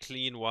very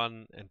clean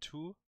 1 and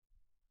 2,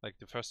 like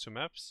the first two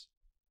maps.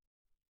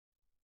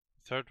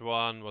 Third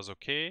one was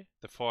okay,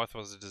 the fourth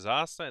was a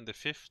disaster, and the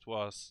fifth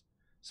was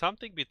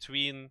something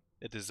between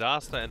a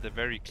disaster and a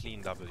very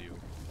clean W.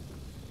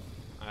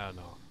 I don't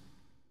know.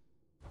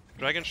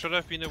 Dragon should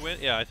have been a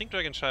win. Yeah, I think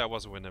Dragonshire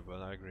was winnable,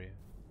 I agree.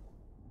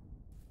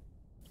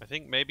 I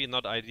think maybe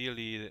not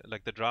ideally,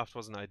 like the draft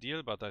wasn't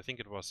ideal, but I think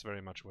it was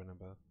very much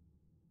winnable.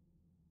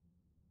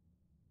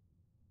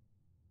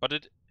 But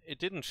it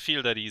didn't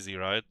feel that easy,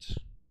 right?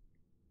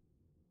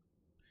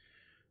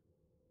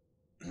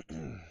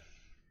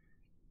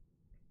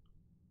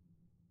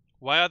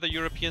 Why are the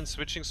Europeans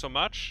switching so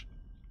much?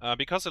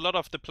 Because a lot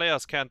of the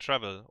players can't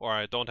travel,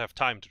 or don't have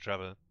time to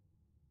travel.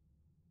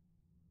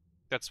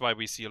 That's why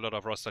we see a lot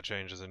of roster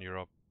changes in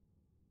Europe.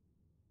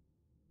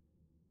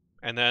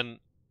 And then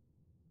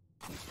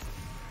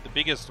the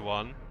biggest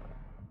one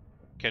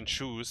can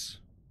choose,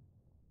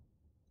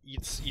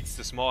 eats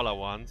the smaller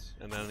ones,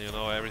 and then, you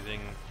know,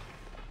 everything,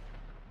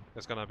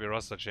 there's gonna be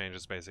roster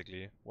changes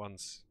basically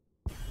once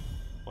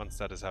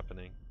that is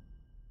happening.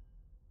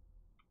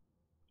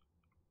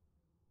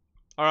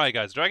 Alright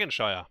guys,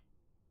 Dragonshire.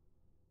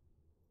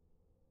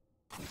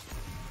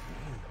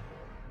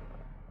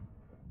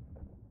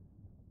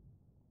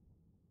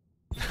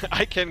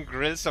 I can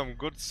grill some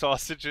good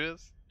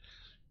sausages.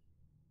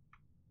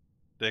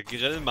 Der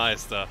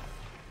Grillmeister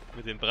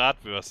mit den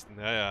Bratwürsten.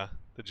 Ja, ja.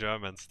 The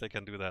Germans, they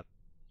can do that.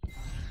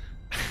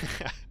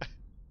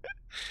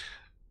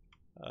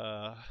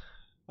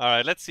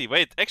 Alright, let's see.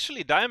 Wait,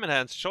 actually Diamond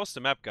Hands chose the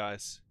map,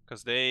 guys.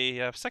 Because they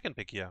have second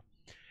pick here.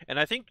 And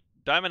I think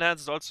Diamond Hands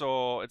is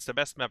also... it's the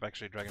best map,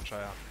 actually,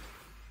 Dragonshire.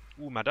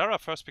 Ooh, Madara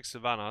first picked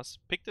Sylvanas.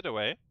 Picked it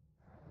away.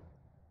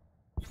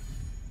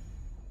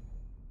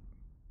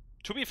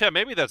 To be fair,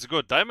 maybe that's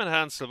good. Diamond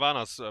Hands,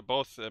 Sylvanas,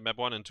 both map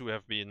 1 and 2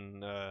 have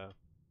been...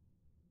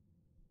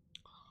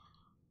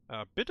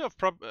 a bit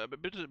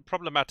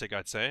problematic,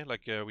 I'd say.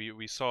 Like,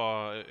 we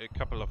saw a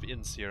couple of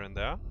ins here and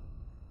there.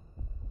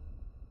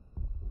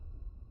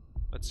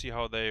 Let's see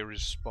how they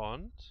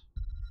respond.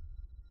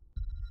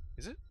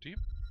 Is it? Do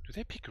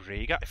they pick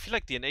Rhaegar? I feel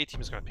like the NA team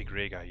is gonna pick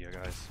Rhaegar here,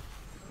 guys.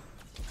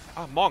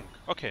 Ah, Monk.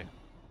 Okay.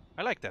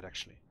 I like that,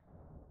 actually.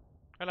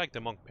 I like the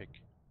Monk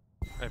pick.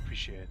 I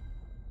appreciate it.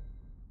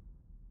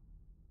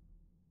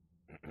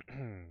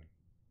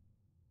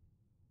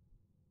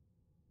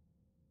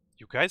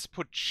 You guys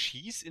put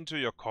cheese into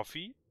your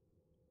coffee?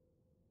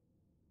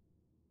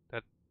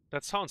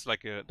 That sounds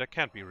like that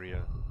can't be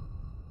real.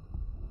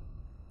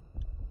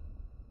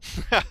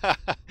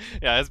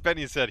 Yeah, as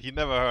Benny said, he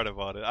never heard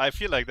about it. I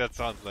feel like that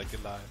sounds like a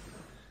lie.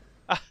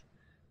 Ah,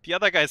 the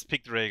other guys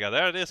picked Rhaegar.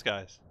 There it is,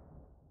 guys.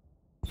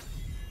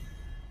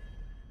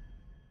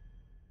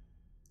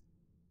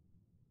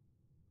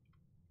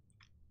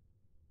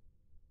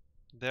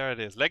 There it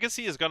is.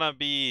 Legacy is gonna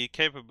be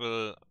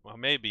capable, or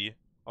maybe,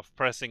 of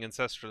pressing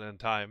Ancestral in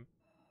time.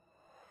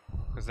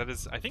 Because that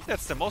is, I think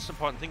that's the most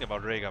important thing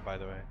about Rhaegar, by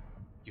the way.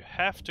 You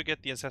have to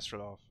get the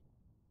Ancestral off.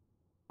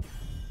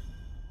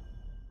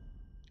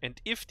 And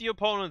if the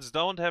opponents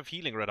don't have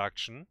healing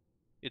reduction,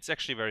 it's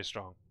actually very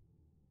strong.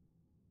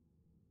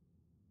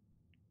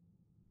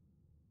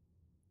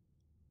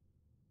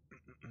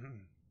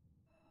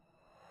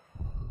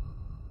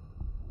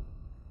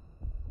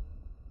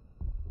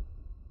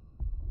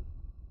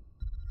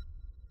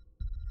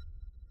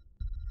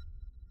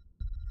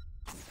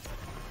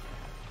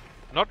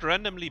 Not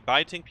randomly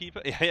biting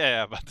people.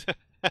 Yeah, but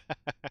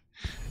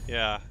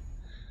yeah.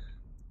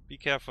 Be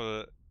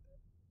careful.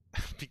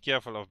 Be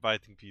careful of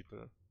biting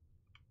people.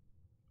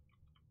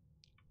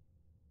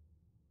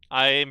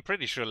 I'm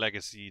pretty sure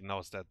Legacy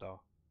knows that though.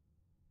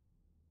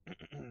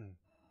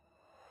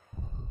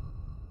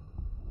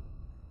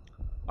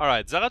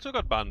 Alright, Zeratul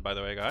got banned, by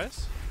the way,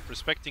 guys.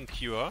 Respecting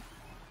Kure.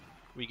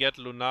 We get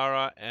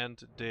Lunara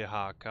and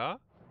Dehaka.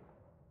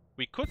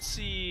 We could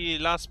see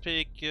last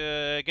pick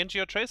Genji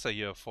or Tracer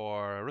here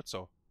for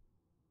Rutzou.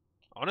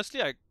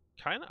 Honestly, I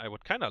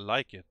would kinda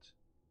like it.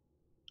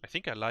 I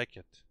think I like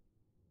it.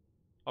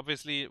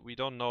 Obviously, we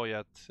don't know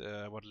yet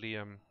what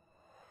Liam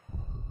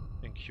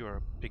and Kure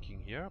are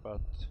picking here,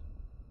 but...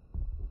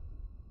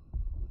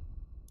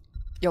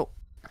 Yo.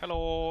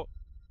 Hello!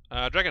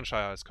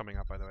 Dragonshire is coming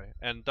up, by the way.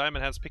 And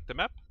Diamond has picked the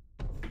map.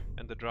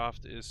 And the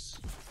draft is...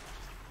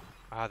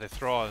 Ah, the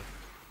Thrall.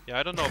 Yeah,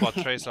 I don't know about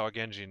Tracer or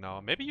Genji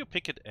now. Maybe you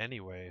pick it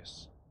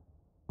anyways.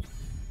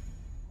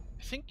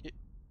 I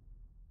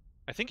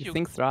think you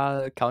think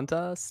Thrall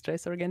counters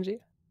Tracer or Genji?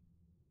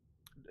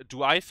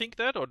 Do I think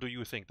that, or do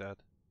you think that?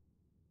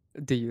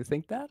 Do you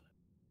think that?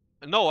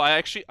 No,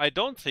 I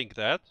don't think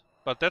that.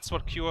 But that's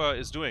what Kure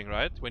is doing,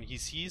 right? When he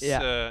sees,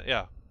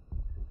 yeah.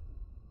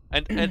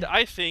 And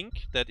I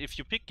think that if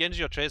you pick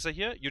Genji or Tracer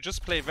here, you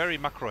just play very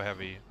macro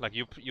heavy. Like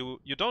you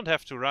don't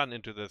have to run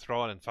into the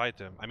Thrall and fight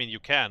him. I mean, you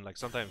can. Like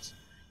sometimes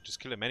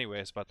just kill him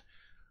anyways. But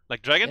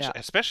like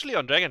especially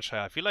on Dragonshire,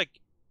 I feel like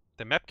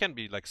the map can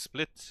be like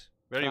split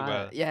very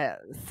well. Yeah,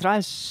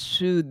 Thrall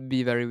should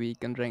be very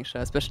weak on Dragonshire,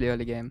 especially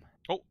early game.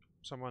 Oh,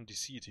 someone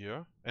DC'd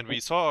here. And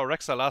we saw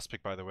Rexa last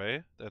pick, by the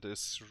way. That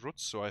is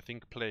Rutzou, I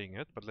think, playing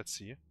it. But let's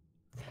see.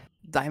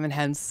 Diamond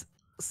Hands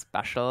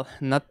special.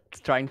 Not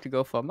trying to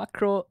go for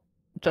macro,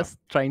 just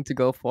trying to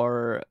go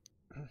for...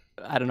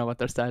 I don't know what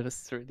their style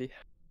is, really.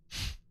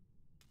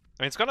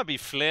 I mean, it's gonna be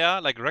Flare,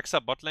 like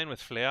Rexa bot lane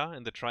with Flare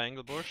in the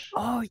triangle bush.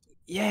 Oh,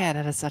 yeah,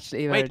 that is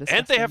actually very Wait, disgusting.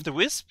 and they have the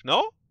Wisp?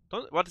 No?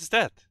 What is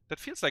that? That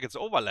feels like it's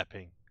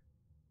overlapping.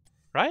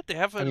 Right? They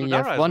have a you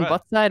Lunara have one as well.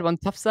 bot side, one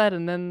top side,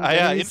 and then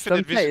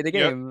infinite play the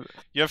game.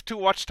 You have two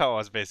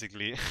watchtowers,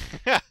 basically.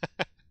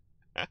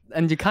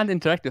 And you can't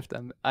interact with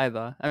them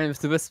either. I mean, with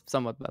the Wisp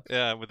somewhat, but...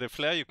 Yeah, with the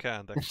Flare you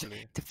can't,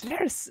 actually. The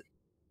Flare is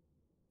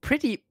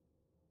pretty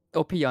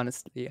OP,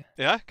 honestly.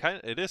 Yeah,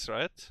 it is,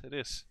 right? It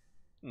is.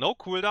 No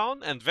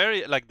cooldown, and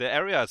very, like, the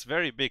area is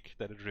very big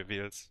that it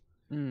reveals.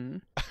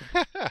 Mm.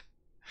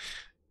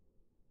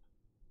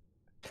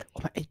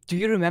 Oh my, do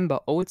you remember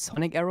old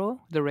Sonic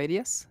Arrow, the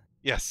radius?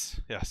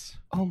 Yes, yes.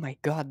 Oh my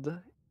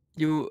god.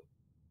 You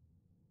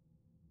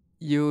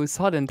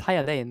saw the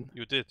entire lane.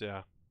 You did,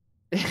 yeah.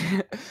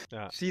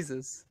 Yeah.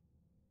 Jesus.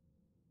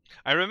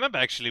 I remember,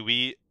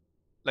 actually,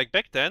 like,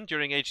 back then,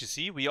 during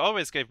HEC, we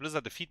always gave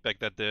Blizzard the feedback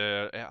that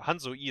the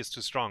Hanzo E is too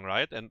strong,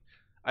 right? And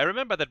I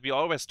remember that we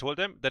always told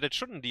them that it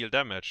shouldn't deal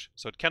damage,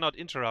 so it cannot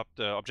interrupt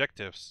the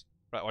objectives,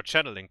 right, or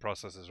channeling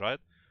processes, right?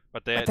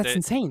 But that's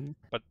insane.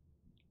 But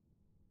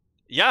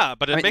yeah,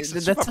 but it makes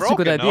it super that's such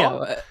broken, a good idea.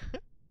 no?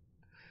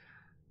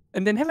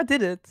 And they never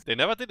did it. They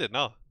never did it.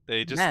 No,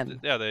 they just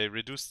they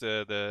reduced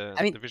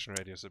the vision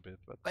radius a bit.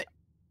 But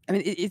I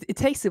mean, it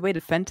takes away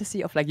the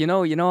fantasy of, like, you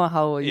know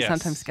how you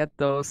sometimes get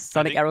those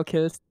Sonic Arrow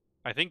kills.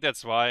 I think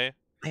that's why.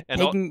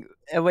 Taking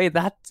away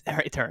that,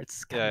 it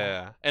hurts.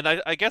 Yeah. And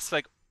I guess,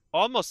 like,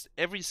 almost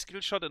every skill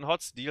shot in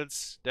HotS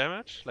deals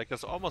damage. Like,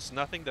 there's almost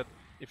nothing that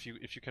if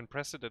you can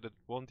press it that it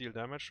won't deal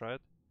damage,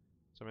 right?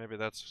 So maybe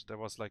that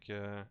was like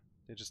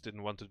they just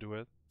didn't want to do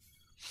it.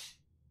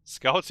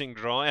 Scouting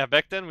drone. Yeah,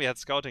 back then we had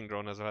scouting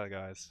drone as well,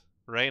 guys.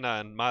 Reyna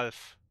and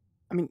Malf.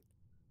 I mean,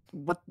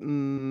 what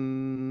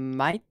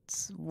might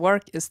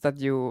work is that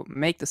you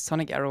make the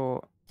Sonic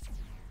Arrow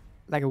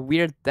like a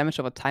weird damage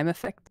over time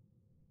effect.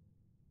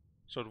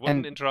 So it wouldn't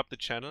And interrupt the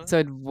channel? So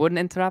it wouldn't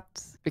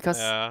interrupt because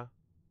Yeah.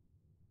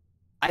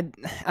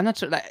 I'm not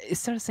sure. Like,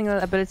 is there a single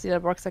ability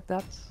that works like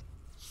that?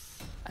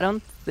 I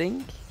don't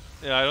think.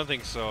 Yeah, I don't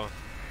think so.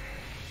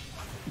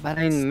 But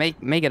I mean,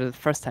 make it a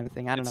first time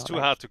thing. I don't know. It's too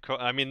hard to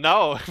I mean,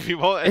 now we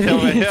won't. It's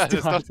Yeah, too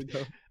there's hard to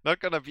go. not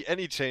gonna be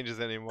any changes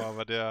anymore.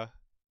 But yeah.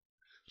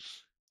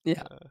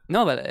 Yeah.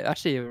 No, but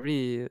actually,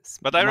 really.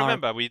 But I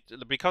remember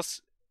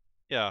because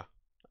yeah.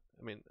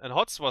 I mean, and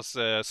HotS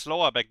was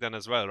slower back then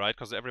as well, right?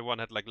 Because everyone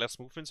had like less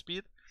movement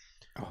speed.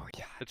 Oh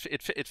yeah.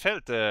 It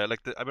felt like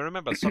I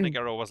remember Sonic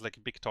Arrow was like a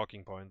big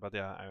talking point, but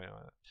yeah, I mean,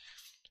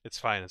 it's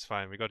fine. It's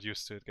fine. We got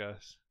used to it,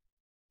 guys.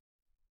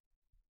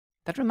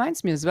 That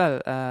reminds me as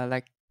well.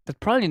 Like that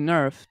probably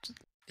nerfed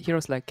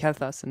heroes like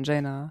Kel'Thas and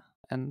Jaina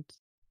and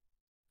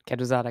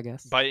Keduzat, I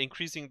guess. By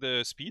increasing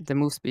the speed. The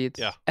move speed.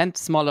 Yeah. And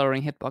smaller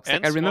hitbox.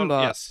 And like I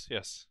remember.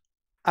 Yes.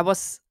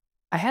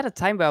 I had a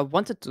time where I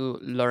wanted to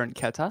learn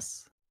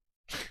Kel'Thas.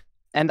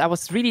 And I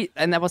was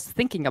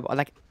thinking about,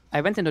 like,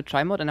 I went into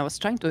try mode and I was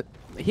trying to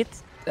hit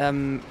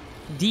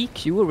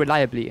DQ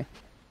reliably.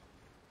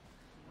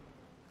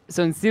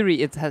 So in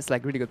theory, it has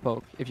like really good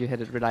poke if you hit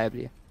it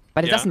reliably.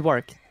 But it doesn't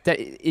work.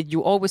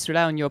 You always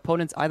rely on your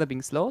opponents either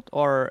being slowed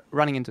or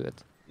running into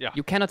it. Yeah.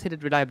 You cannot hit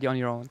it reliably on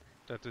your own.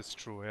 That is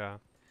true, yeah.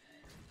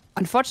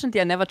 Unfortunately,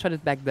 I never tried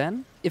it back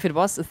then. If it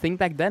was a thing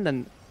back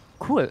then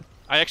cool.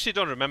 I actually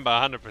don't remember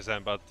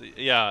 100%, but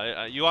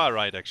yeah, you are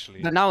right,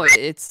 actually. But now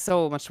it's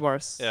so much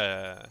worse.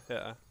 Yeah.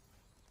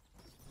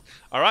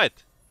 All right.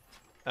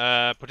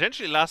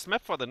 Potentially last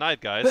map for the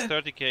night, guys.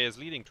 30k is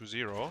leading to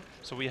 0.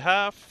 So we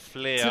have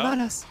Flare.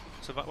 Sylvanas.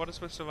 What is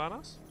with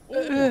Sylvanas?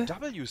 Oh,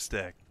 W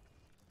stack.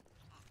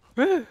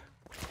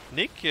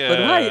 Nick. But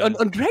why?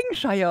 On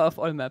Dragonshire of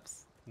all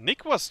maps.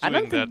 Nick was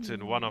doing that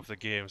in one of the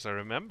games, I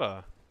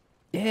remember.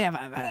 Yeah,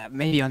 but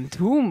maybe on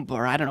Tomb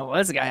or I don't know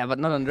what's the guy, but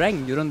not on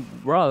Dragon. You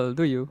don't brawl,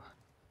 do you?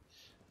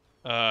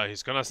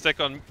 He's gonna stack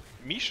on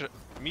Misha.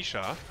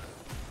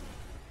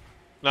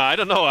 No, I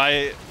don't know.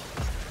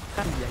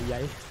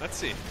 Let's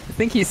see. I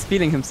think he's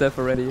feeling himself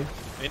already.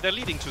 I mean, they're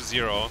leading to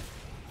 0.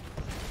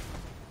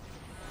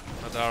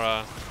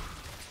 Madara.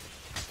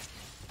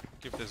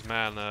 Give this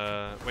man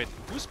wait,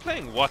 who's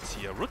playing what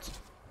here?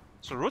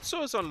 So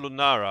Rutzou is on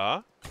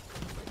Lunara.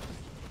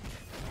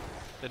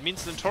 That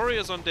means Nintorii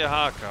is on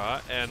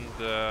Dehaka, and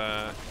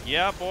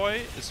Yeah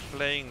Boy is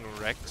playing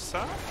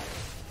Rexa. I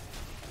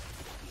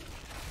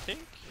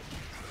think.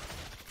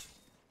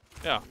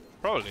 Yeah,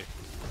 probably.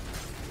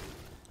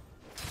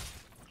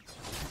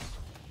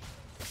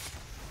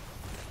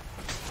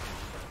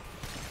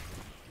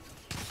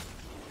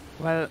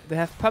 Well, they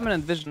have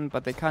permanent vision,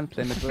 but they can't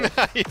play mid-row.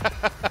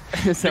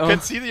 So you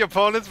can see the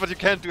opponents, but you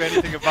can't do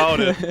anything about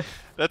it.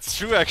 That's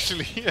true,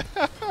 actually.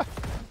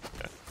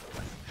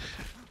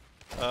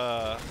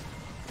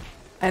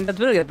 And that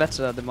will get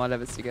better the more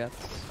levels you get.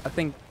 I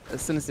think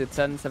as soon as you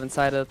turn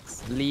 7-sided,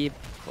 leap,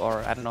 or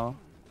I don't know,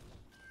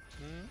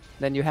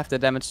 then you have the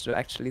damage to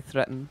actually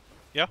threaten.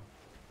 Yeah.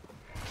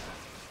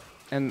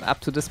 And up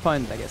to this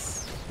point, I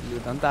guess, you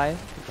don't die,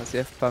 because you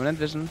have permanent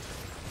vision.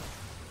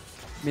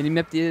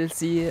 Minimap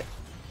DLC.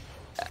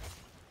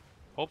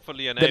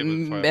 Hopefully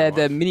enabled for everyone.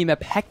 The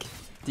minimap hack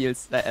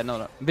DLC.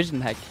 No,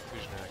 vision hack.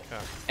 Vision hack,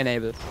 yeah.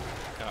 Enabled.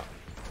 Yeah.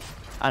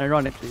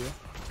 Unironically.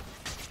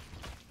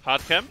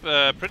 Hard camp,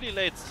 pretty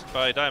late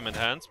by Diamond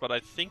Hands, but I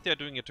think they're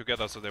doing it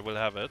together, so they will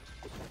have it.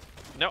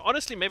 Now,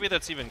 honestly, maybe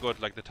that's even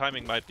good. Like, the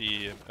timing might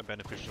be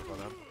beneficial for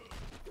them.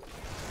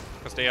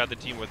 Because they are the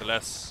team with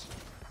less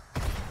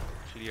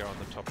clear on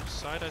the top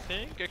side, I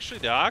think. Actually,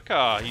 the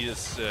Aka, he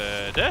is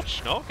dead,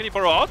 no? Can he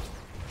burrow out?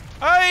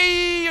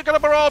 Hey, you gotta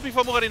burrow out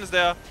before Muradin is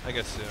there. I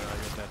guess I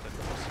get that then.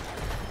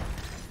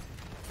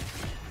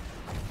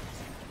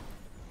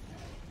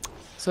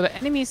 So the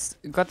enemies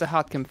got the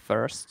hard camp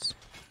first.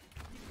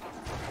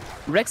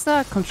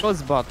 Rexa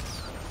controls bot.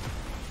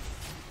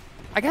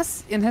 I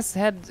guess in his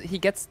head he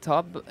gets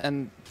top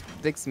and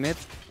digs mid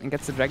and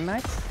gets the Dragon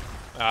Knight.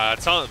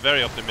 It sounds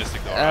very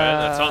optimistic though, right?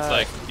 That sounds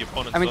like the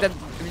opponent's I mean,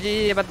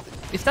 yeah, but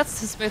if that's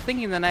his way of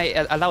thinking, then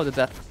I allow the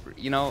death,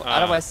 you know?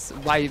 Otherwise,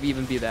 why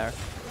even be there?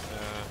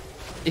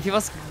 If he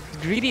was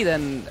greedy,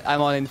 then I'm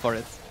all in for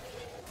it.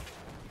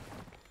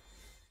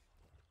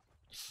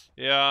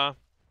 Yeah.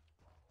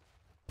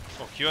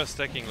 Oh, Kure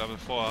stacking level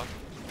 4.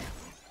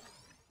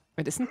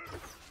 Wait, isn't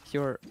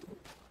Kure...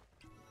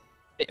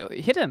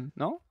 hit him,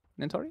 no?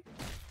 Nintorii?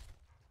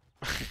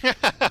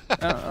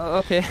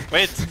 Okay.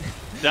 Wait,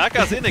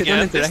 Daka's in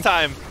again, this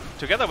time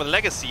together with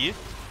Legacy.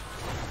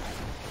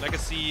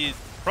 Legacy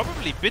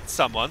probably bit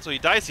someone, so he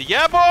dies here.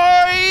 Yeah,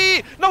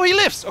 boy! No, he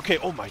lives! Okay,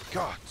 oh my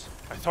god.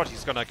 I thought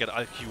he's gonna get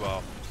IQ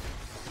out.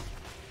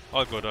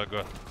 All good, all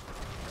good.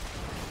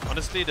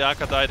 Honestly,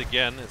 Daka died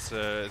again. It's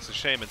a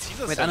shame. And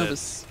cæsarsalad.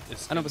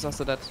 Wait, Anubis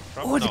also dead.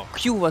 Oh, the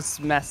Q was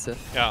massive.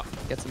 Yeah.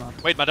 Gets him out.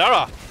 Wait,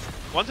 Madara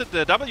wanted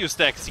the W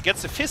stacks. He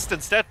gets a fist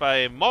instead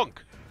by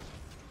Monk.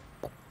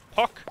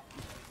 Pock.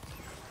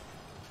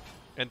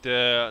 And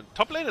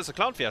top lane is a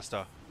Clown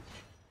Fiesta.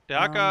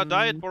 Dehaka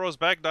died, burrows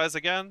back, dies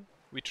again.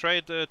 We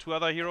trade 2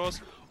 other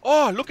heroes.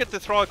 Oh, look at the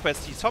Thrall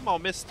quest. He somehow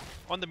missed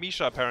on the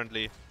Misha,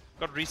 apparently.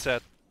 Got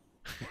reset.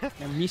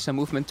 Yeah, Misha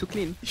movement too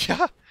clean.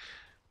 Yeah.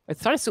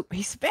 It's sorry, so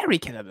he's very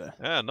killable.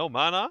 Yeah, no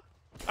mana.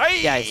 Aye!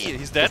 Yeah,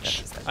 he's dead.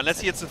 he's dead.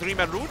 Unless he hits the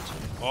 3-man root.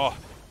 Oh.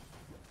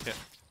 Yeah.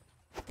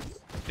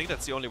 I think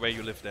that's the only way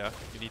you live there.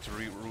 You need to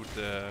re-root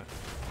the...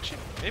 Actually,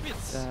 maybe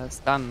it's...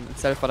 Stun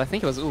itself, but I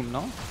think it was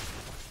no?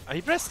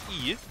 He pressed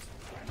E.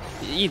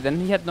 Then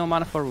he had no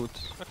mana for root.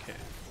 Okay.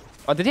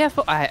 Or did he have?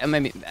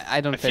 Maybe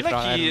I don't. I feel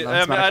like he.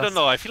 I don't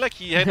know. I feel like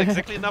he had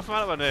exactly enough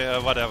mana,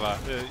 but whatever.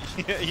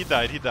 He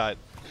died. He died.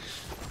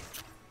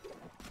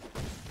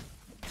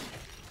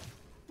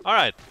 All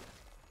right.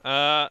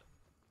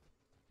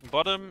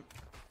 Bottom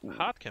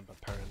hard camp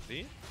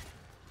apparently.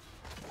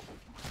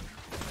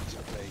 Let's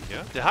play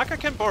here. The Haka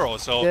can burrow.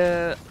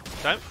 So.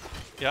 Time.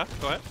 Yeah.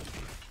 Go ahead.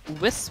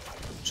 Wisp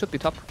should be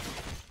top.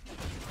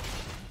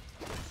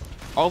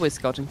 Always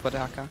scouting for the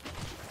Haka.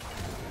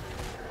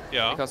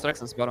 Yeah. Because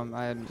Rex's bottom.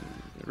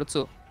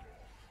 Rutzou.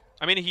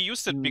 I mean, he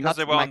used it because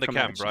they were on the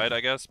camp, right?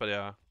 I guess, but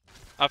yeah.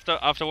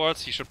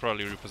 Afterwards, he should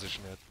probably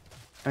reposition it.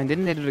 I mean,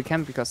 didn't they do the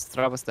camp because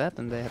Thra was dead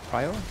and they had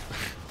Prior?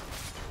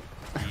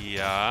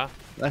 Yeah.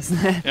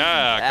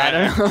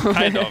 Yeah,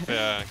 kind of,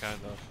 yeah, kind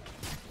of.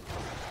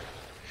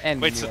 And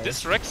wait, so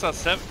this Rexa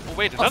 7... Oh,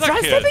 wait, oh, another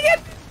kill! Again?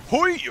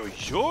 Hoi, hoi,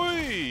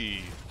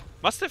 hoi!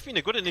 Must have been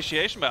a good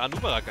initiation by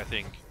Anubarak, I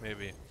think,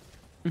 maybe.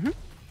 Mm-hmm.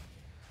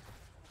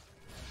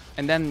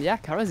 And then, yeah,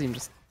 Karazim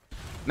just...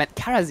 Man,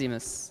 Karazim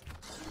is...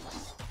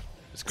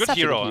 It's a good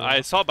hero.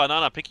 I saw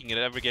Banana picking it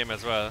every game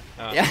as well.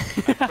 Yeah.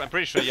 I'm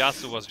pretty sure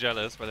Yasu was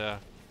jealous, but yeah.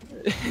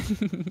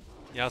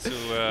 Yasu...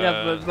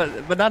 Yeah,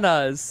 but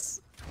Banana is...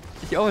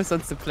 He always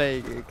wants to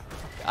play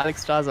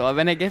Alex Strazo. Or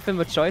when I gave him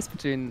a choice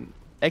between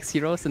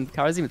X-Heroes and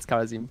Karazim, it's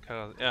Karazim.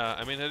 Yeah,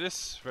 I mean, it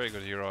is a very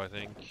good hero, I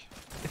think.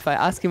 If I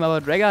ask him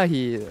about Rega,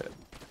 he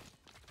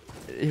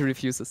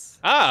refuses.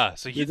 Ah,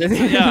 so he...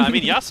 yeah, I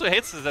mean, Yasu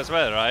hates it as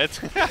well, right?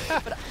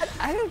 But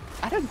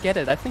I don't get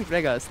it. I think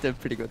Rega is still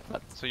pretty good,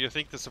 but... So you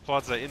think the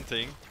supports are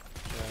inting?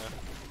 Yeah.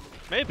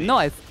 Maybe. No,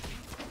 I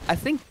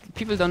think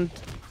people don't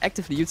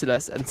actively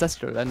utilize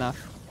Ancestral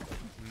enough.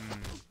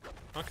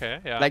 Okay,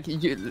 yeah. Like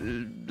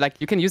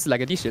you can use it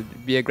like a D-shield,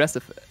 be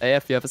aggressive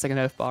if you have a second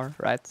health bar,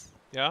 right?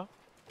 Yeah.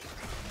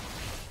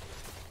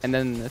 And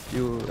then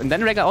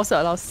Rega also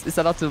is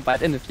allowed to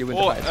bite in if you win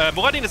the fight.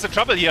 Moradin is in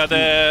trouble here.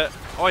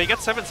 He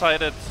gets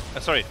 7-sided.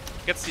 Sorry,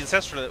 gets the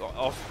Ancestral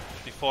off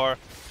before.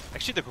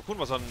 Actually, the Cocoon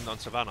was on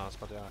Sylvanas,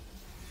 but yeah.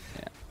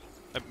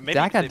 Maybe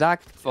Darker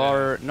Dark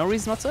for no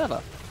reason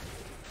whatsoever.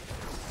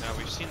 Yeah,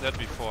 we've seen that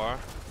before.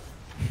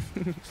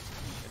 At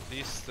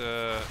least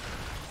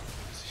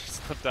he's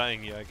not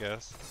dying here, I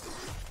guess.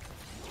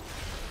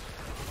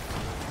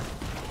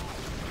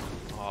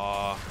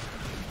 Oh.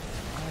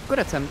 Good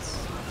attempt.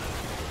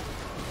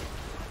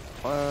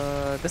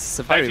 This is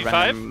a very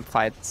random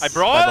fight. I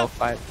brawl?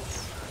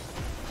 Fights.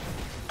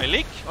 I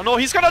leak? Oh no,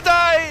 he's gonna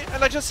die!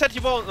 And I just said he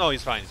won't. No,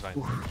 he's fine, he's fine.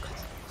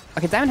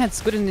 Okay, Diamond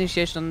Head's good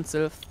initiation on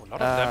Sylph. A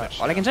lot of damage.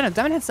 Or like in general,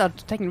 Diamond Heads are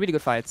taking really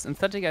good fights. And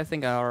 30, I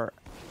think, are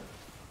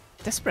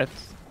desperate.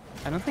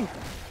 I don't think.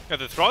 Yeah,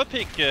 the Thrall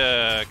pick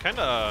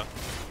kinda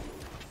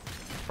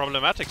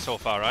problematic so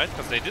far, right?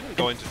 Because they didn't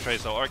go into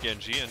Tracer or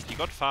Genji and he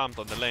got farmed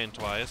on the lane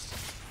twice.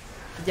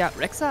 Yeah,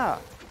 Rexa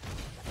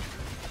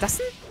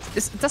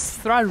does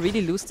Thrall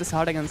really lose this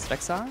hard against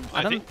Rexa?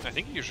 I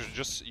think you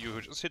just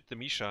hit the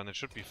Misha and it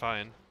should be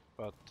fine.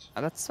 But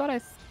that's what I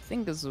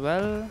think as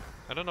well.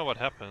 I don't know what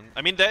happened.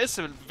 I mean, there is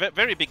a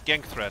very big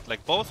gank threat.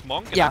 Like both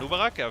Monk and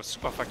Anubarak are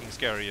super fucking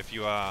scary if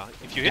you're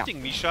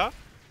hitting Misha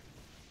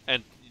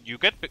and you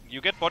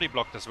get body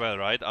blocked as well,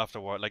 right?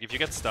 Afterward, like if you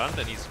get stunned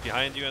and he's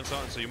behind you and so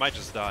on, so you might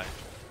just die.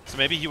 So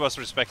maybe he was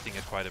respecting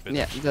it quite a bit.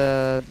 Yeah,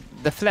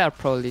 the flare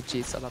probably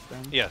cheats a lot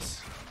then.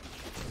 Yes.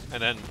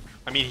 And then,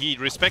 I mean, he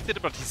respected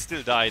it, but he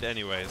still died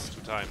anyways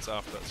 2 times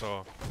after.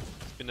 So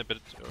it's been a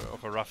bit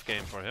of a rough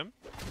game for him.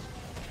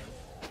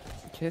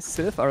 Okay,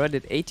 Sylph already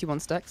at 81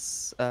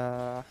 stacks.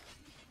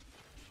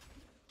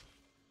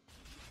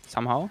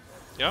 Somehow.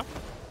 Yeah.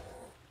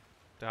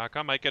 The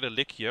Haka might get a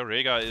lick here.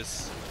 Rega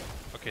is...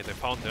 Okay, they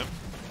found him.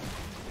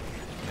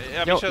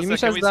 Yeah,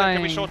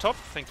 can we show top?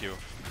 Thank you.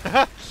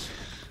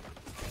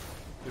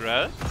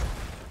 Urel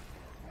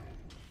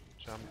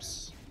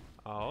jumps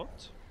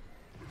out.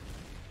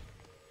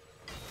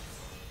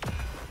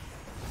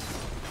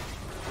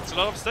 It's a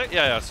lot of stacks.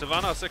 Yeah,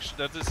 Sylvana is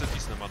actually... That is a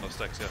decent amount of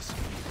stacks, yes.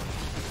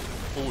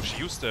 Oh, she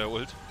used the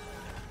ult.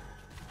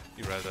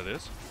 Urel, that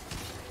is.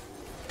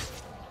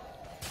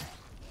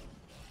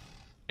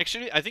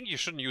 Actually, I think you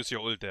shouldn't use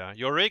your ult there.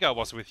 Your Rega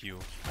was with you.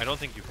 I don't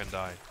think you can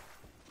die.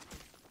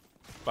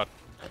 But,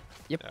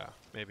 yeah,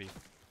 maybe.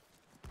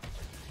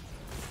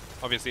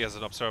 Obviously, as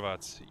an observer,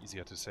 it's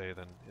easier to say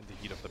than in the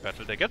heat of the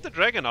battle. They get the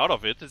dragon out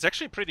of it. It's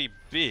actually pretty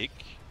big.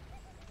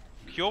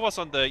 Kure was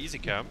on the easy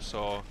camp,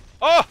 so...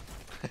 Oh!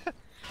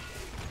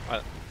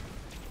 Well.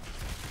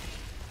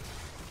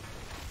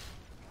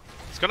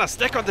 He's gonna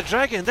stack on the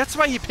dragon. That's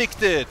why he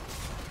picked it.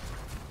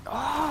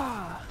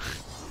 Oh.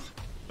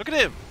 Look at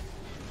him.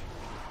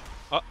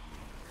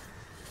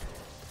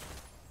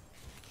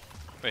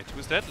 Wait,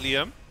 who's that?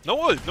 Liam? No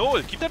ult, no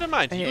ult. Keep that in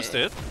mind. He used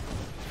it.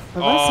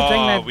 But where's the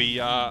Dragon Knight? We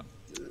are...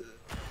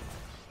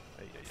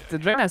 The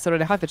Dragon Knight's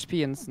already half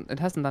HP and it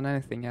hasn't done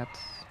anything yet.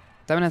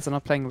 Diamond Hands are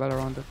not playing well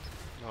around it.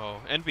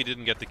 No, and we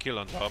didn't get the kill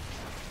on top.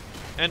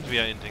 And we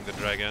are inting the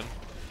dragon.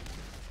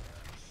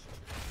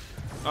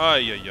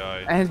 Ay, ay,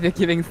 ay. And we're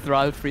giving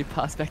Thrall free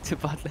pass back to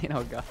bot lane.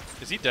 Oh god.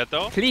 Is he dead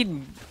though?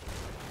 Clean.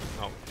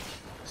 No,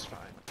 it's fine.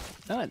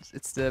 No,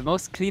 it's the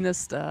most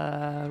cleanest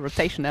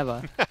rotation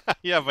ever.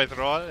 Yeah, by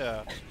Thrall,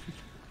 yeah.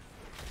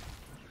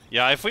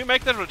 Yeah, if we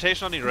make that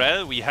rotation on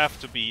Irel, we have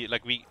to be,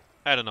 like,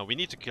 I don't know, we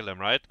need to kill him,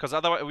 right? Because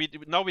otherwise,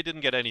 now we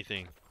didn't get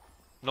anything.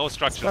 No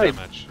structural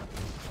damage.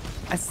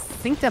 I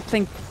think they're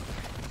playing,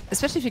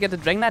 especially if you get the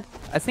Dragon Knight,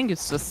 I think you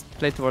just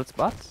play towards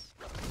bot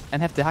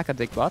and have the Hacker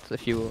dig bot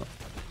if you...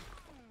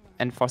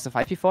 And force a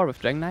 5v4 with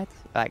Dragon Knight.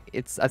 Like,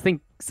 it's, I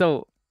think,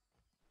 so...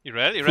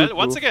 Irel,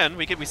 once again,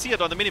 we see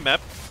it on the minimap.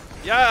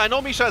 Yeah, I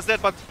know Misha is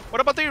dead, but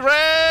what about the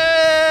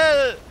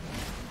Irel?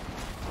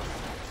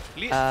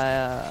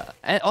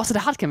 And also the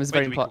hard cam is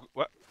very important.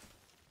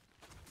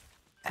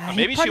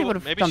 Maybe she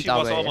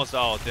was almost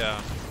out, yeah.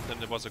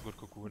 Then it was a good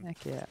cocoon.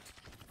 Okay, yeah.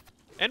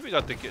 And we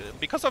got the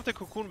because of the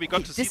cocoon we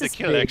got to see the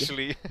kill big.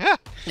 actually.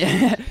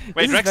 Yeah.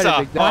 Wait,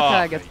 Rexa! The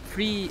Hacker gets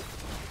free.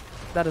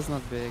 That is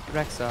not big.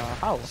 Rexa,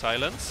 how?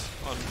 Silence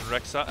on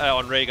Rexa,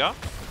 on Rhaegar.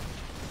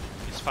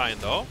 He's fine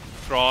though.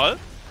 Thrall.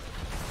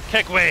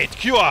 Wait,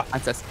 Kure!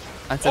 Ancestral.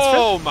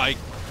 Oh my!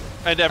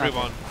 And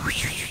everyone.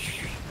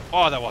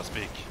 Oh, that was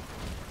big.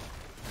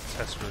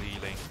 Ancestral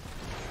healing.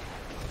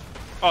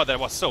 Oh, that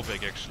was so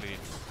big actually.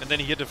 And then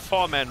he hit a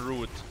 4-man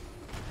root.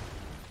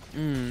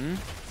 And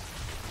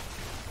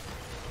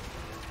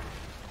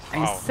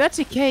Wow.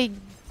 30k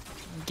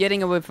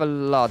getting away with a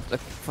lot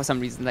for some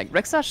reason. Like,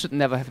 Rexa should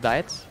never have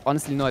died.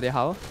 Honestly, no idea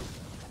how.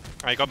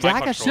 I got The my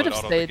Hacker should control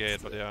have out of the stayed.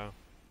 gate, but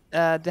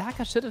yeah. The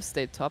Hacker should have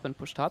stayed top and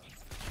pushed top.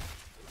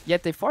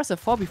 Yet they force a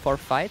 4v4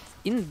 fight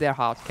in their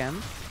hard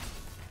camp.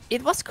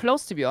 It was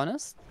close, to be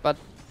honest, but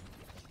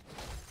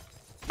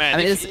Man, I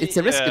mean, it's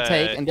a risk to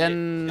take, and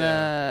then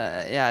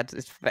yeah,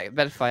 it's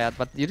backfired.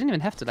 But you didn't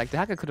even have to. Like, the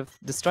Hacker could have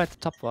destroyed the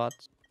top ward.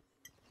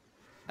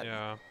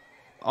 Yeah.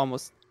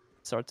 Almost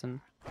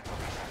certain.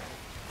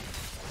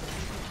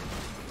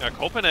 Yeah,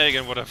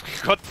 Copenhagen would have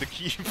got the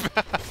keep.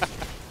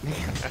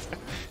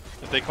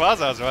 The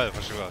Quasar as well,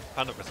 for sure.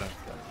 100%.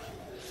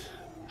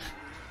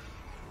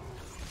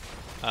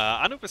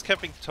 Anup is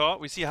camping top.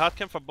 We see hard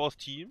camp for both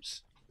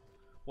teams.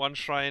 One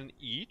shrine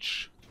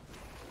each.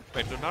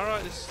 Wait,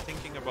 Lunara is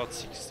thinking about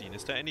 16.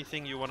 Is there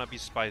anything you wanna be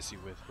spicy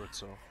with,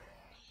 Rutzou?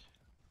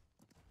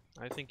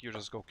 I think you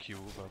just go Q,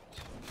 but...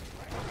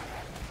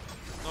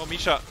 No,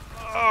 Misha!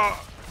 Oh!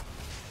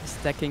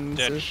 Stacking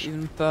Dash.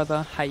 even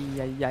further. Hi.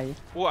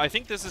 Oh, I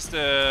think this is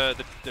the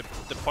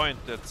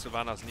point that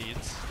Sylvanas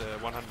needs. The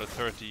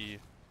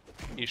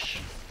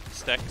 130-ish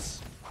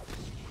stacks.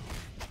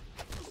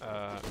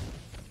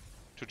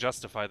 To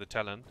justify the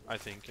talent, I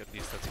think. At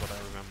least that's what I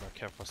remember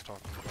Kev was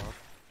talking about.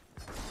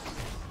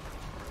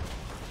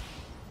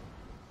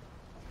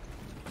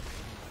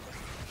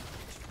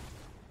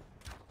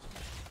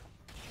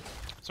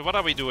 So what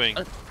are we doing?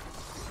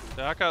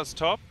 The Hacker is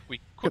top. We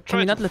could Can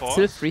we not let Syl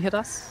force. free hit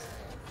us?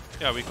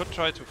 Yeah, we could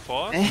try to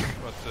force,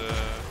 but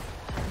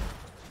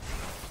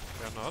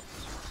we're not.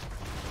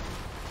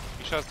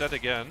 Misha's dead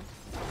again.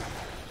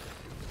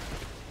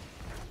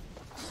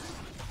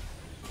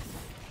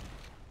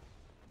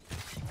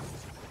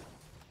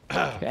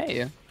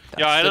 Okay.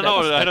 Yeah, I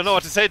don't know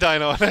what to say,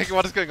 Dynouh. Like,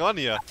 what is going on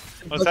here?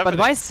 What's But happening?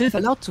 why is Sylph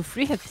allowed to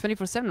free hit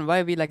 24/7? Why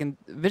are we like in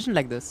vision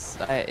like this?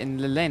 In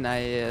the lane,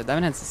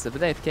 Diamond Hands is a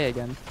bit AFK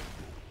again.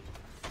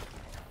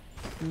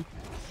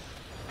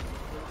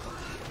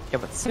 Yeah,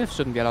 but Sylph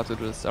shouldn't be allowed to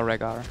do this, or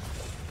Rhaegar.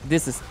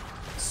 This is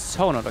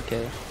so not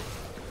okay.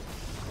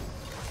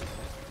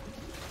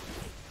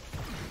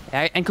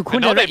 Yeah, and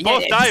Cocoon... And now they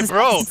both die,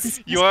 bro!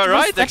 You are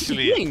right, what's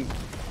actually. doing?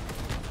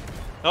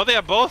 Now they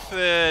are both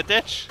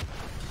dead.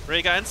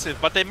 Rhaegar and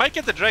Sylph, but they might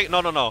get the dragon.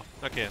 No.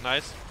 Okay,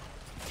 nice.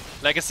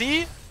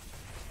 Legacy.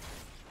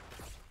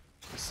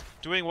 He's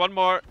doing one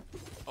more.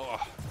 Oh,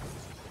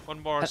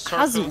 one more circle.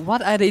 Hasu,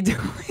 what are they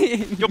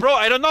doing? Yo, bro,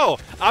 I don't know.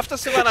 After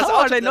Sylvanas How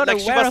are out, they not like,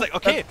 she aware was of like,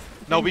 okay,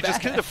 now we just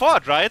bad? killed the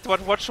fort, right?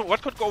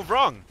 What could go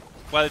wrong?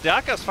 Well, the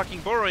Haker's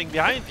fucking burrowing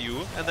behind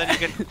you, and then you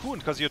get cocooned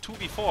because you're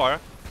 2v4,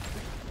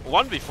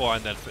 1v4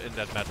 in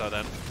that matter.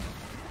 Then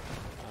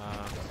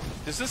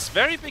this is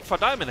very big for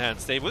Diamond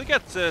Hands. They will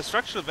get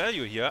structural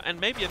value here, and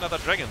maybe another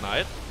Dragon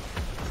Knight.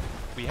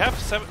 We have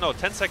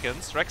 10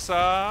 seconds.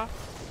 Rexa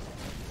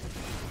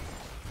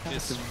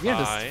That's is the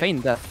weirdest fine.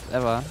 feign death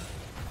ever.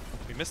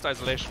 We missed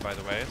isolation, by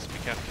the way, so we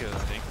can't kill,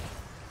 I think.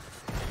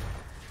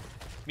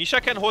 Misha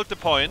can hold the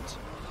point.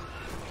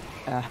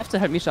 Have to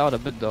help Misha out a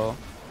bit though.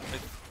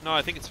 No,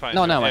 I think it's fine.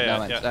 No, no, yeah,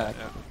 no, yeah.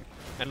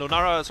 And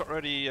Lunara is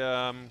already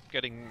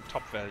getting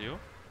top value.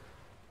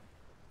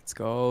 Let's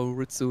go,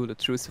 Rutzou, the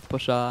trucive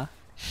pusher.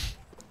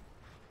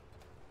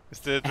 Is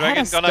the I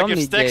dragon had a gonna give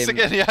Stormy stacks game.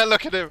 again? Yeah,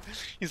 look at him.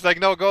 He's like,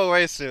 no, go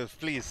away, Sylph,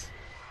 please.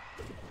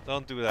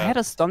 Don't do I had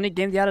that. a Stormy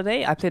game the other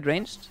day. I played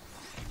ranged.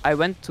 I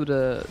went to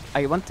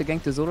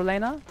gank the solo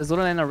laner. The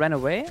solo laner ran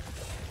away.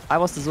 I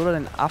was the solo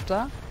laner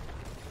after.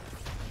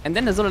 And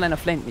then the solo laner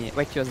flamed me.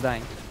 Wait, he was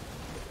dying.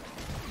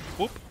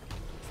 Whoop.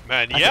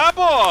 Man, yeah,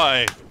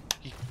 boy!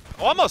 He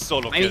almost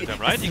solo killed him,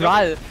 right? The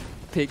thrall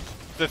pick.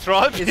 The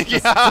thrall pick,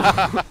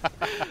 yeah!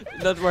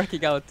 Not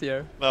working out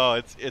here. No,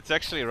 it's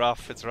actually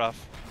rough. It's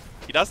rough.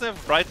 He doesn't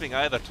have Brightwing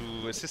either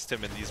to assist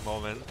him in these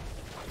moments.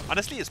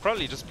 Honestly, it's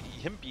probably just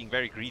him being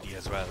very greedy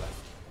as well.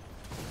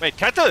 Wait,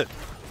 Kettle!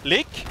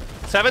 Lick!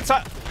 7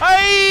 side.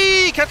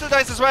 Hey! Kettle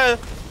dies as well!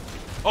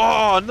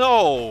 Oh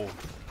no!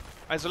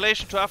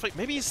 Isolation to Africa.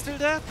 Maybe he's still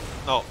dead?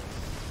 No.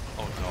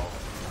 Oh no.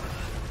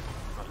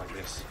 Not like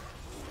this.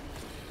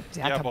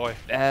 Yeah, boy.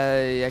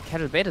 Yeah,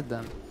 Kettle baited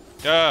them.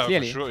 Yeah,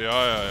 Clearly. for sure.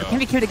 Yeah. Can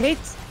we kill the gate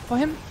for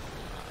him?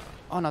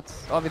 Or not?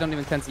 Oh, we don't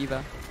even cleanse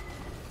either.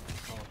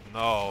 Oh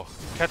no.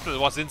 Kettle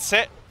was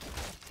insane.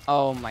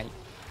 Oh my.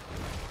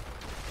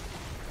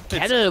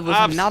 Kettle with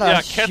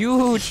another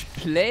huge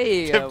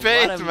play. The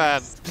bait, what a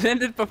man.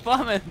 Splendid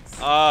performance.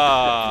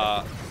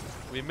 Oh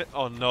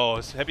no.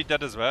 Is Hebi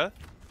dead as well?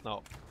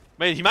 No.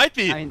 Wait, he might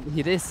be. I mean,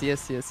 he is.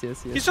 Yes.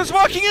 He's just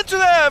walking into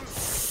them.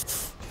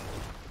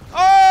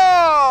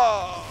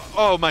 Oh!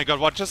 Oh my god,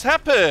 what just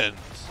happened?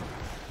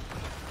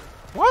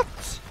 What?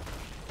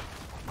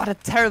 What a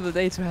terrible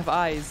day to have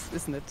eyes,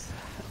 isn't it?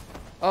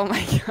 Oh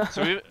my god.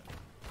 So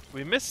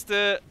we missed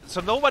the... So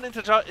no one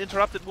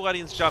interrupted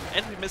Muradin's jump,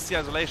 and we missed the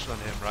isolation on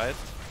him, right?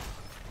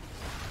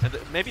 And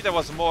maybe there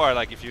was more,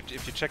 like if you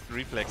check the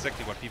replay,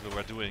 exactly what people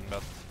were doing,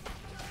 but...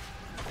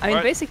 I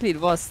mean, basically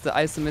it was the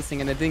ISO missing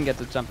and they didn't get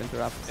the jump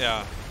interrupt.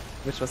 Yeah.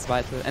 Which was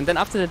vital. And then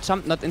after the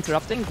jump not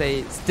interrupting,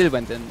 they still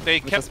went in. They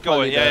kept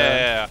going,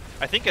 yeah.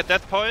 I think at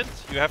that point,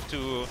 you have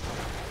to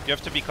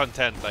be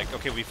content. Like,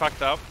 okay, we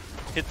fucked up,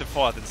 hit the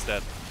fort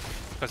instead.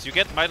 Because you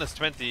get minus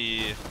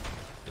 20,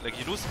 like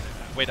you lose...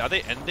 Wait, are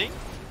they ending?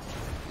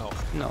 No.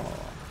 No.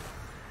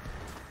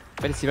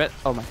 But is he red?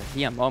 Oh my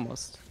god, I'm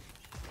almost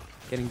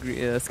getting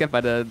scammed by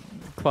the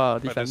Qua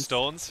defense. By the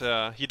stones,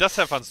 yeah. He does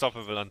have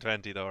unstoppable on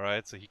 20 though,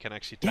 right? So he can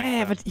actually tank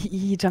Yeah, them. but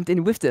he jumped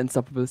in with the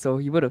unstoppable, so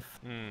he would have.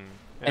 Yeah.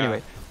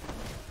 Anyway.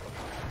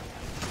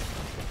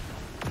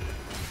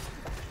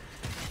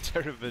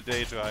 Terrible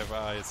day to have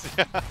eyes.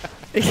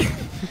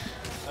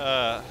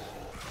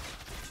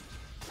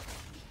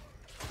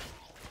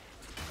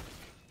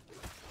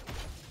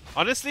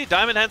 Honestly,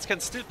 Diamond Hands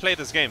can still play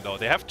this game though.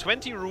 They have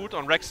 20 root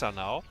on Rexa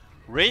now.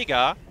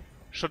 Rhaegar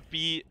should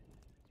be...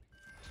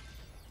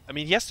 I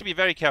mean, he has to be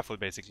very careful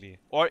basically.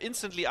 Or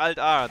instantly Alt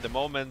R the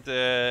moment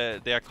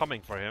they are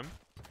coming for him.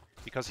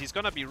 Because he's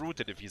gonna be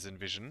rooted if he's in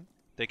vision.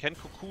 They can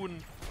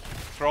cocoon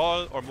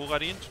Thrall or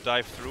Muradin to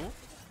dive through.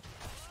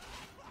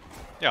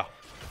 Yeah.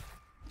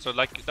 So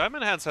like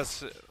Diamond Hands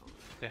has...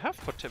 they have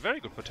very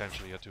good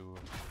potential here to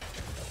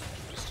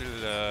still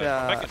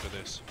come back into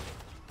this.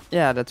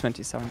 Yeah, the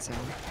 20 sounds insane.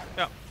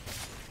 Yeah.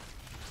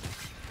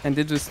 And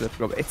they do slip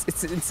rob.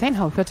 It's insane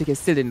how 30k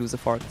still didn't lose a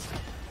fort.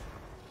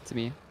 To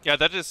me. Yeah,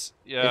 that is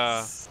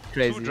It's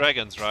crazy. 2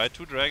 dragons, right?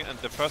 2 dragons, and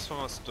the first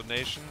one was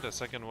donation. The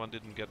second one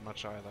didn't get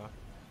much either.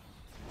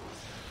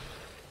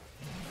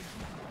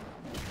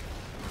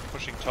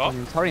 Pushing top.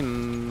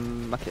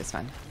 Nintorii, okay, it's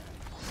fine.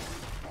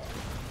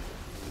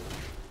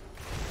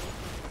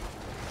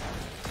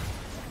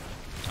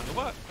 And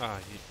what? Ah,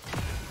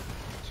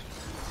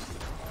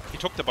 he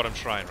took the bottom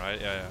shrine, right?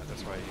 Yeah,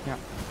 that's why. Yeah.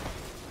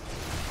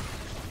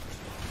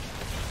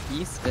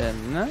 He's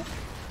in.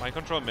 Mind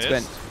control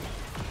missed.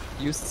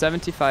 Used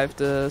 75.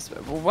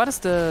 What is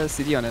the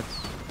CD on it?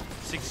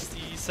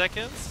 60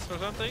 seconds or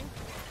something?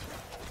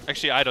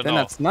 Actually, I don't then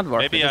know. That's not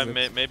worth maybe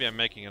it. Maybe I'm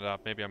making it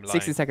up. Maybe I'm lying.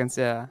 60 seconds,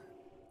 yeah.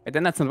 But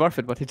then that's not worth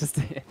it. What he just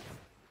did.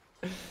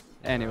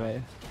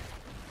 Anyway.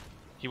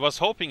 He was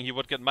hoping he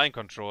would get mind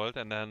controlled,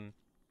 and then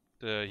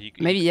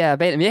maybe yeah,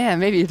 bait him. Yeah,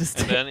 maybe he just.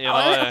 And then, you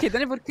know, okay,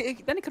 then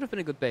it could have been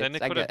a good bait. Then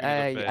it could have been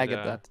a good bait, I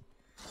get that.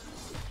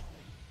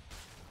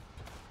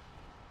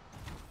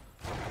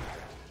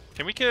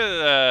 Can we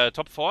kill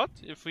top fort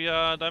if we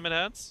are Diamond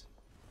Hands?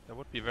 That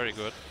would be very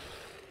good.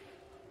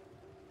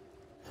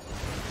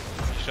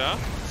 Isha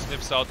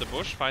snips out the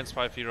bush, finds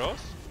 5 heroes.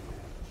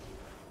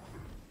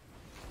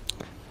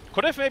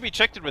 Could have maybe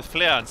checked it with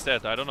Flare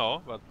instead, I don't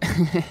know, but...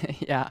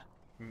 Yeah.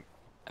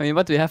 I mean,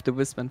 what do you have the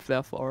Wisp and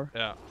Flare for?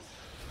 Yeah.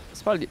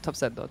 It's probably top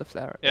set though, the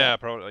Flare. Yeah,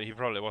 probably. He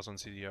probably was on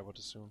CD, I would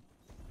assume.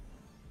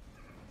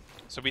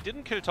 So we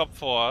didn't kill top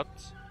fort.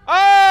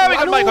 Ah, we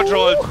got mind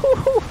controlled!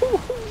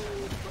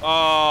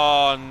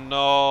 Oh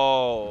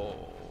no!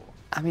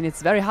 I mean,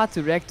 it's very hard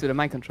to react to the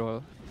mind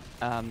control.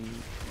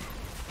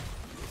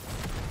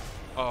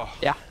 Oh.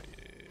 Yeah.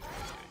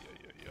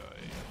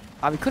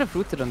 We could have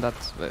rooted on that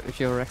if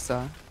you're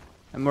Rexa.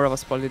 And Mura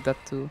was probably dead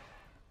too.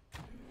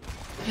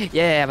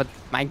 Yeah, but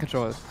mind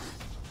control.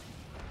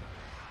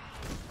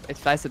 It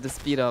flies at the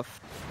speed of...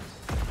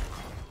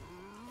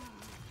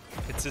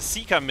 It's a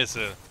Seeker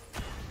missile.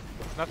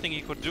 There's nothing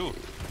he could do.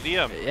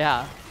 Liam.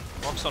 Yeah.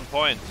 Walks on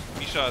point.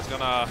 Misha is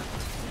gonna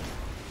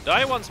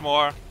die once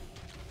more.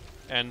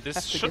 And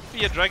this should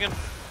be a dragon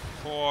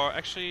for...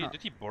 Actually,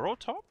 did he borrow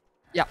top?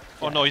 Yeah.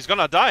 Oh no, he's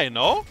gonna die,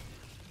 no?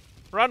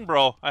 Run,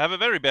 bro. I have a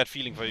very bad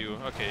feeling for you.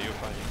 Okay, you're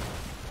fine.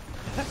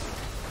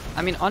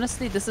 I mean,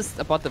 honestly, this is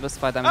about the best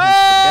fight I'm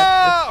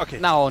Okay.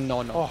 No,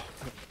 no, no. Oh.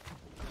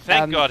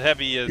 Thank God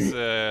Hebi is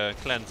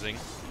cleansing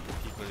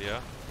people here.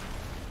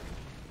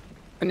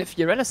 And if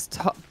Urelis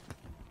top...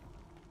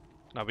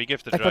 Now we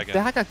give the Like, what dragon.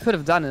 the Haka could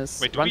have done is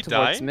Wait, do run we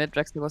towards die? mid,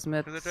 Drexler was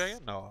mid. To the dragon?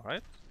 No,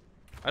 right?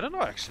 I don't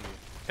know actually.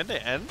 Can they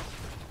end?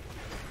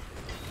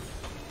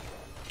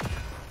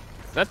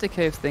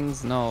 30k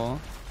things, no.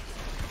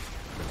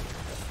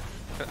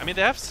 I mean,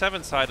 they have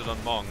 7-sided on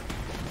Mong.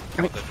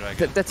 I mean, The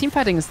dragon. the team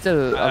fighting is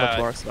still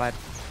other dwarves, right?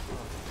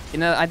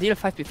 In an ideal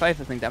 5v5, I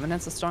think Diamond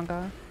Hands is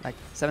stronger. Like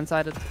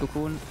 7-sided,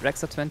 Cocoon,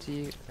 Rexa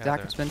 20,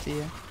 Dark 20.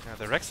 Yeah,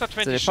 the Rexa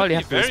 20 they should probably be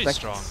have to very respect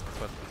strong.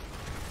 But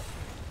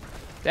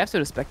They have to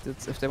respect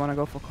it if they want to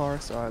go for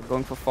cores, or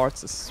going for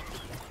forts is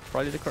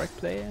probably the correct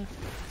play. I mean,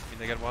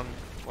 they get one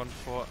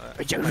for.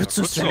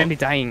 Rutzou's randomly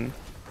dying.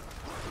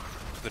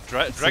 The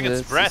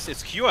dragon's breath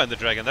is Kure in the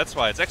dragon. That's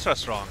why it's extra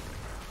strong.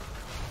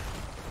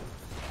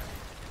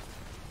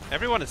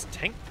 Everyone is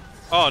tank.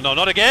 Oh no,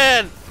 not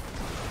again!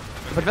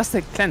 But what's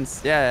the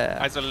cleanse? Yeah.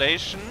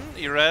 Isolation.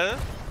 Irel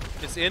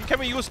is in. Can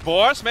we use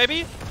boars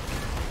maybe?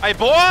 I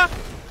boar.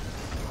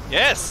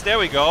 Yes, there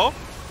we go.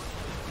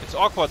 It's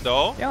awkward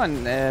though. Yeah,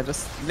 and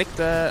just lick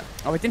the.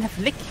 Oh, we didn't have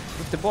lick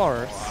with the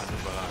boars. Oh,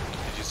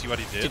 did you see what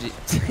he did?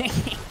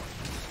 GG.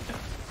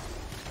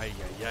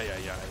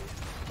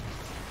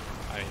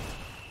 Ay.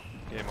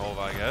 Game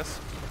over, I guess.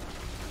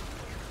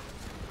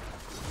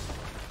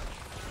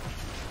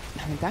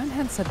 I mean, Diamond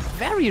Hands had a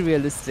very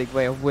realistic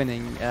way of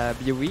winning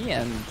BOE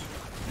and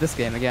this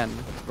game again,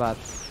 but...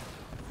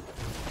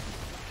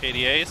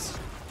 KDAs.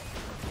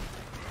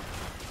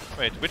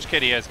 Wait, which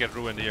KDAs get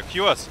ruined here?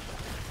 Cure's.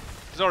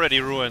 He's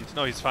already ruined.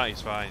 No, he's fine,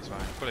 he's fine.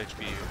 Full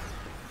HP.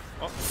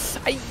 Oh.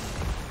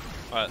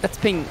 Well. That's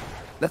ping.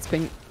 That's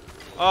ping.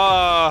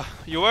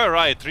 You were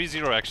right.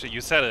 3-0 actually. You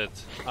said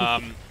it.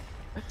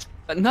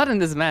 But not in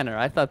this manner.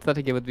 I thought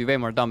 30k would be way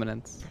more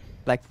dominant.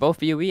 Like both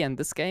BOE and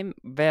this game,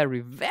 very,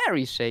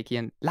 very shaky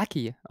and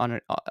lucky,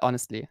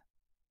 honestly.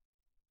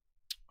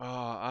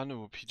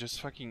 Anoop, he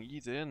just fucking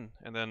eats in.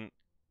 And then...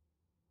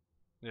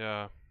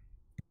 Yeah.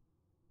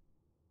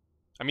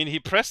 I mean, he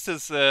pressed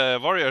his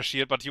warrior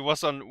shield, but he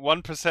was on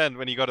 1%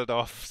 when he got it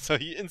off. So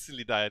he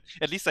instantly died.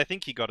 At least I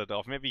think he got it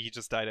off. Maybe he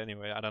just died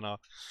anyway. I don't know.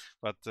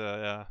 But,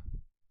 yeah.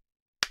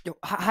 Yo,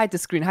 hide the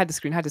screen, hide the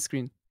screen, hide the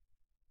screen.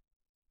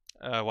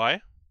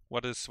 Why?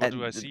 What do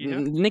I see here?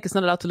 Nick is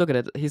not allowed to look at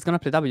it. He's gonna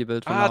play W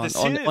build from now the on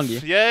Sylph. only.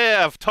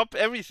 Yeah, top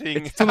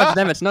everything. It's too much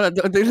damage. No,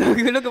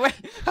 look away.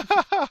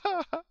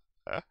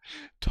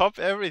 Top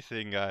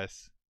everything,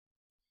 guys.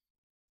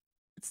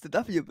 It's the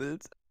W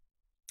build.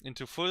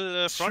 Into full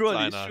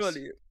frontliners.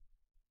 Surely.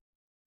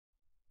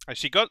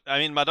 I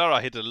mean,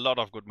 Madara hit a lot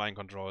of good mind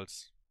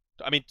controls.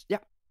 I mean, yeah.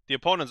 The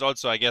opponents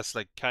also, I guess,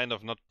 like kind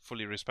of not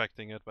fully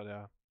respecting it, but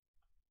yeah.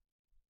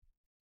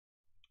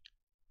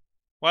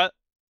 Well,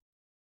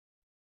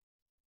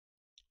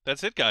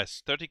 that's it,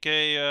 guys.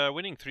 30k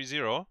winning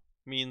 3-0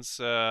 means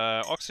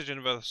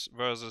Oxygen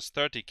versus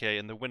 30k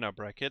in the winner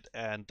bracket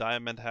and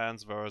Diamond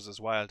Hands versus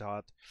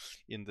Wildheart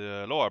in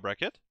the lower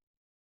bracket.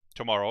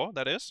 Tomorrow,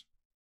 that is.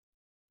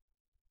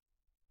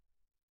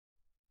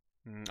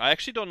 I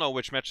actually don't know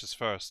which match is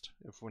first,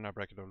 if winner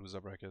bracket or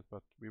loser bracket,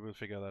 but we will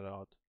figure that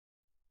out.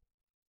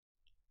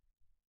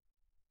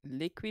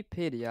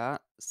 Liquipedia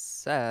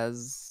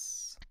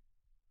says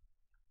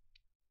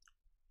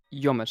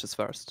your match is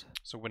first.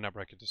 So winner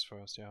bracket is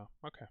first, yeah.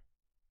 Okay.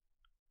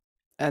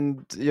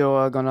 And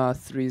you're gonna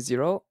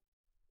 3-0?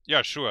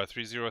 Yeah, sure.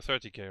 3-0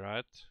 30k,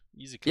 right?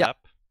 Easy clap.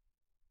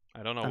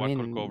 Yeah. I don't know what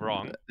could go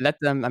wrong. Let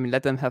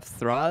them have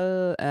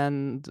Thrall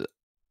and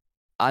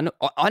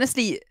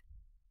honestly,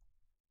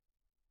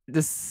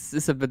 this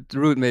is a bit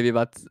rude maybe,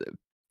 but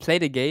play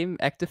the game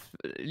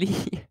actively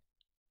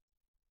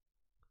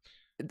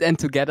and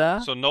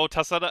together. So no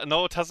Tasada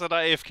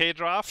AFK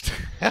draft?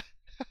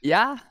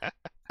 Yeah.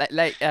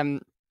 I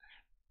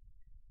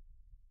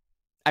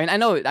mean, I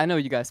know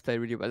you guys play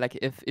really well. Like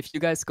if you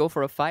guys go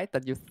for a fight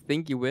that you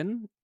think you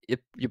win,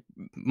 you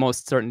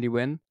most certainly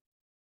win.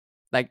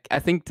 Like I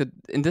think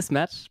in this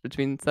match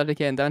between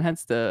 30k and Diamond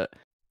Hands, a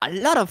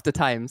lot of the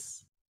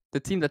times the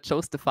team that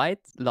chose the fight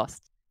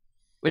lost,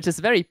 which is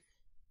very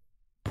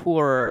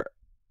poor.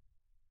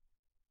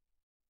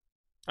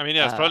 I mean,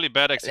 yeah, it's probably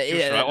bad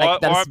execution, right?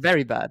 Like, that's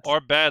very bad. Or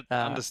bad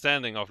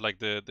understanding of like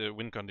the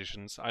win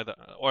conditions, either,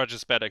 or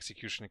just bad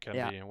execution. It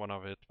can be one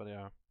of it, but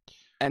yeah.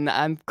 And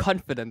I'm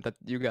confident that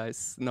you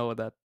guys know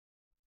that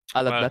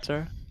a lot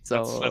better.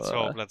 So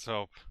let's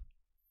hope.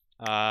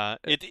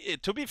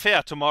 To be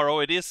fair, tomorrow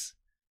it is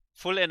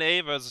full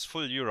NA versus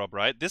full Europe,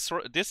 right?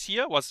 This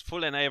year was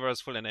full NA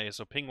versus full NA,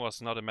 so ping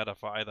was not a matter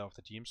for either of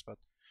the teams, but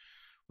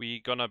we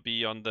gonna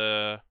be on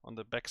the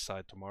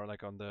backside tomorrow,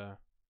 like on the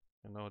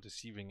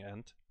deceiving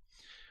end.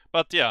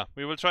 But yeah,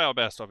 we will try our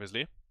best,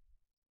 obviously.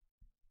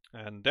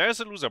 And there's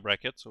a loser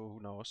bracket, so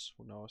who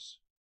knows?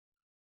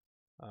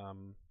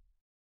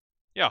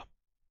 Yeah,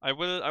 I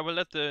will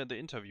let the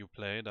interview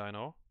play,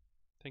 Dynouh.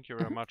 Thank you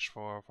very much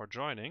for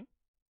joining.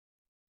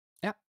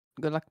 Yeah.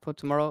 Good luck for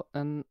tomorrow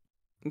and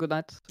good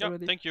night. Yeah.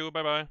 already. Thank you.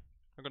 Bye bye.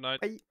 Good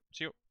night. Bye.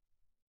 See you.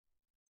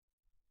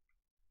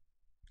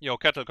 Yo,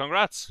 Kettle,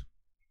 congrats.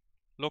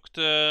 Looked,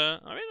 I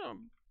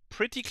mean,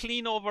 pretty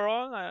clean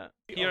overall.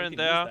 Here and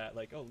there.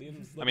 Like, oh,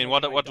 I mean,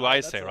 what do I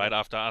say, right?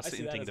 After us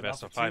inting the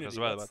best of 5 as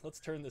well. Let's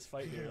turn this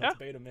fight here. Yeah. Let's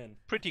bait them in.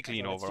 Pretty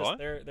clean It's overall.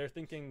 just, they're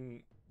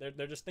thinking.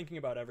 They're just thinking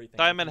about everything.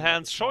 Diamond Thinking about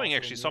Hands the small showing little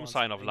actually some nuanced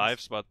sign of things.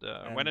 lives, but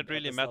when And it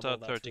really at this level,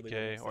 mattered, that's really what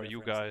 30k makes the or you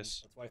difference, and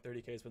guys, that's why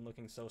 30k has been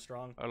looking so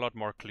strong. a lot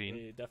more clean.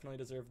 They definitely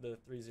deserve the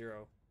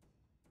 3-0.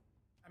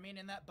 I mean,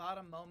 in that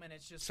bottom moment,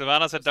 it's just.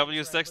 Sylvana said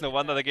W stacks, no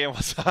wonder the game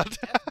was hard.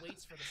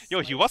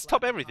 Yo, he was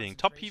top everything.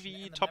 Top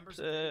PvE, top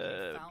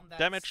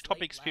damage,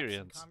 top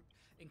experience.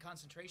 In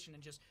concentration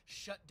and just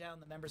shut down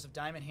the members of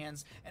Diamond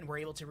Hands and were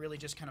able to really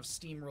just kind of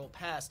steamroll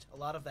past a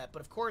lot of that. But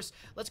of course,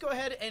 let's go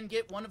ahead and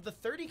get one of the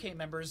 30k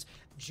members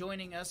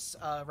joining us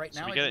right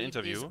now. So we get an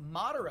interview. Is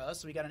Madara,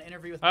 so we got an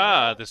interview with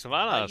Ah, Madara. the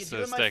Sylvana you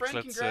doing, my stacks.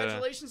 friend?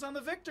 Congratulations on the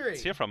victory.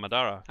 Let's hear from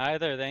Madara. Hi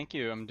there, thank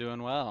you. I'm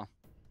doing well.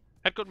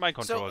 Had good mind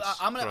controls. So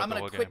I'm throughout the gonna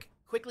whole game.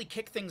 quickly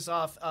kick things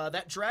off.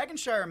 That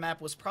Dragonshire map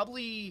was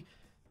probably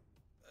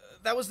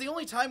that was the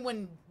only time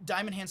when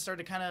Diamond Hands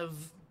started to kind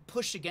of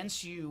push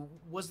against you.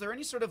 Was there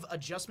any sort of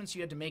adjustments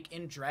you had to make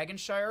in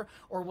Dragonshire,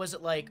 or was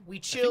it like we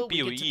chill? I think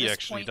we get to this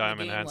actually point in the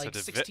Diamond game, Hands like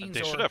had 16s,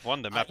 they or, should have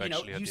won the map you know,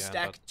 actually at you the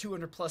stack end.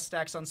 200 plus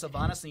stacks on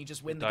Sylvanas and you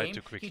just win the died game.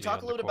 too Can you quickly talk on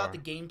a the little about the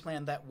core. game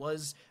plan that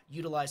was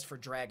utilized for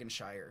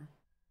Dragonshire?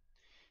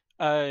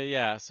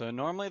 Yeah, so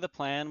normally the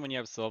plan when you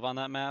have Sylva on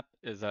that map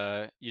is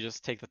you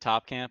just take the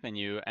top camp and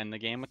you end the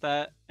game with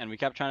that. And we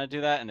kept trying to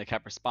do that and they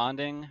kept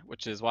responding,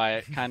 which is why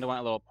it kind of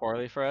went a little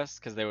poorly for us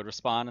because they would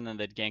respond and then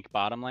they'd gank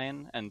bottom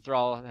lane. And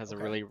Thrall has a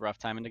really rough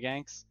time into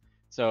ganks.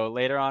 So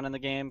later on in the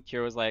game,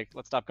 Kure was like,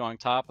 let's stop going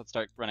top, let's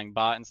start running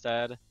bot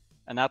instead.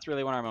 And that's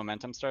really when our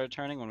momentum started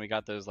turning, when we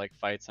got those like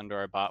fights under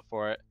our bot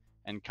for it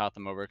and caught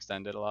them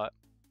overextended a lot.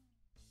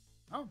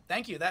 Oh,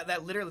 thank you.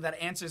 That literally that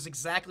answers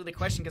exactly the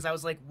question because I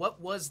was like, what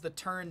was the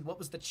turn? What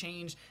was the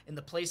change in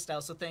the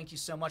playstyle? So thank you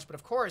so much. But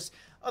of course,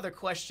 other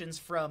questions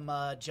from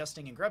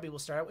Justing and Grubby. We'll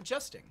start out with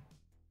Justing.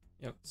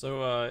 Yep.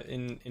 So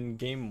in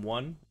game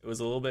 1, it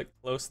was a little bit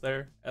close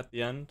there at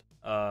the end.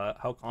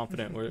 How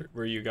confident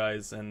were you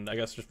guys? And I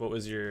guess just what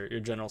was your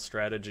general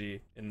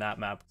strategy in that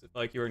map? Did it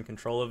feel like you were in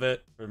control of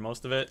it for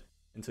most of it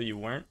until you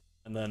weren't,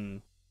 and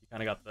then you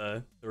kind of got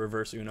the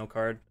reverse Uno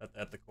card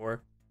at the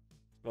core.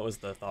 What was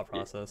the thought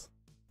process?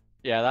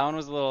 Yeah, that one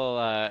was a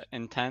little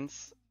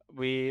intense.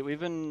 We've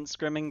been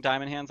scrimming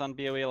Diamond Hands on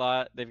BOE a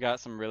lot. They've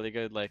got some really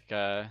good like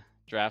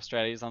draft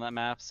strategies on that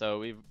map, so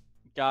we've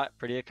got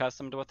pretty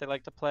accustomed to what they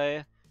like to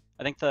play.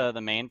 I think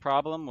the main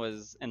problem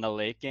was in the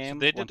late game. So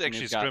they did once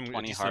actually Nintorii got scrim a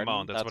 20 decent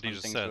amount. That's what he when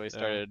just things said. really Yeah.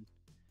 started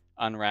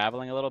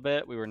unraveling a little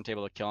bit. We weren't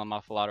able to kill them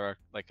off a lot of our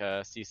like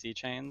CC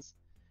chains,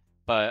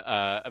 but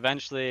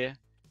eventually.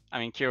 I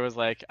mean, Kure was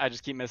like, I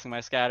just keep missing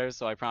my scatters,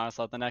 so I promise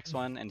I'll have the next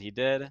one, and he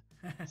did.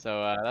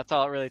 So that's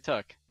all it really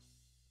took.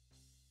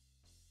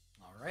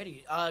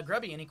 Alrighty.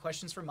 Grubby, any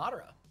questions for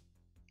Madara?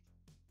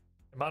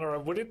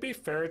 Madara, would it be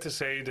fair to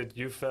say that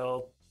you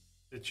felt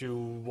that you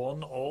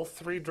won all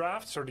 3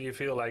 drafts, or do you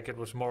feel like it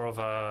was more of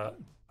a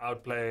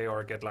outplay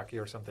or get lucky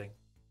or something?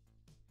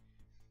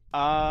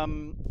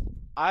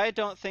 I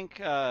don't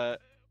think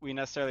we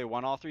necessarily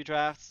won all 3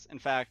 drafts. In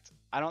fact,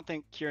 I don't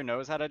think Kure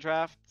knows how to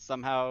draft.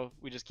 Somehow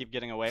we just keep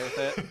getting away with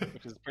it,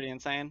 which is pretty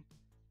insane.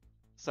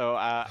 So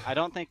I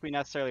don't think we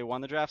necessarily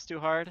won the drafts too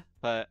hard,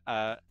 but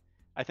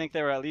I think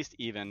they were at least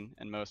even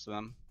in most of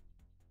them.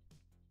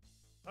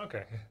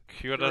 Okay.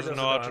 Kure doesn't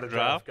know how to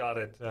draft. Got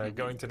it.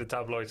 Going to the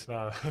tabloids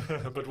now,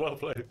 but well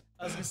played.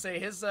 I was gonna say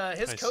his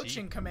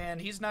coaching command.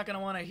 He's not gonna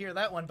want to hear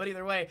that one. But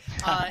either way,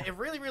 a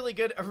really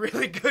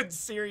good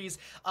series.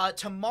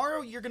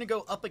 Tomorrow you're gonna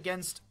go up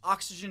against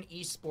Oxygen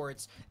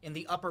Esports in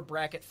the upper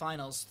bracket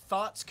finals.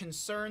 Thoughts,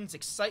 concerns,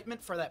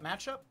 excitement for that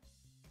matchup?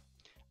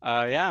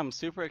 Yeah, I'm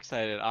super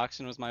excited.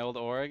 Oxygen was my old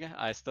org.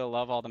 I still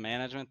love all the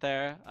management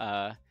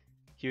there.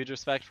 Huge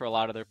respect for a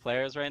lot of their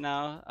players right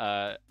now.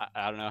 I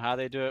don't know how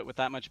they do it with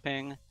that much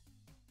ping,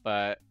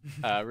 but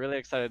really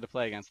excited to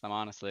play against them,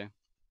 honestly.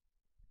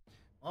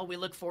 Well, we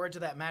look forward to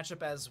that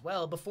matchup as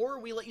well. Before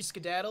we let you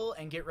skedaddle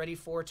and get ready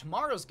for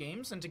tomorrow's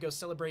games and to go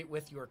celebrate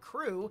with your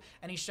crew,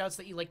 any shouts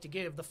that you'd like to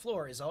give, the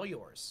floor is all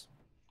yours.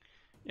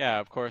 Yeah,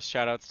 of course,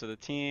 shout outs to the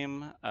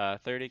team,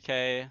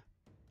 30k,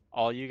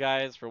 all you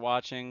guys for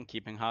watching,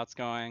 keeping HotS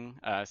going,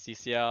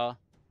 CCL.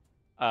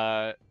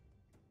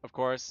 Of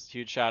course,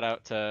 huge shout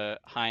out to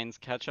Heinz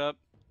Ketchup,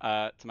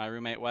 to my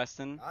roommate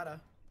Weston,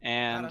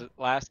 and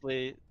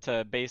lastly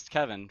to Based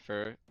Kevin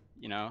for,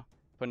 you know,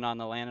 putting on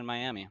the land in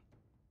Miami.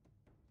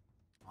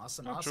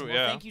 Awesome, Oh, awesome. true, Well,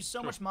 yeah. thank you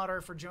so much,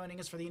 Madara, for joining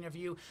us for the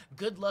interview.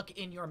 Good luck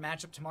in your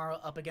matchup tomorrow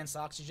up against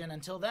Oxygen.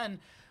 Until then,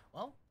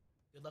 well,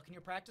 good luck in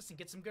your practice and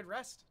get some good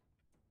rest.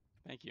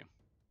 Thank you.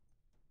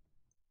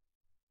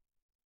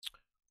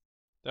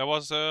 That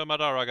was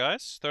Madara,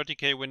 guys.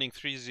 30k winning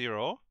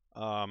 3-0.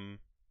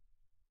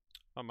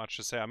 Not much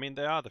to say. I mean,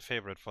 they are the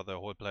favorite for the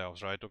whole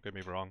playoffs, right? Don't get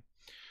me wrong.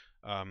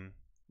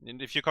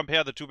 And if you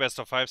compare the two best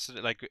of fives,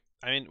 like,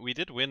 I mean, we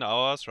did win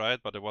ours, right?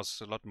 But it was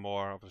a lot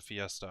more of a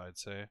fiesta, I'd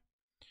say,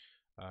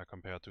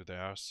 compared to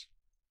theirs.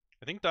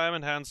 I think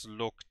Diamond Hands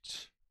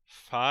looked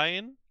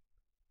fine.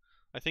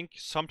 I think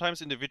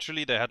sometimes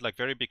individually they had like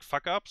very big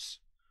fuck ups,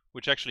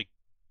 which actually,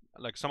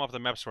 like, some of the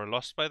maps were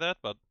lost by that,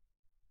 but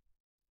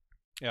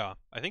yeah,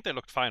 I think they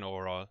looked fine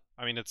overall.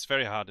 I mean, it's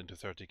very hard into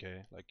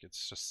 30k. Like,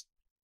 it's just,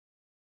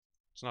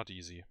 it's not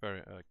easy. Very,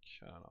 like,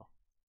 I don't know.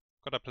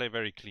 Gotta play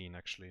very clean,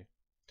 actually.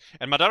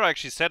 And Madara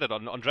actually said it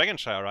on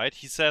Dragonshire, right?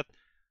 He said,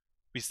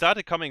 we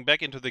started coming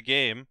back into the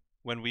game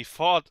when we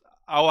fought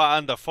our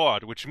under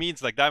fort, which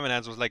means like Diamond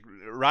Hands was like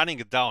running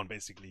it down,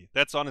 basically.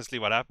 That's honestly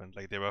what happened.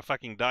 Like, they were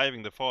fucking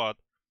diving the fort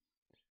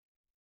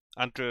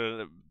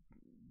until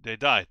they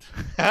died.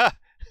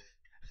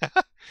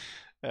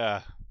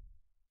 Yeah.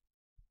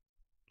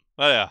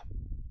 Well,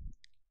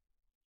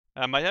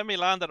 yeah. Miami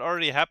LAN, that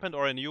already happened,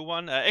 or a new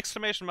one?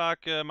 Exclamation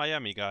mark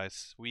Miami,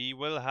 guys. We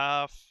will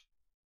have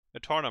a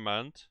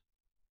tournament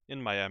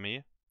in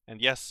Miami.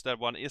 And yes, that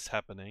one is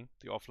happening,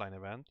 the offline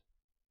event.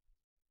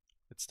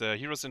 It's the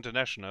Heroes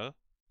International.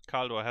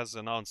 Caldo has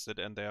announced it,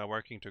 and they are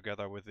working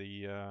together with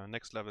the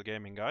Next Level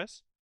Gaming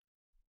guys.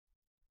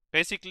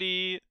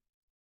 Basically,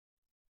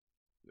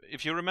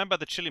 if you remember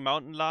the Chili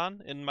Mountain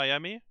LAN in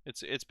Miami,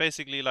 it's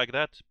basically like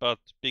that, but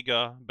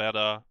bigger,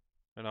 better,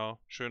 you know,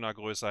 schöner,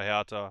 größer,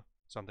 härter,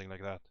 something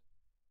like that.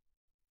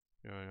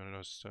 You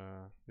just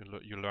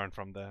you learn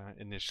from the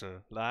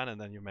initial LAN,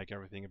 and then you make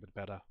everything a bit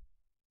better.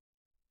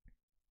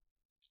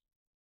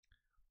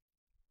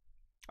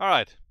 All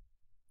right,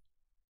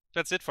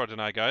 that's it for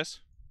tonight, guys.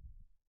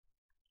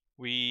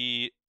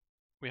 We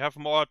have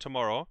more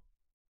tomorrow.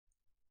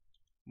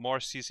 More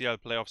CCL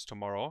playoffs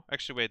tomorrow.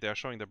 Actually, wait, they are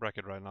showing the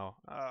bracket right now.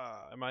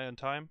 Am I in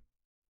time?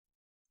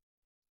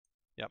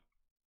 Yep.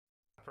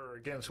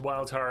 Against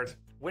Wildheart,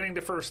 winning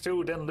the first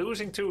two, then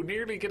losing two,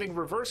 nearly getting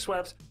reverse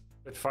swept,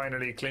 but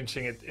finally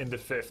clinching it in the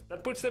fifth.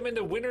 That puts them in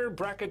the winner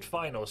bracket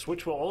finals,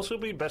 which will also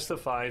be best of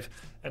 5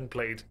 and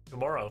played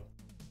tomorrow.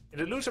 In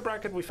the loser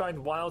bracket, we find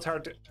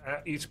Wildheart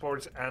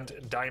Esports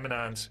and Diamond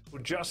Hands, who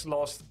just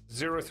lost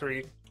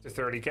 0-3 to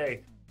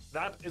 30k.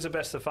 That is a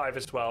best of 5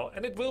 as well,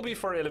 and it will be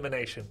for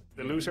elimination.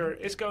 The loser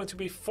is going to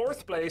be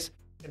 4th place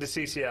in the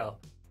CCL.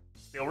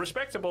 Still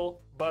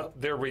respectable, but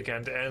their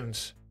weekend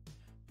ends.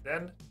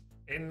 Then,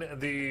 in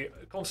the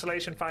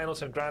Constellation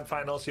Finals and Grand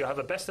Finals, you have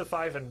a best of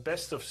 5 and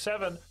best of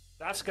 7.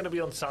 That's going to be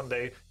on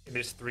Sunday in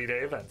this 3-day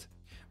event.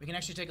 We can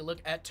actually take a look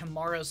at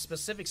tomorrow's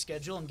specific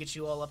schedule and get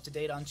you all up to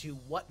date onto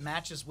what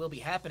matches will be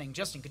happening.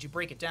 Justin, could you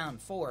break it down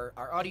for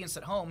our audience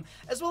at home,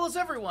 as well as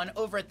everyone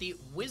over at the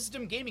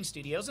Wisdom Gaming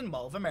Studios in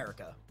Mall of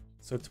America?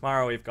 So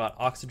tomorrow we've got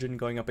Oxygen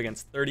going up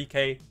against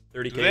 30k.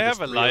 30k. Do they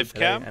have a live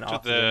cam and to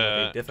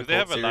the? Do they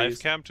have a live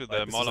cam to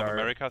the Mall of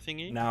America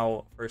thingy?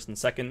 Now first and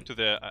second. To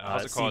the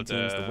how's it called?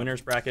 Teams, the winners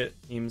bracket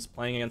teams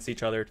playing against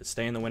each other to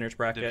stay in the winners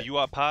bracket. The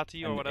viewer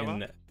party or whatever.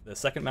 In the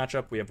second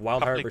matchup, we have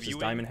Wildheart versus viewing?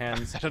 Diamond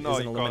Hands. I don't This know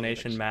is an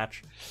elimination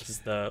match. This is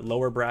the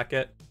lower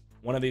bracket.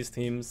 One of these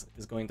teams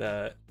is going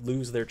to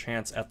lose their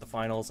chance at the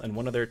finals, and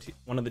one of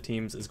the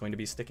teams is going to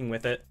be sticking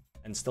with it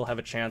and still have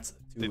a chance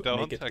to make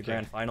it to the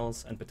grand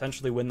finals and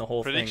potentially win the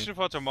whole thing. Prediction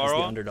for tomorrow?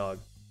 As the underdog.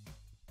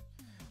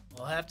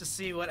 We'll have to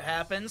see what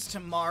happens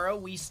tomorrow.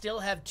 We still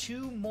have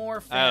 2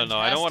 more fantastic I don't know.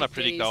 I don't want to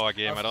predict our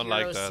game. I don't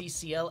like that.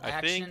 CCL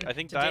action. I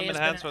think Today Diamond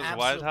Hands was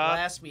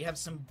Wildheart. We have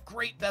some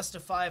great best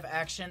of 5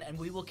 action, and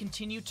we will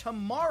continue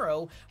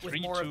tomorrow with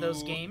more of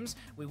those games.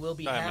 We will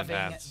be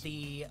having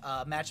the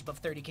matchup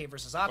of 30k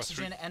versus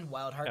Oxygen and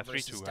Wildheart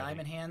versus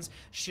Diamond Hands.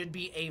 Should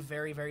be a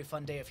very, very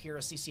fun day of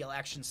Hero CCL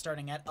action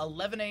starting at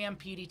 11 a.m.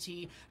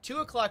 PDT, 2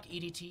 o'clock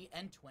EDT,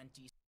 and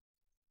 20.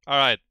 All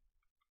right.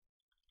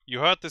 You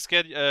heard the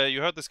schedule.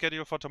 You heard the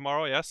schedule for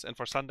tomorrow, yes, and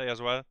for Sunday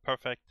as well.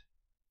 Perfect.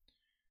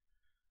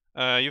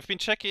 You've been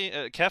checking.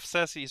 Kev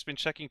says he's been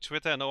checking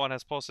Twitter, and no one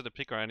has posted a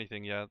pic or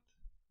anything yet.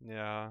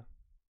 Yeah.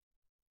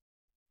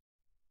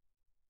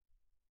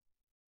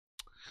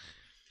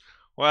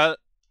 Well,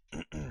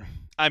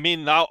 I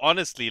mean, now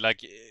honestly,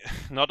 like,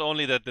 not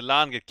only that the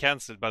LAN get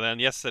cancelled, but then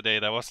yesterday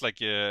there was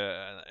like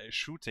a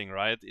shooting,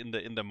 right, in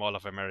the Mall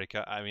of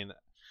America. I mean,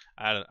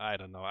 I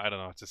don't know. I don't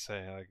know what to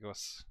say. Like, it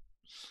was.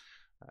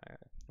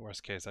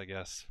 Worst case, I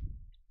guess.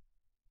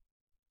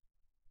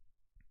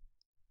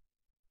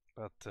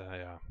 But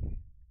yeah.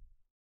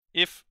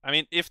 If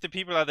the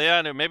people are there,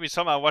 and maybe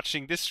some are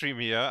watching this stream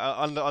here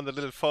on the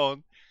little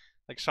phone,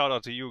 like, shout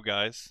out to you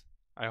guys.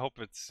 I hope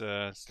it's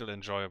still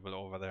enjoyable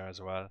over there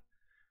as well.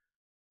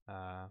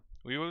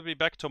 We will be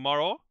back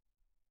tomorrow.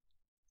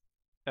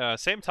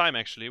 Same time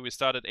actually. We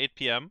start at 8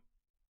 p.m.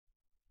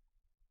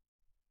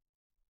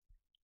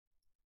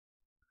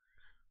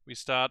 We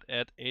start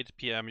at 8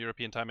 p.m.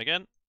 European time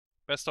again.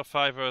 Best of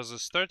 5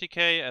 versus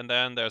 30k, and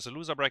then there's a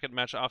loser bracket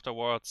match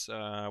afterwards.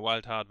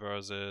 Wildheart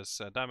versus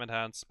Diamond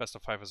Hands. Best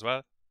of 5 as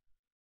well.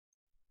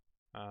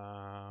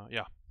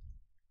 Yeah.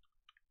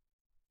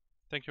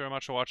 Thank you very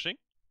much for watching.